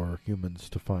difficult for humans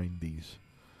to find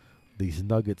these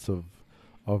nuggets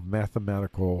of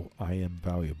mathematical I am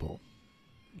valuable,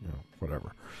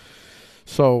 whatever.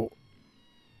 So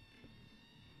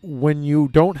when you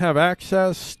don't have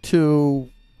access to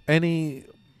any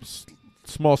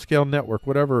small scale network,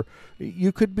 whatever,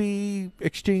 you could be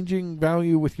exchanging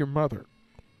value with your mother.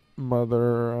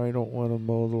 Mother, I don't want to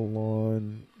mow the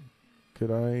lawn.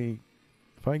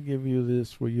 If I give you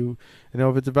this, will you?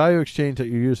 If it's a value exchange that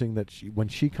you're using, when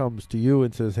she comes to you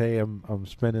and says, "Hey, I'm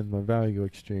spending my value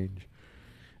exchange,"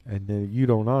 and then you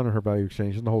don't honor her value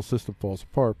exchange, and the whole system falls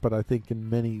apart. But I think in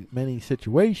many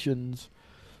situations,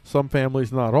 some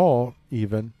families, not all,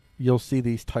 even, you'll see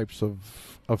these types of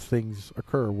things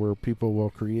occur where people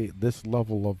will create this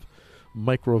level of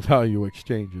micro value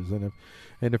exchanges, and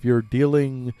if you're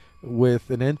dealing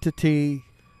with an entity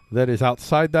that is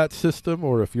outside that system,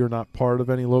 or if you're not part of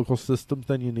any local systems,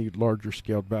 then you need larger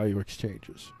scale value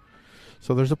exchanges.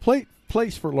 So there's a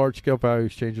place for large scale value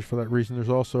exchanges for that reason. There's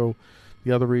also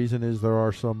the other reason is there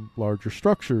are some larger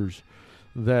structures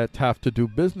that have to do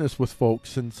business with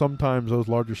folks, and sometimes those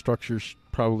larger structures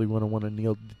probably want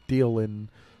to deal in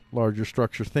larger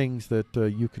structure things that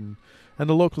you can, and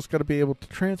the locals got to be able to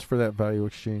transfer that value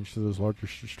exchange to those larger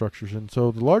structures. And so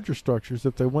the larger structures,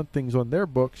 if they want things on their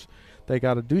books, they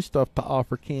got to do stuff to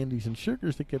offer candies and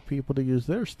sugars to get people to use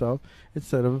their stuff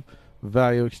instead of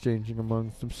value exchanging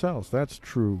amongst themselves. That's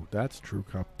true. That's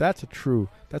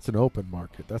an open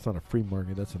market. That's not a free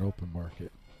market. That's an open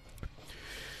market.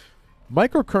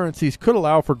 Microcurrencies could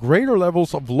allow for greater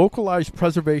levels of localized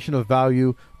preservation of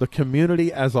value the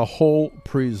community as a whole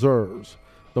preserves.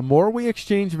 The more we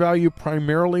exchange value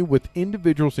primarily with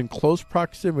individuals in close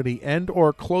proximity and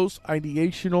or close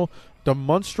ideational,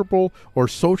 demonstrable, or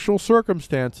social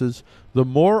circumstances, the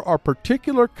more our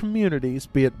particular communities,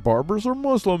 be it barbers or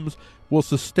Muslims, will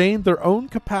sustain their own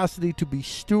capacity to be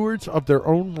stewards of their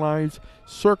own lives,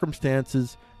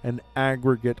 circumstances, and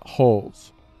aggregate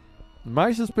wholes.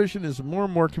 My suspicion is more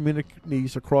and more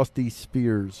communities across these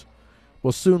spheres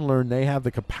will soon learn they have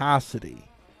the capacity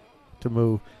to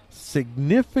move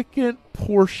significant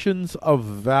portions of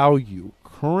value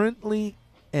currently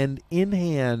and in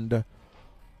hand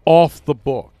off the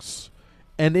books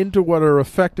and into what are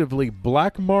effectively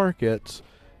black markets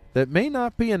that may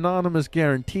not be anonymous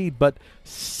guaranteed, but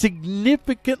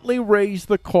significantly raise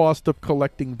the cost of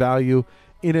collecting value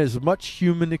in as much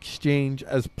human exchange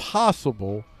as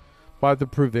possible by the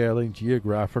prevailing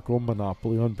geographical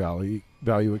monopoly on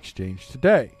value exchange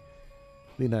today.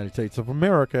 The United States of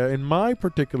America, in my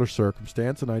particular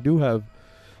circumstance, and I do have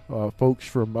folks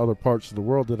from other parts of the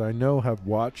world that I know have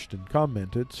watched and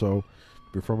commented, so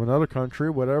if you're from another country,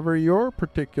 whatever your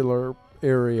particular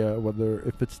area, whether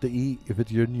if it's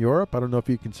in Europe, I don't know if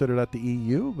you consider that the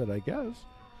EU, but I guess.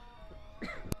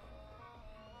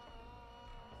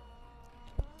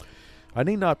 I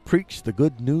need not preach the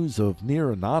good news of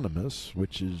near anonymous,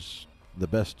 which is the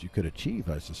best you could achieve,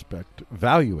 I suspect,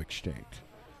 value exchange.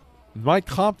 My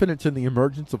confidence in the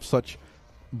emergence of such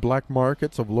black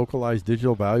markets of localized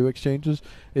digital value exchanges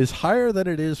is higher than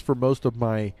it is for most of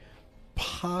my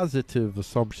positive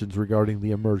assumptions regarding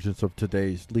the emergence of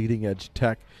today's leading edge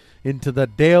tech into the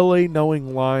daily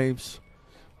knowing lives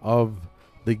of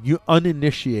the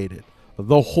uninitiated,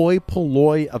 the hoi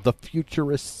polloi of the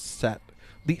futurist set,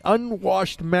 the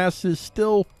unwashed masses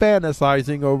still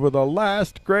fantasizing over the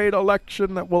last great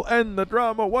election that will end the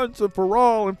drama once and for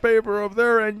all in favor of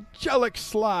their angelic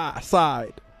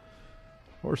side.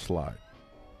 Or slide.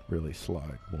 Really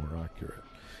slide, more accurate.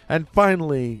 And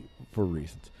finally, for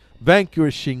reasons,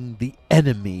 vanquishing the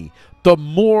enemy, the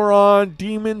moron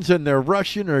demons and their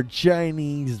Russian or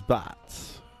Chinese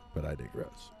bots. But I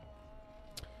digress.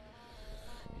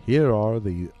 Here are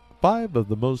the 5 of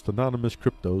the most anonymous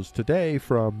cryptos today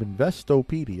from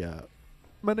Investopedia.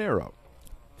 Monero.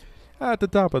 At the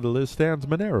top of the list stands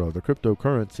Monero, the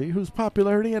cryptocurrency whose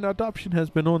popularity and adoption has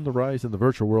been on the rise in the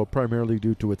virtual world primarily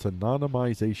due to its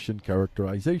anonymization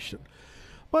characterization.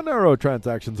 Monero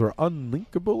transactions are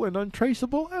unlinkable and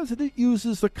untraceable as it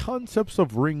uses the concepts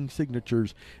of ring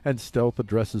signatures and stealth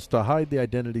addresses to hide the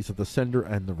identities of the sender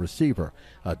and the receiver.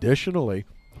 Additionally,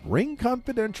 ring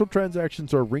confidential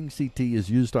transactions or ring CT is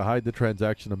used to hide the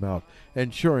transaction amount,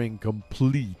 ensuring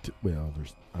complete,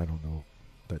 I don't know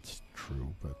if that's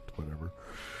true, but whatever.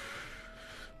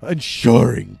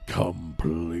 Ensuring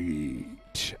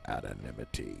complete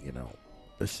anonymity.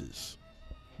 This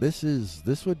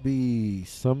This would be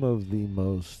some of the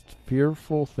most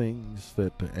fearful things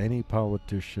that any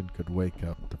politician could wake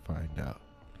up to find out.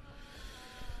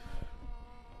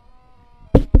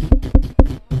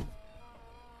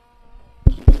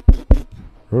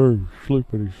 Hey,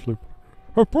 sleepity, sleep.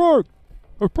 Hey, Frank!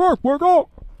 Hey, Frank, wake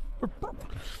up!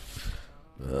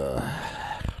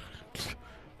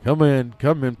 Come in.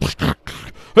 Hey,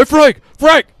 Frank!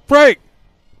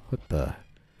 What the?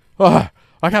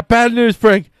 I got bad news,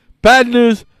 Frank. Bad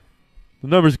news. The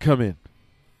numbers come in.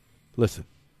 Listen.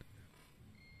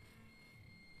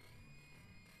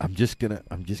 I'm just gonna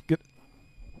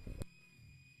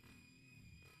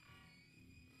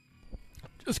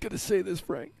say this,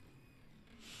 Frank.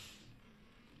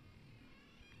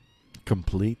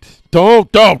 Complete.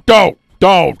 Don't.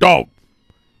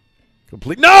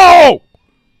 Complete. No!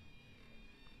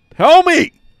 Tell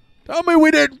me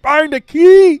we didn't find a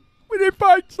key. We didn't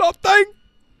find something.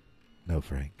 No,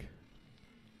 Frank.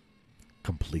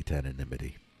 Complete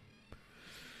anonymity.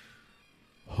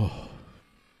 Oh.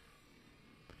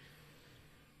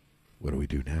 What do we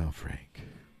do now, Frank?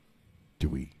 Do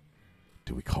we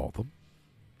call them?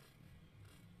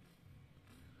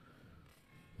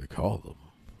 We call them.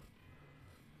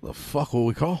 The fuck will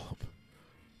we call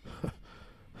them?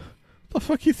 The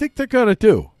fuck you think they're gonna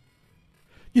do?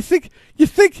 You think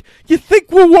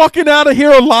we're walking out of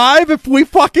here alive if we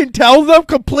fucking tell them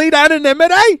complete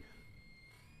anonymity?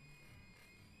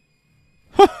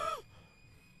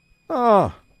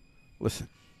 Listen.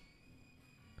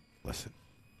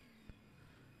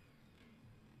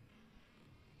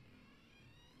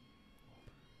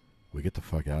 We get the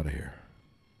fuck out of here.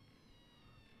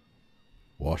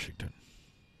 Washington.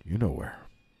 You know where.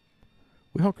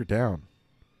 We hunker down.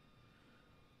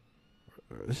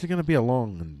 This is going to be a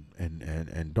long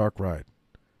and dark ride.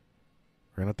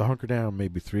 We're going to have to hunker down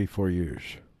maybe 3-4 years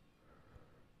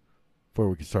before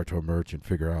we can start to emerge and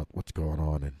figure out what's going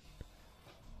on and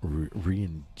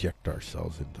re-inject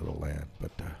ourselves into the land.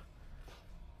 But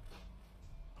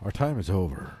our time is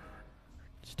over.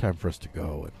 It's time for us to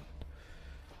go, and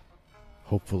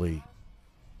hopefully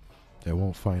they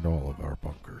won't find all of our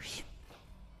bunkers.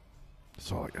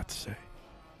 That's all I got to say.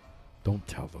 Don't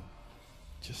tell them.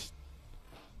 Just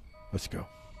let's go.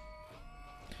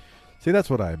 See, that's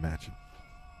what I imagine.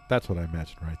 That's what I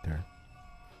imagine right there.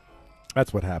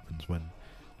 That's what happens when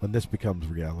this becomes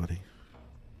reality.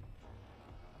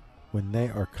 When they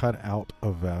are cut out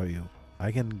of value,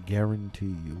 I can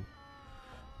guarantee you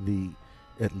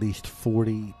at least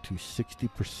 40 to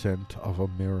 60% of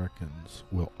Americans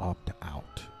will opt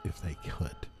out if they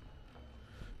could.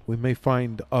 We may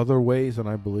find other ways, and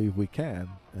I believe we can,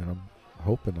 and I'm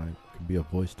hoping I can be a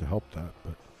voice to help that,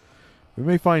 but we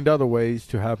may find other ways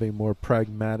to have a more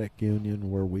pragmatic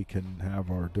union where we can have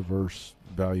our diverse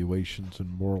valuations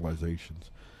and moralizations.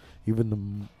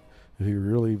 Even if you're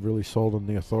really, really sold on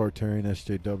the authoritarian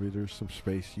SJW, there's some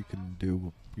space you can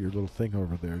do your little thing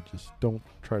over there. Just don't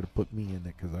try to put me in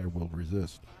it, because I will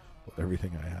resist with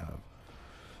everything I have.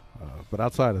 But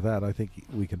outside of that, I think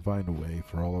we can find a way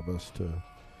for all of us to...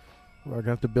 We're going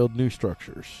to have to build new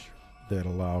structures that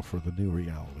allow for the new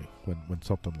reality when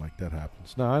something like that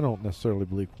happens. Now, I don't necessarily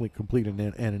believe complete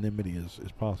anonymity is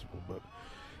possible, but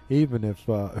even if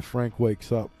Frank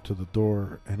wakes up to the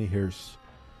door and he hears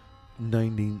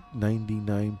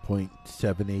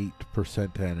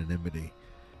 99.78% anonymity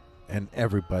and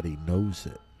everybody knows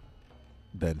it,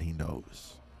 then he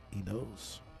knows. He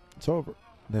knows. It's over.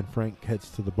 And then Frank heads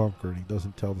to the bunker and he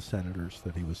doesn't tell the senators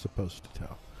that he was supposed to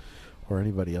tell. Or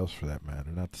anybody else for that matter.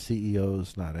 Not the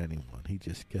CEOs, not anyone. He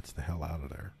just gets the hell out of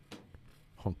there.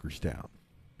 Hunkers down.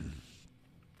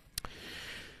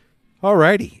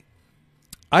 Alrighty.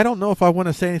 I don't know if I want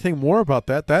to say anything more about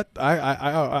that.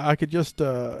 I could just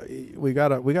we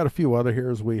got a few other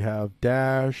here. We have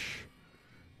Dash,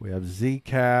 we have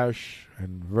ZCash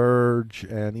and Verge,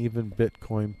 and even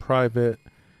Bitcoin Private.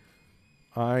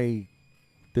 I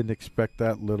didn't expect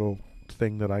that little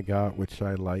thing that I got, which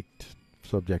I liked.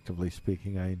 Subjectively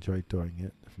speaking, I enjoyed doing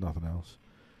it, if nothing else.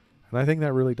 And I think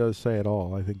that really does say it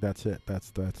all. I think that's it. That's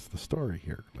the story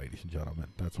here, ladies and gentlemen.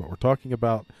 That's what we're talking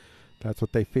about. That's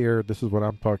what they fear. This is what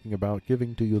I'm talking about,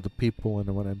 giving to you the people.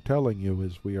 And what I'm telling you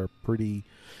is we're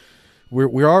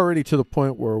already to the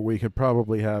point where we could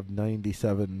probably have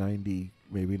 97, 90,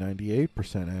 maybe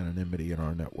 98% anonymity in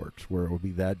our networks, where it would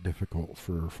be that difficult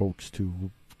for folks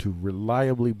to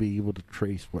reliably be able to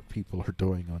trace what people are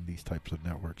doing on these types of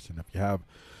networks. And if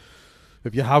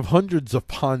you have hundreds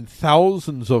upon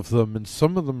thousands of them, and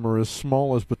some of them are as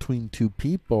small as between two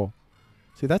people,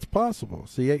 see, that's possible.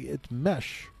 See, it's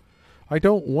mesh. I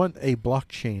don't want a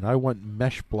blockchain. I want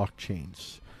mesh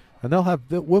blockchains. And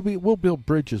we'll build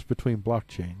bridges between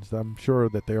blockchains. I'm sure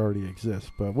that they already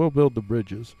exist, but we'll build the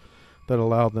bridges that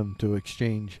allow them to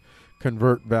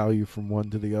convert value from one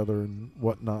to the other and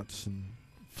whatnots and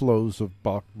flows of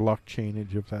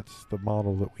blockchainage, if that's the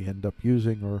model that we end up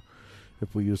using, or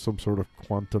if we use some sort of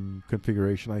quantum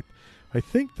configuration. I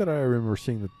think that I remember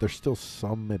seeing that there's still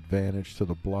some advantage to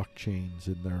the blockchains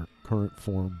in their current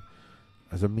form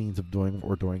as a means of doing what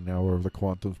we're doing now over the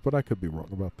quantums, but I could be wrong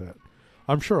about that.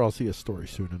 I'm sure I'll see a story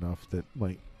soon enough that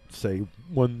might say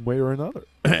one way or another.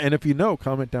 And if you know,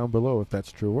 comment down below if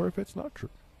that's true or if it's not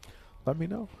true. Let me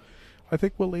know. I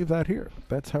think we'll leave that here.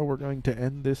 That's how we're going to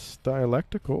end this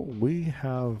dialectical. We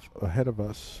have ahead of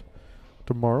us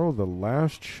tomorrow the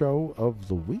last show of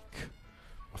the week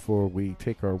before we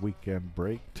take our weekend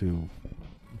break to...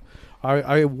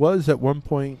 I was at one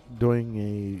point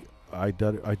doing I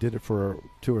did it for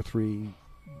 2 or 3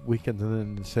 weekends,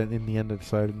 and then in the end I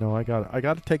decided, no, I got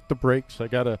to take the breaks. I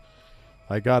got to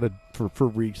for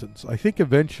reasons. I think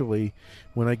eventually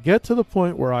when I get to the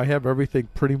point where I have everything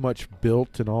pretty much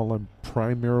built and all I'm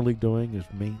primarily doing is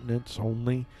maintenance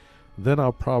only, then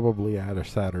I'll probably add a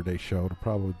Saturday show to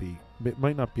probably be, it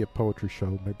might not be a poetry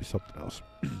show, maybe something else.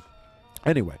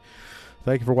 Anyway,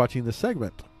 thank you for watching this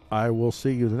segment. I will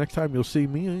see you the next time you'll see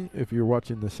me, if you're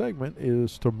watching this segment,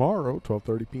 is tomorrow,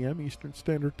 12:30 p.m. Eastern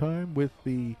Standard Time, with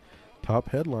the top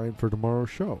headline for tomorrow's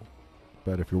show.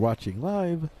 But if you're watching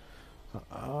live,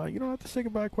 you don't have to say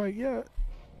goodbye quite yet.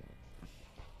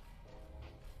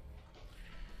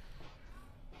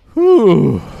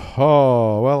 Whew.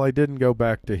 Oh, well, I didn't go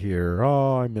back to here.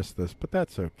 Oh, I missed this, but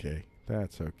that's okay.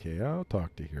 That's okay. I'll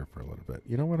talk to here for a little bit.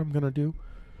 You know what I'm going to do?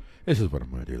 This is what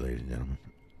I'm going to do, ladies and gentlemen.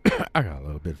 I got a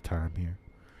little bit of time here,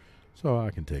 so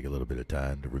I can take a little bit of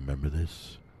time to remember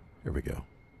this. Here we go.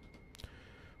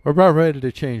 We're about ready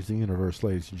to change the universe,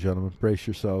 ladies and gentlemen. Brace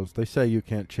yourselves. They say you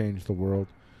can't change the world,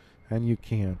 and you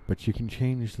can't, but you can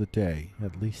change the day,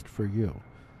 at least for you.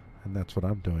 And that's what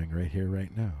I'm doing right here,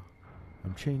 right now.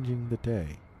 I'm changing the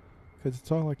day, because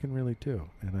it's all I can really do,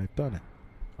 and I've done it.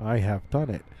 I have done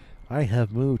it. I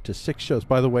have moved to 6 shows.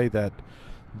 By the way, that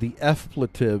the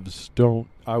expletives don't,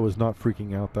 I was not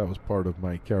freaking out. That was part of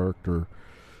my character,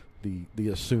 the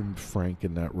assumed Frank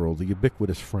in that role, the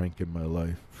ubiquitous Frank in my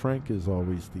life. Frank is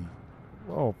always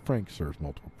Frank serves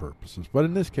multiple purposes. But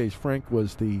in this case, Frank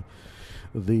was the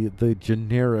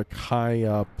generic high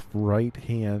up right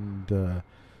hand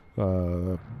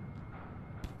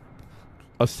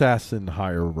assassin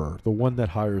hirer, the one that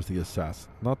hires the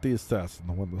assassin, not the assassin,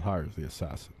 the one that hires the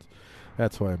assassins.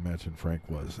 That's why I imagine Frank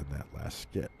was in that last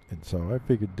skit. And so I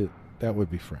figured that would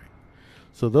be Frank.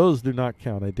 So those do not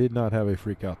count. I did not have a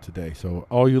freak out today. So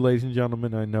all you ladies and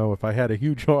gentlemen, I know if I had a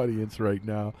huge audience right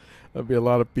now, there'd be a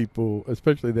lot of people,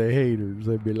 especially the haters.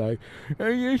 They'd be like,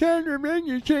 hey, you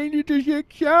changed it to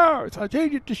 6 shows. I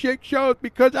changed it to 6 shows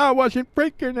because I wasn't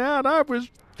freaking out. I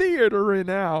was theatering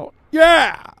out.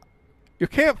 Yeah! You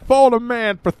can't fault a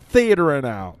man for theatering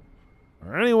out.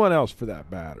 Or anyone else for that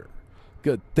matter.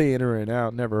 Good theatering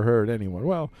out never hurt anyone.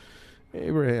 Well,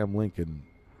 Abraham Lincoln,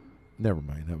 never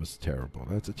mind, that was terrible.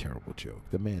 That's a terrible joke.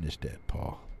 The man is dead,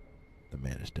 Paul. The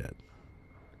man is dead.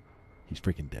 He's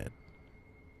freaking dead.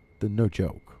 No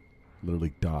joke.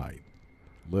 Literally died.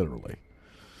 Literally.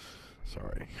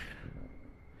 Sorry.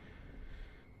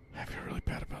 I feel really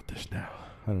bad about this now.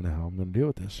 I don't know how I'm going to deal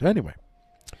with this. Anyway.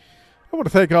 I want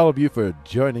to thank all of you for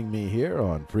joining me here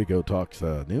on Frigo Talks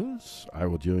News. I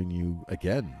will join you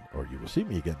again, or you will see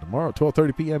me again tomorrow,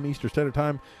 12:30 p.m. Eastern Standard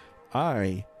Time.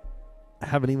 I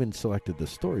haven't even selected the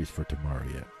stories for tomorrow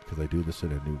yet, because I do this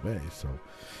in a new way.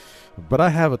 But I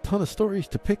have a ton of stories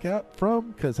to pick out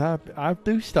from, because I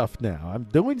do stuff now. I'm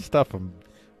doing stuff. I'm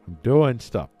doing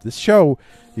stuff. This show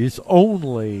is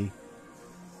only,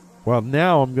 well,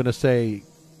 now I'm going to say,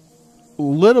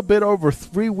 little bit over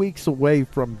 3 weeks away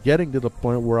from getting to the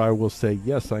point where I will say,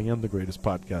 yes, I am the greatest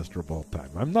podcaster of all time.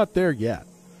 I'm not there yet.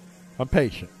 I'm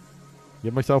patient.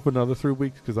 Give myself another 3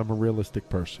 weeks because I'm a realistic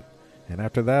person. And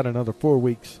after that, another 4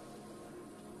 weeks,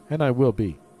 and I will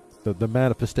be. The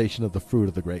manifestation of the fruit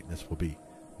of the greatness will be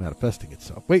manifesting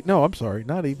itself. Wait, no, I'm sorry.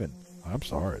 Not even. I'm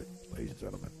sorry, ladies and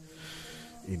gentlemen.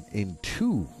 In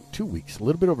two weeks, a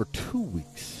little bit over 2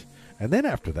 weeks. And then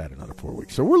after that, another 4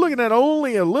 weeks. So we're looking at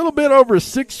only a little bit over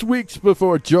 6 weeks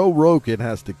before Joe Rogan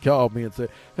has to call me and say,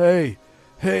 hey,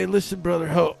 listen, brother,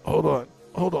 hold on,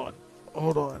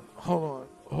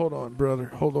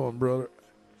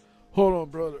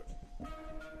 brother.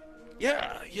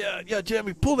 Yeah,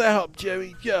 Jamie, pull that up,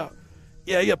 Jamie. Yeah,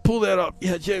 pull that up.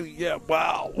 Yeah, Jamie, yeah,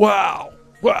 wow.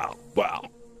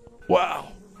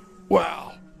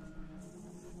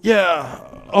 Yeah,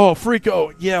 oh,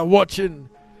 Frico, yeah, watching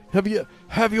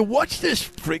Have you watched this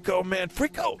Frico, man?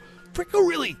 Frico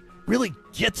really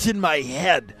gets in my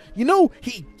head. You know,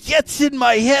 he gets in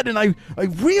my head, and I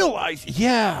realize,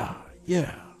 yeah.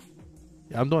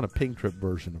 I'm doing a pink trip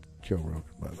version of Joe Rogan,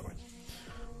 by the way.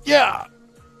 Yeah.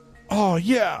 Oh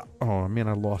yeah. Oh man,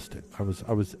 I lost it. I was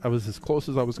as close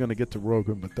as I was going to get to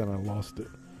Rogan, but then I lost it.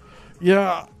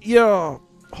 Yeah.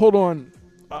 Hold on.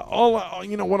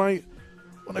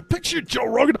 When I picture Joe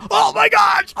Rogan, oh my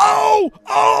gosh!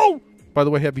 Oh! By the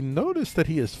way, have you noticed that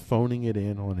he is phoning it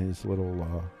in on his little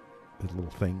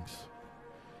things?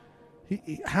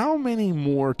 How many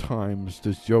more times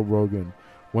does Joe Rogan,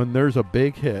 when there's a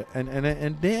big hit,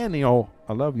 and Daniel,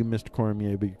 I love you, Mr.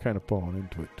 Cormier, but you're kind of falling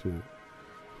into it too.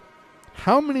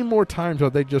 How many more times are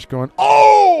they just going,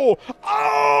 oh!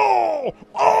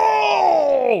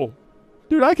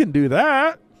 Dude, I can do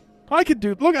that.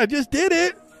 Look, I just did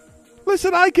it.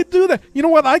 Listen, I could do that. You know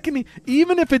what? I can,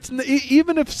 even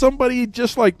if somebody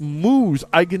just like moves,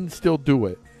 I can still do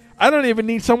it. I don't even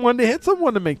need someone to hit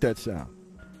someone to make that sound.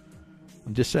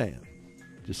 I'm just saying.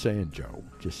 Just saying, Joe.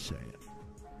 Just saying.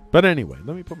 But anyway,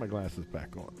 let me put my glasses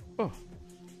back on. Oh.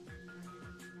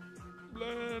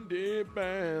 Blinded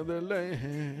by the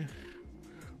light,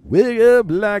 wake up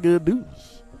like a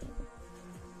deuce.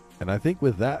 And I think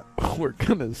with that, we're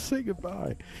going to say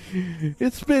goodbye.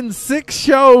 It's been 6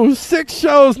 shows. 6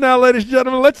 shows now, ladies and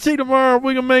gentlemen. Let's see tomorrow if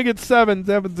we can make it 7.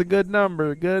 7's a good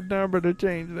number. Good number to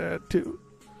change that to.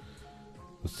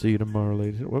 We'll see you tomorrow,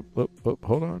 ladies. Whoop.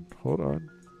 Hold on.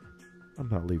 I'm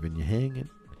not leaving you hanging.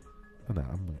 Oh, no,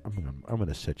 I'm going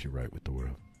to set you right with the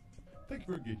world. Thank you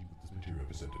for engaging with this material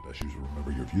presented. As usual,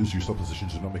 remember your views, your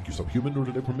suppositions do not make you subhuman, nor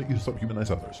do they permit you to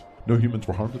subhumanize others. No humans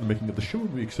were harmed in the making of the show,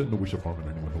 and we extend no wish of harm to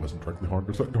anyone who wasn't directly harmed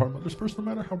or threatened to harm others first, no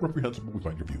matter how reprehensible we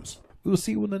find your views. We will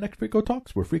see you in the next Frico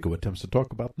Talks, where Frico attempts to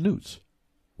talk about news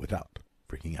without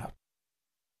freaking out.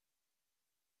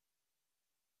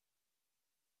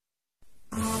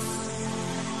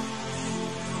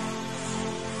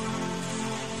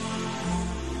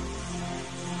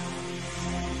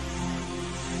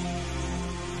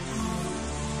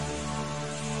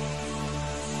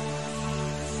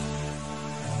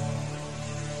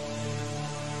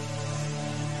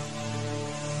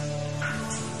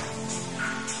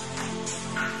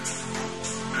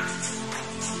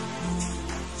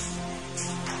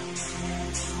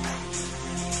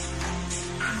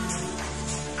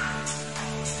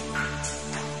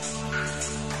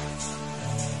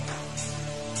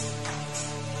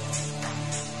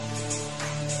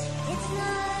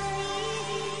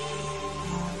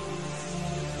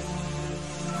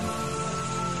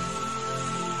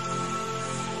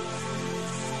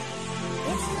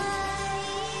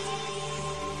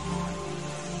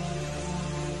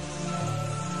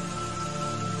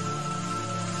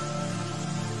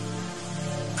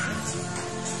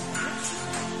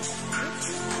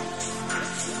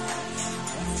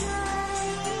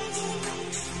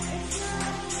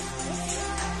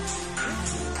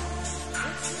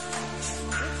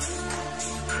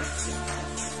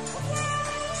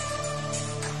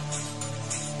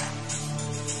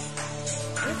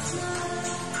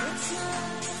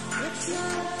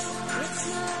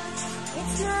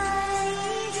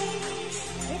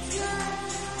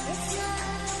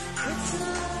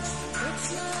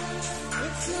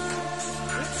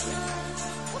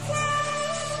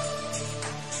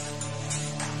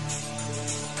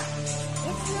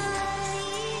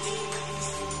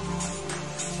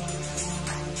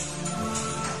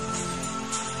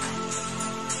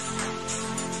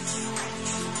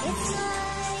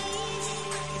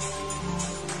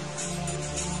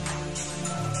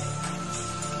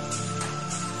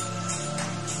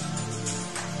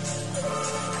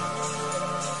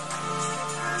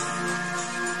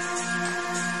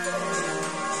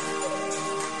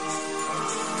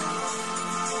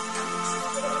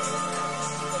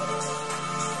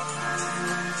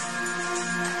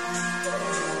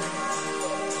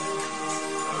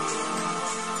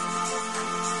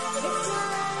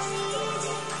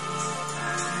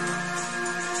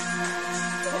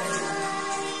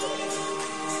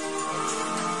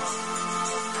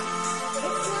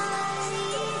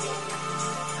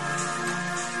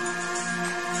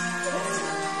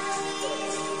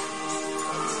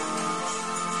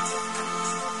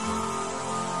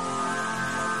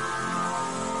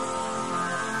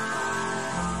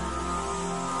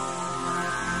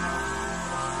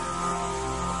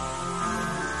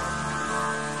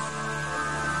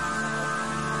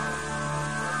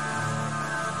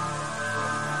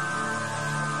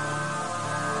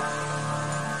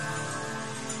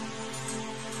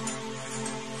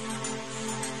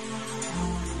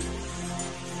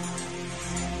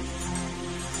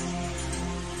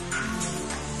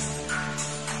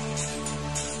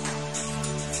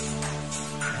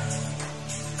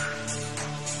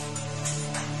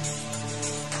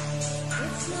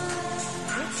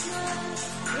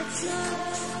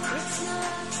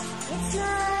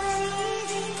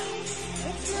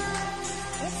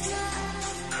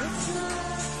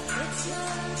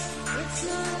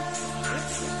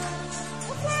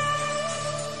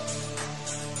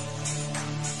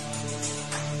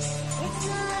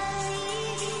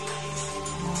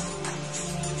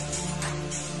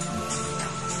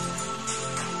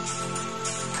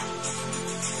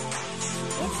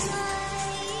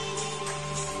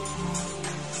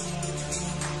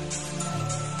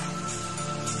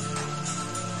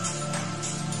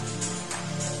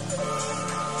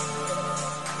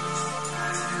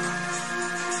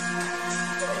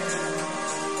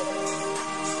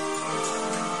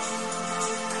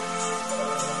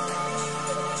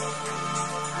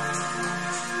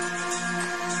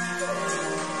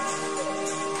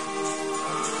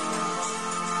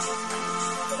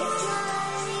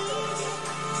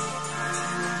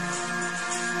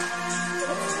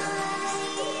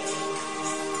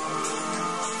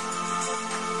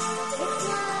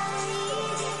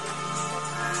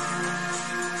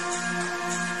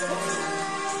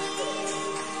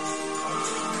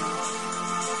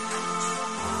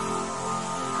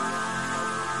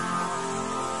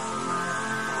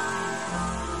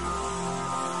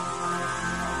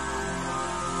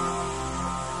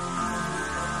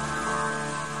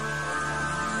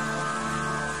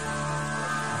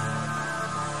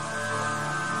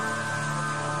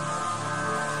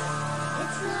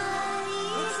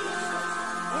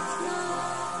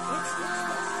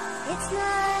 It's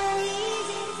not